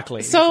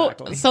 Exactly. So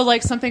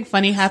like something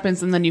funny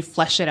happens and then you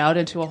flesh it out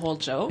into a whole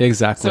joke.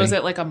 Exactly. So is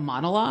it like a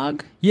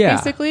monologue? Yeah.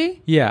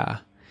 Basically. Yeah.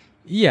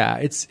 Yeah.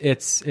 It's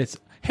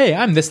hey,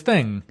 I'm this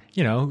thing.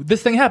 You know,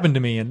 this thing happened to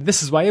me, and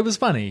this is why it was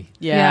funny.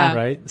 Yeah.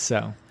 Right.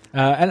 So,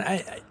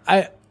 and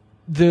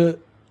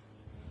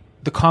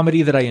the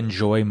comedy that I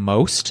enjoy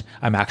most,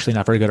 I'm actually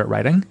not very good at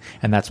writing,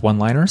 and that's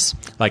one-liners,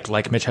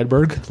 like Mitch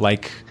Hedberg,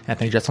 like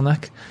Anthony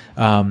Jeselnik.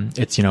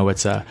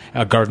 It's a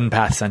garden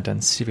path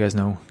sentence. You guys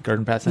know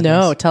garden path sentence?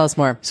 No, tell us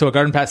more. So a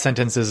garden path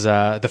sentence is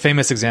the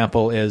famous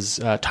example is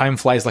time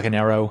flies like an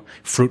arrow,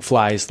 fruit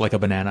flies like a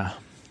banana.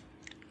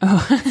 Oh.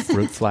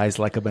 Fruit flies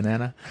like a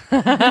banana.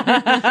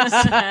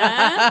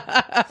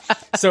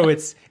 So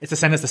it's a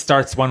sentence that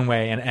starts one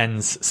way and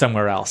ends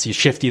somewhere else. You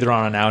shift either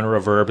on a noun or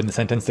a verb in the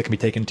sentence that can be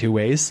taken two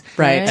ways.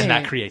 Right. And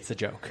that creates a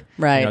joke.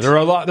 Right. You know, there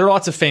are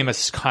lots of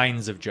famous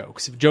kinds of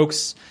jokes.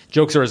 Jokes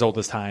are as old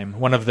as time.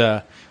 One of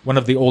the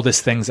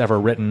oldest things ever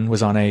written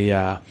was on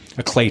a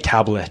clay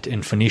tablet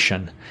in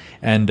Phoenician.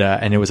 And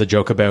it was a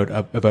joke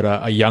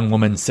about a young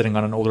woman sitting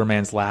on an older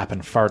man's lap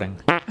and farting.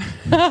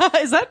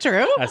 Is that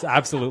true? That's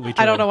absolutely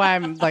true. I don't know why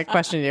I'm like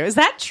questioning you. Is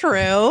that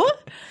true?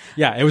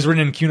 Yeah, it was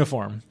written in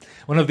cuneiform.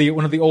 One of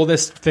the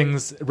oldest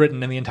things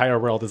written in the entire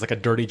world is like a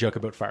dirty joke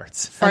about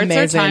farts. Farts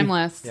Amazing. are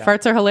timeless. Yeah.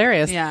 Farts are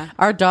hilarious. Yeah.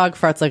 Our dog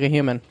farts like a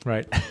human.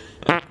 Right.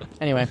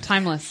 Anyway.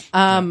 Timeless.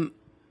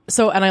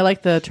 So, and I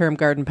like the term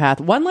garden path.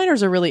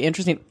 One-liners are really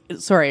interesting.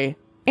 Sorry.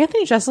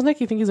 Anthony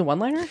Jeselnik, you think he's a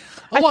one-liner?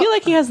 I feel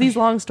like he has these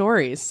long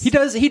stories. He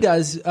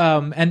does.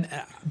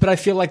 But I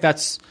feel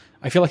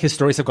like his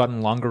stories have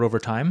gotten longer over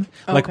time.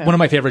 Like one of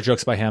my favorite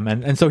jokes by him.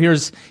 And so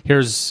here's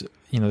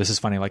this is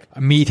funny. Like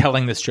me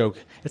telling this joke,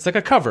 it's like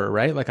a cover,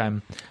 right? Like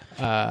I'm,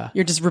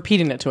 you're just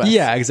repeating it to us.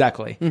 Yeah,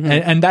 exactly. Mm-hmm.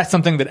 And that's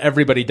something that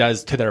everybody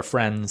does to their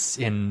friends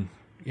in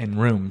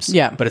rooms.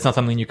 Yeah. But it's not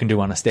something you can do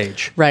on a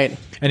stage. Right.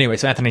 Anyway,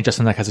 so Anthony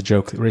Jeselnik has a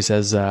joke where he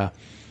says,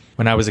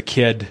 when I was a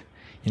kid,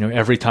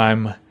 every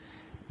time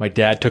my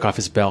dad took off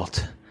his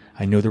belt,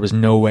 I knew there was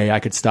no way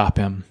I could stop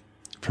him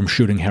from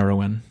shooting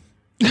heroin.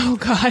 Oh,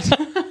 God.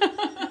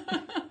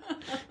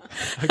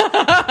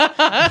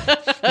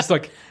 Just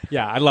like,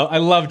 yeah, I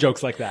love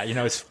jokes like that.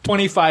 It's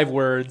 25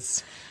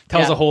 words,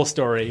 tells a whole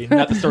story,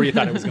 not the story you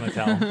thought it was going to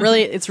tell.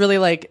 Really, it's really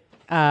like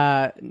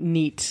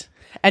neat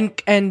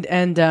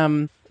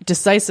and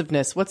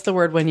decisiveness. What's the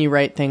word when you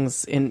write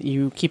things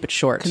you keep it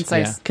short?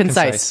 Concise. Yeah.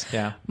 Concise.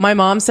 Yeah. My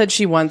mom said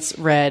she once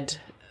read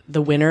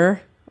the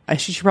winner.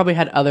 She probably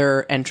had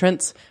other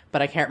entrants,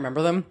 but I can't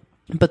remember them.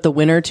 But the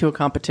winner to a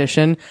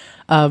competition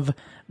of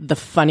the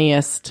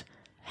funniest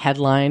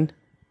headline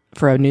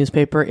for a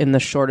newspaper in the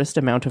shortest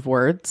amount of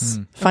words,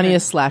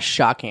 funniest /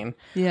 shocking,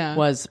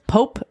 was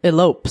Pope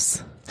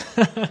elopes.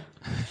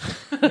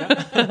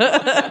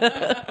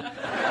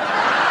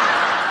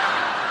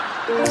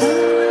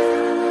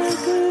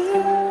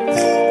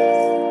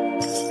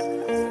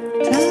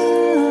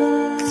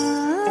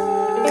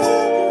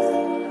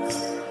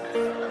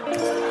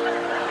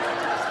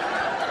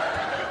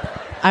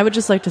 I would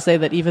just like to say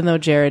that even though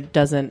Jared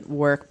doesn't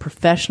work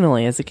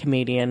professionally as a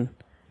comedian,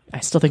 I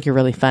still think you're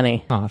really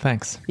funny. Oh,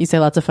 thanks. You say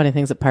lots of funny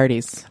things at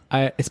parties.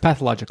 It's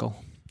pathological.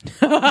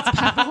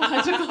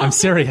 I'm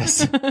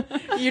serious.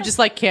 You just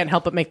can't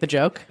help but make the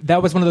joke.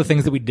 That was one of the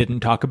things that we didn't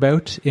talk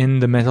about in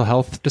the mental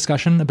health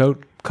discussion about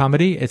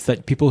comedy. It's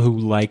that people who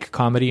like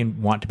comedy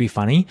and want to be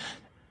funny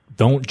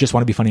don't just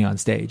want to be funny on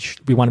stage.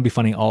 We want to be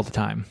funny all the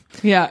time.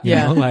 Yeah. You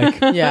know,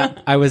 Yeah.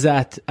 I was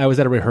at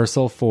a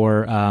rehearsal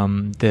for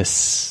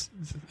this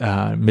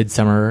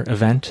midsummer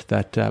event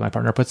that my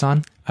partner puts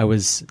on. I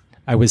was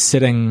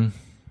sitting,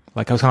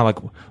 I was kind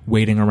of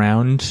waiting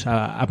around.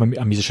 I'm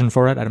a musician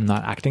for it. I'm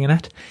not acting in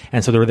it.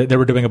 And so they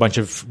were doing a bunch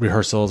of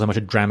rehearsals, a bunch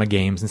of drama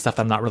games and stuff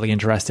that I'm not really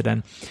interested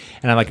in.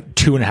 And I'm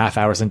 2.5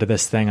 hours into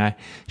this thing,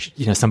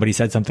 somebody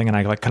said something and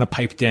I kind of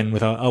piped in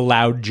with a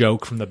loud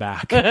joke from the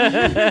back.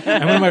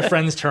 And one of my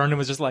friends turned and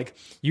was just like,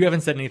 "You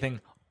haven't said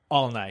anything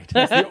all night.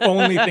 That's the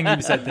only thing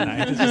you've said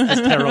tonight. It's just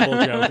this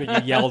terrible joke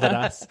that you yelled at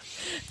us."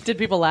 Did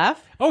people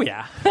laugh? Oh,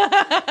 yeah.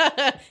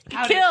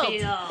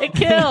 It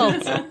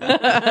killed.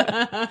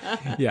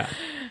 Yeah.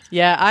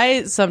 Yeah,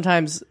 I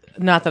sometimes,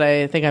 not that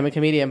I think I'm a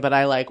comedian, but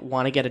I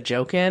want to get a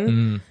joke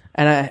in,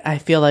 and I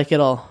feel like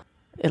it'll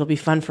be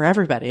fun for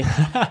everybody.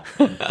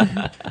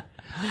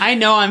 I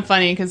know I'm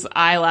funny because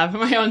I laugh at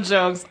my own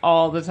jokes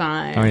all the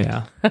time. Oh,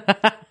 yeah.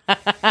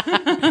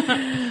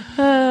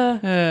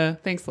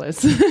 Thanks,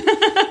 Liz.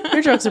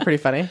 Your jokes are pretty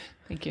funny.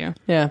 Thank you.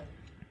 Yeah.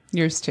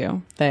 Yours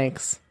too.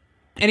 Thanks.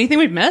 Anything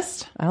we've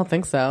missed? I don't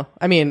think so.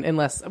 I mean,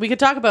 unless we could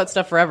talk about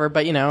stuff forever,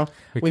 but we've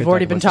could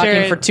already talk been about talking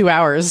Jared. for 2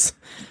 hours.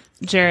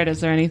 Jared,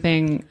 is there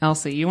anything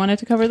else that you wanted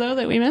to cover though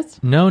that we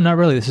missed? No, not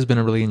really. This has been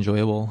a really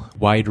enjoyable,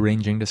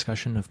 wide-ranging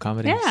discussion of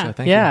comedy. Yeah. So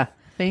thank you.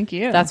 Thank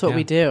you. That's what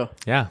we do.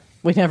 Yeah.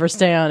 We never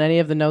stay on any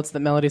of the notes that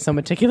Melody so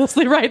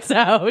meticulously writes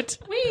out.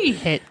 we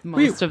hit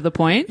most of the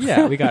points.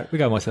 Yeah, we got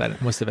most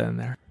of it in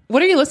there.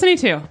 What are you listening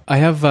to? I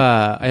have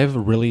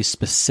really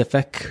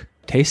specific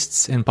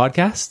tastes in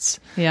podcasts.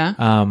 Yeah.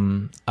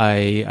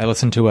 I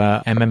listen to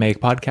a MMA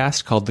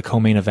podcast called The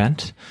Co-Main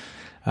Event.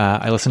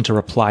 I listen to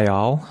Reply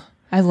All.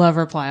 I love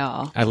Reply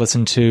All. I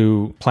listen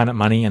to Planet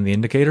Money and The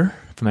Indicator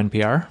from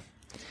NPR.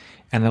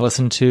 And I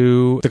listen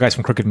to the guys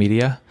from Crooked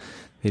Media.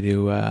 They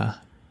do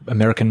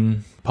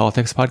American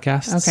politics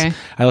podcasts. Okay.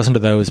 I listen to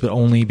those, but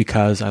only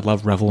because I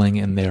love reveling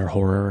in their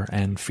horror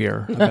and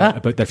fear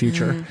about the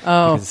future.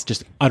 Because it's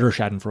just utter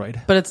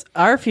schadenfreude. But it's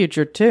our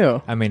future,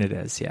 too. I mean, it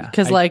is, yeah.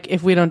 Because, like,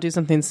 if we don't do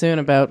something soon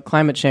about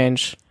climate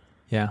change,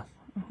 Yeah.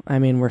 I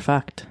mean, we're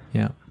fucked.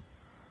 Yeah.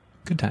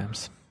 Good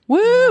times.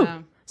 Woo! Yeah.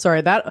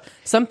 Sorry,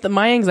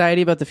 my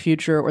anxiety about the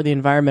future or the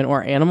environment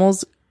or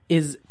animals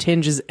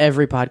tinges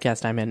every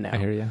podcast I'm in now. I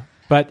hear you.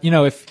 But,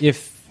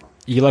 if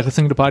you like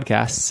listening to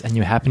podcasts and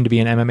you happen to be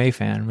an MMA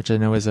fan, which I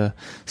know is a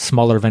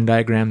smaller Venn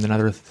diagram than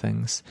other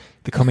things,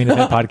 the Co-Main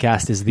Event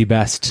podcast is the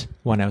best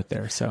one out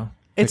there. So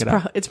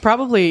It's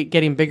probably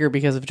getting bigger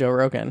because of Joe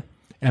Rogan.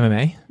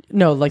 MMA?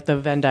 No, like the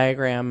Venn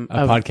diagram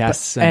of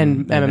podcasts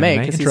and MMA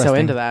because he's so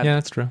into that. Yeah,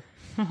 that's true.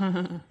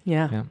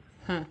 Yeah.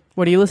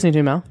 What are you listening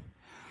to, Mel?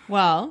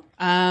 Well,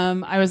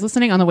 I was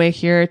listening on the way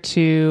here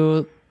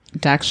to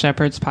Dax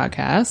Shepard's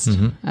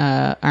podcast,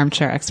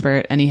 Armchair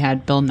Expert, and he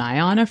had Bill Nye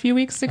on a few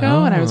weeks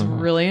ago, and I was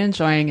really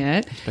enjoying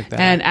it.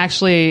 And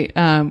actually,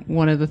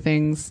 one of the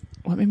things,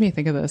 what made me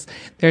think of this,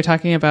 they were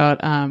talking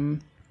about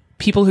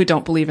people who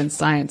don't believe in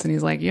science, and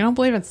he's like, you don't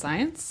believe in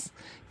science?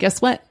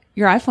 Guess what?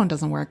 Your iPhone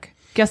doesn't work.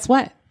 Guess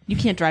what? You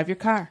can't drive your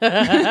car.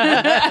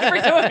 I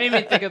forget what made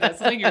me think of this.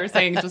 Something you were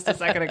saying just a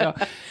second ago.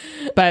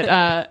 But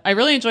I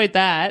really enjoyed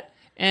that.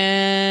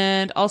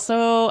 And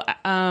also,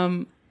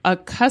 a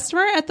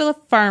customer at the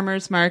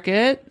farmer's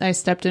market, I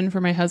stepped in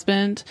for my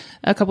husband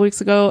a couple weeks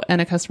ago,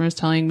 and a customer was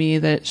telling me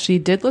that she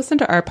did listen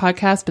to our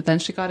podcast, but then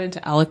she got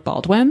into Alec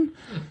Baldwin.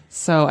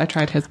 So I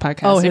tried his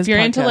podcast. Oh, if you're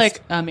into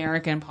like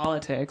American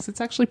politics,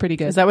 it's actually pretty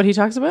good. Is that what he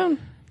talks about?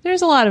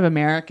 There's a lot of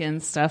American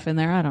stuff in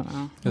there. I don't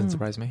know. Doesn't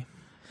surprise me.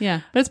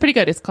 Yeah, but it's pretty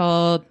good. It's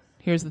called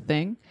Here's the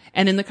Thing.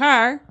 And in the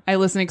car, I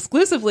listen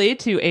exclusively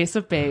to Ace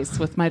of Base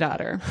with my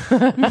daughter.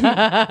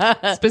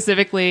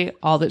 Specifically,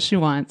 All That She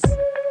Wants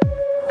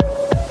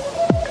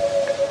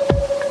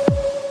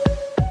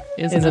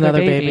is Another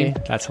Baby.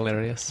 That's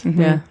hilarious.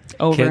 Yeah.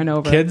 Over and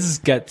over. Kids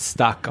get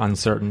stuck on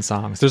certain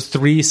songs. There's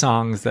 3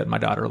 songs that my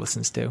daughter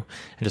listens to,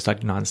 and just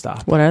like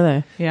nonstop. What are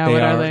they? Yeah,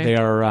 what are they? They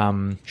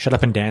are Shut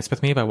Up and Dance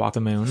With Me by Walk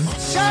the Moon.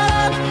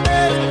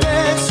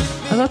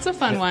 Oh, that's a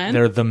fun one.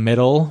 They're The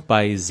Middle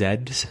by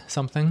Zed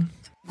something.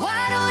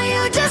 Why don't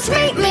you just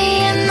meet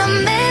me in the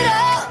middle?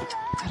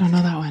 I don't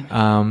know that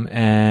one.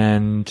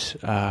 And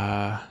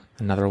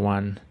another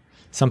one.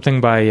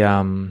 Something by,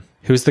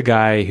 who's the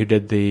guy who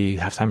did the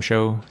halftime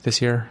show this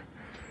year?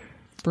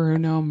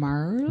 Bruno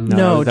Mars?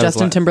 No, that was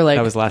Justin Timberlake.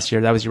 That was last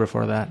year. That was year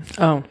before that.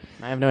 Oh,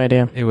 I have no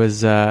idea. It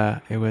was, oh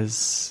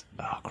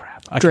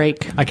crap.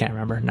 Drake. I can't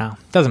remember. No,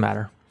 doesn't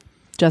matter.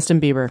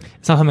 Justin Bieber.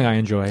 It's not something I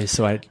enjoy,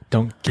 so I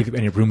don't give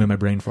any room in my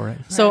brain for it.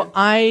 So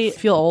I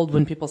feel old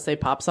when people say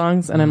pop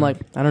songs, and I'm like,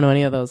 I don't know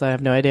any of those. I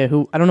have no idea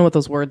I don't know what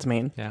those words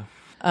mean. Yeah.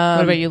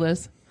 What about you,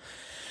 Liz?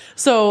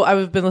 So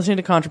I've been listening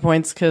to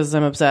ContraPoints because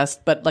I'm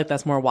obsessed, but like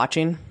that's more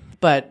watching.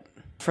 But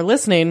for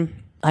listening,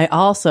 I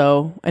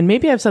also, and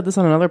maybe I've said this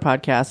on another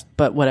podcast,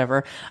 but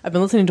whatever. I've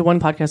been listening to one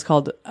podcast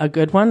called A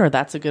Good One or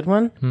That's a Good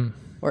One.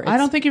 Or I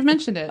don't think you've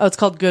mentioned it. Oh, it's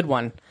called Good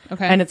One.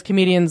 Okay. And it's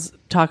comedians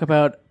talk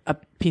about a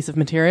piece of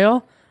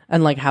material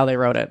and like how they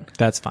wrote it.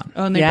 That's fun.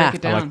 Oh, and they Yeah. break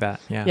it down. I like that.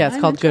 Yeah. Yeah, it's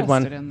I'm called Good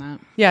One. interested in that.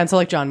 Yeah, and so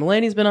like John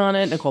Mulaney's been on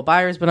it, Nicole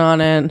Byer's been on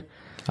it.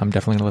 I'm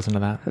definitely going to listen to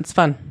that. It's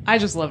fun. I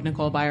just love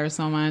Nicole Byers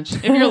so much.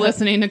 If you're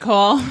listening,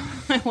 Nicole,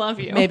 I love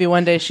you. Maybe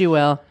one day she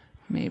will.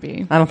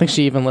 Maybe. I don't think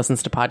she even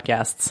listens to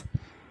podcasts.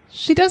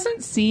 She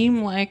doesn't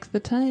seem like the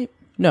type.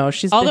 No,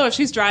 she's Although if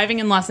she's driving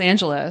in Los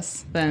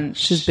Angeles, then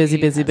She's busy,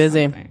 she busy, has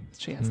busy. something.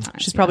 She has time.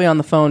 she's probably on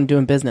the phone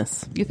doing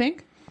business. You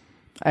think?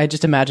 I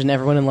just imagine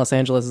everyone in Los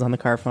Angeles is on the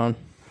car phone.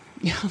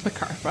 Yeah, the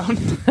car phone.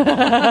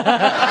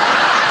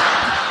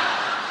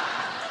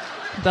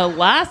 The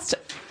last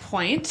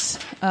point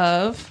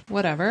of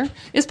whatever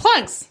is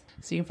plugs.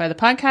 So you can find the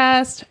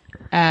podcast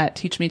at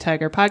Teach Me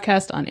Tiger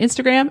Podcast on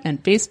Instagram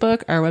and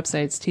Facebook. Our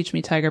website's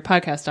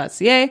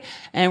teachmetigerpodcast.ca,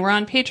 and we're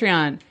on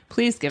Patreon.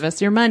 Please give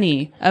us your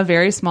money. A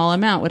very small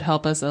amount would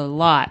help us a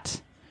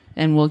lot,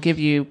 and we'll give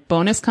you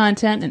bonus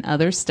content and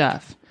other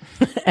stuff.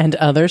 And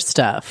other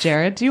stuff.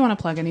 Jared, do you want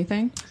to plug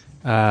anything?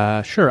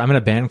 Sure. I'm in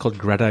a band called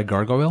Greta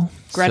Gargoyle.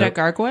 Greta So-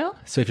 Gargoyle?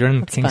 So if you're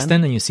in Kingston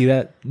fun. and you see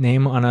that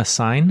name on a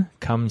sign,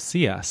 come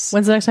see us.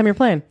 When's the next time you're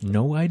playing?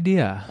 No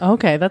idea. Oh,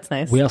 okay, that's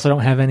nice. We also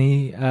don't have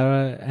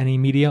any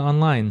media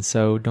online,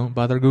 so don't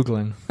bother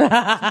Googling.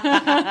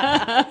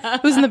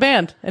 Who's in the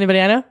band?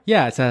 Anybody I know?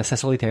 Yeah, it's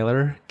Cecily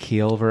Taylor,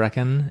 Keel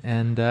Verrecken,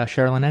 and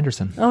Sherilyn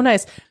Anderson. Oh,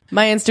 nice.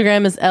 My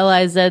Instagram is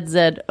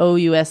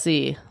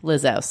LIZZOUSE,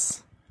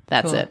 Lizhouse.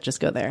 That's Cool. it. Just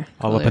go there.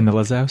 All up in the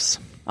Liz house.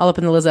 All up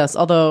in the Liz house.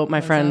 Although my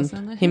house in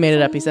friend, the he made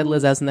it up. He said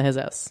Liz house in the his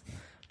house.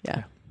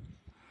 Yeah.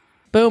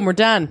 Boom, we're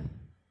done.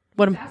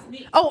 What am?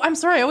 Oh, I'm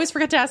sorry. I always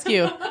forget to ask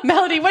you,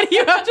 Melody. What do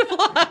you have to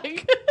plug?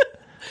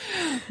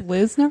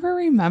 Liz never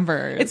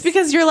remembers. It's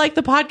because you're like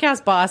the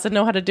podcast boss and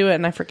know how to do it,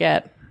 and I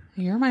forget.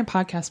 You're my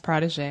podcast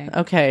protege.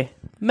 Okay,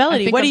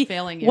 Melody. think What I'm do you?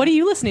 failing you. What are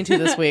you listening to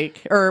this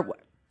week? Or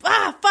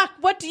fuck.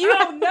 What do you?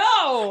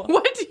 no!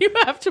 What do you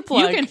have to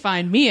plug? You can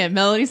find me at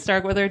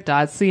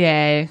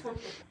melodystarkweather.ca,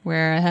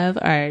 where I have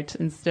art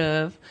and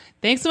stuff.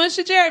 Thanks so much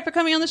to Jared for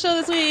coming on the show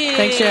this week.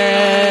 Thanks,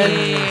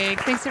 Jared.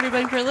 Thanks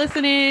everybody for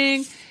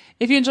listening.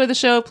 If you enjoyed the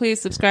show, please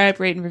subscribe,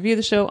 rate, and review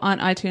the show on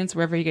iTunes,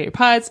 wherever you get your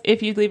pods.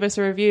 If you leave us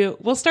a review,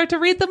 we'll start to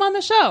read them on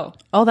the show.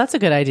 Oh, that's a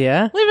good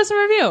idea. Leave us a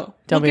review.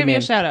 Don't we'll be give you a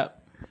mean. shout out.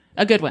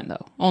 A good one,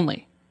 though.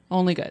 Only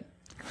good.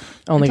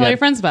 Only Tell good. your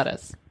friends about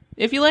us.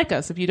 If you like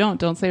us. If you don't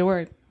say a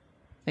word.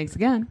 Thanks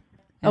again.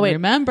 And wait.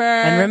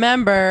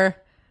 remember,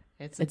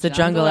 it's a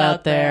jungle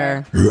out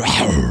there. Holy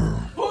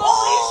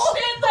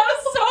shit, that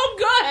was so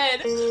good.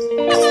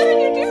 How did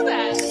you do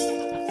that?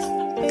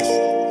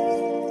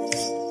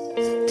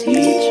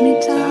 Teach me,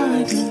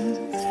 tiger,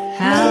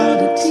 how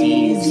to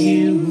tease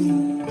you.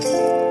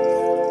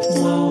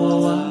 Whoa,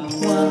 whoa,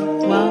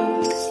 whoa, whoa.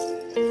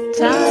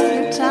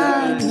 Tiger,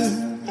 tiger,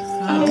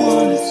 I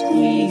wanna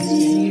squeeze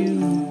you.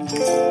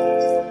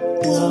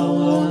 Whoa,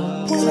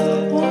 whoa,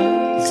 whoa, whoa.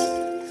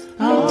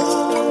 All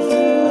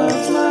of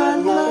my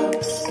love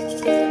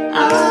I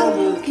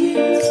will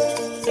give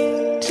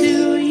to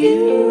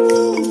you.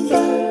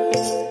 But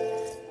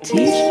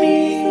teach me,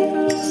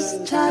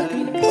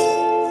 tiger,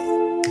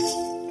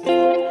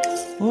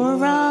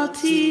 or I'll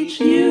teach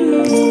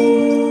you.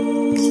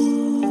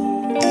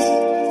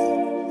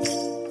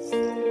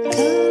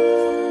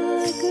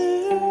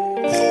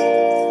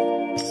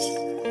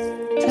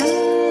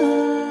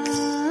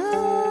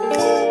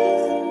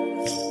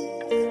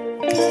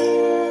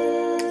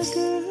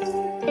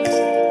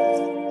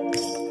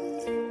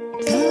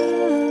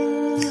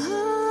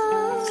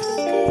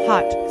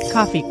 Hot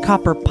coffee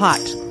copper pot.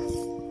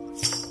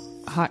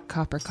 Hot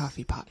copper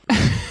coffee pot.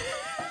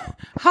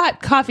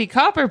 Hot coffee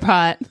copper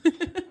pot.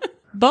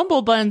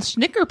 Bumble bun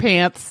schnicker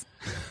pants.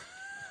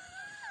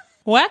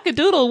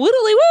 Wackadoodle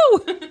woodly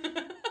woo.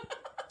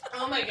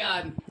 Oh my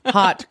god.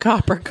 Hot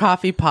copper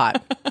coffee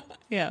pot.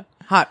 Yeah.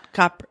 Hot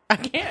copper. I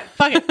can't.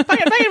 Fuck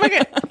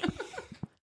it.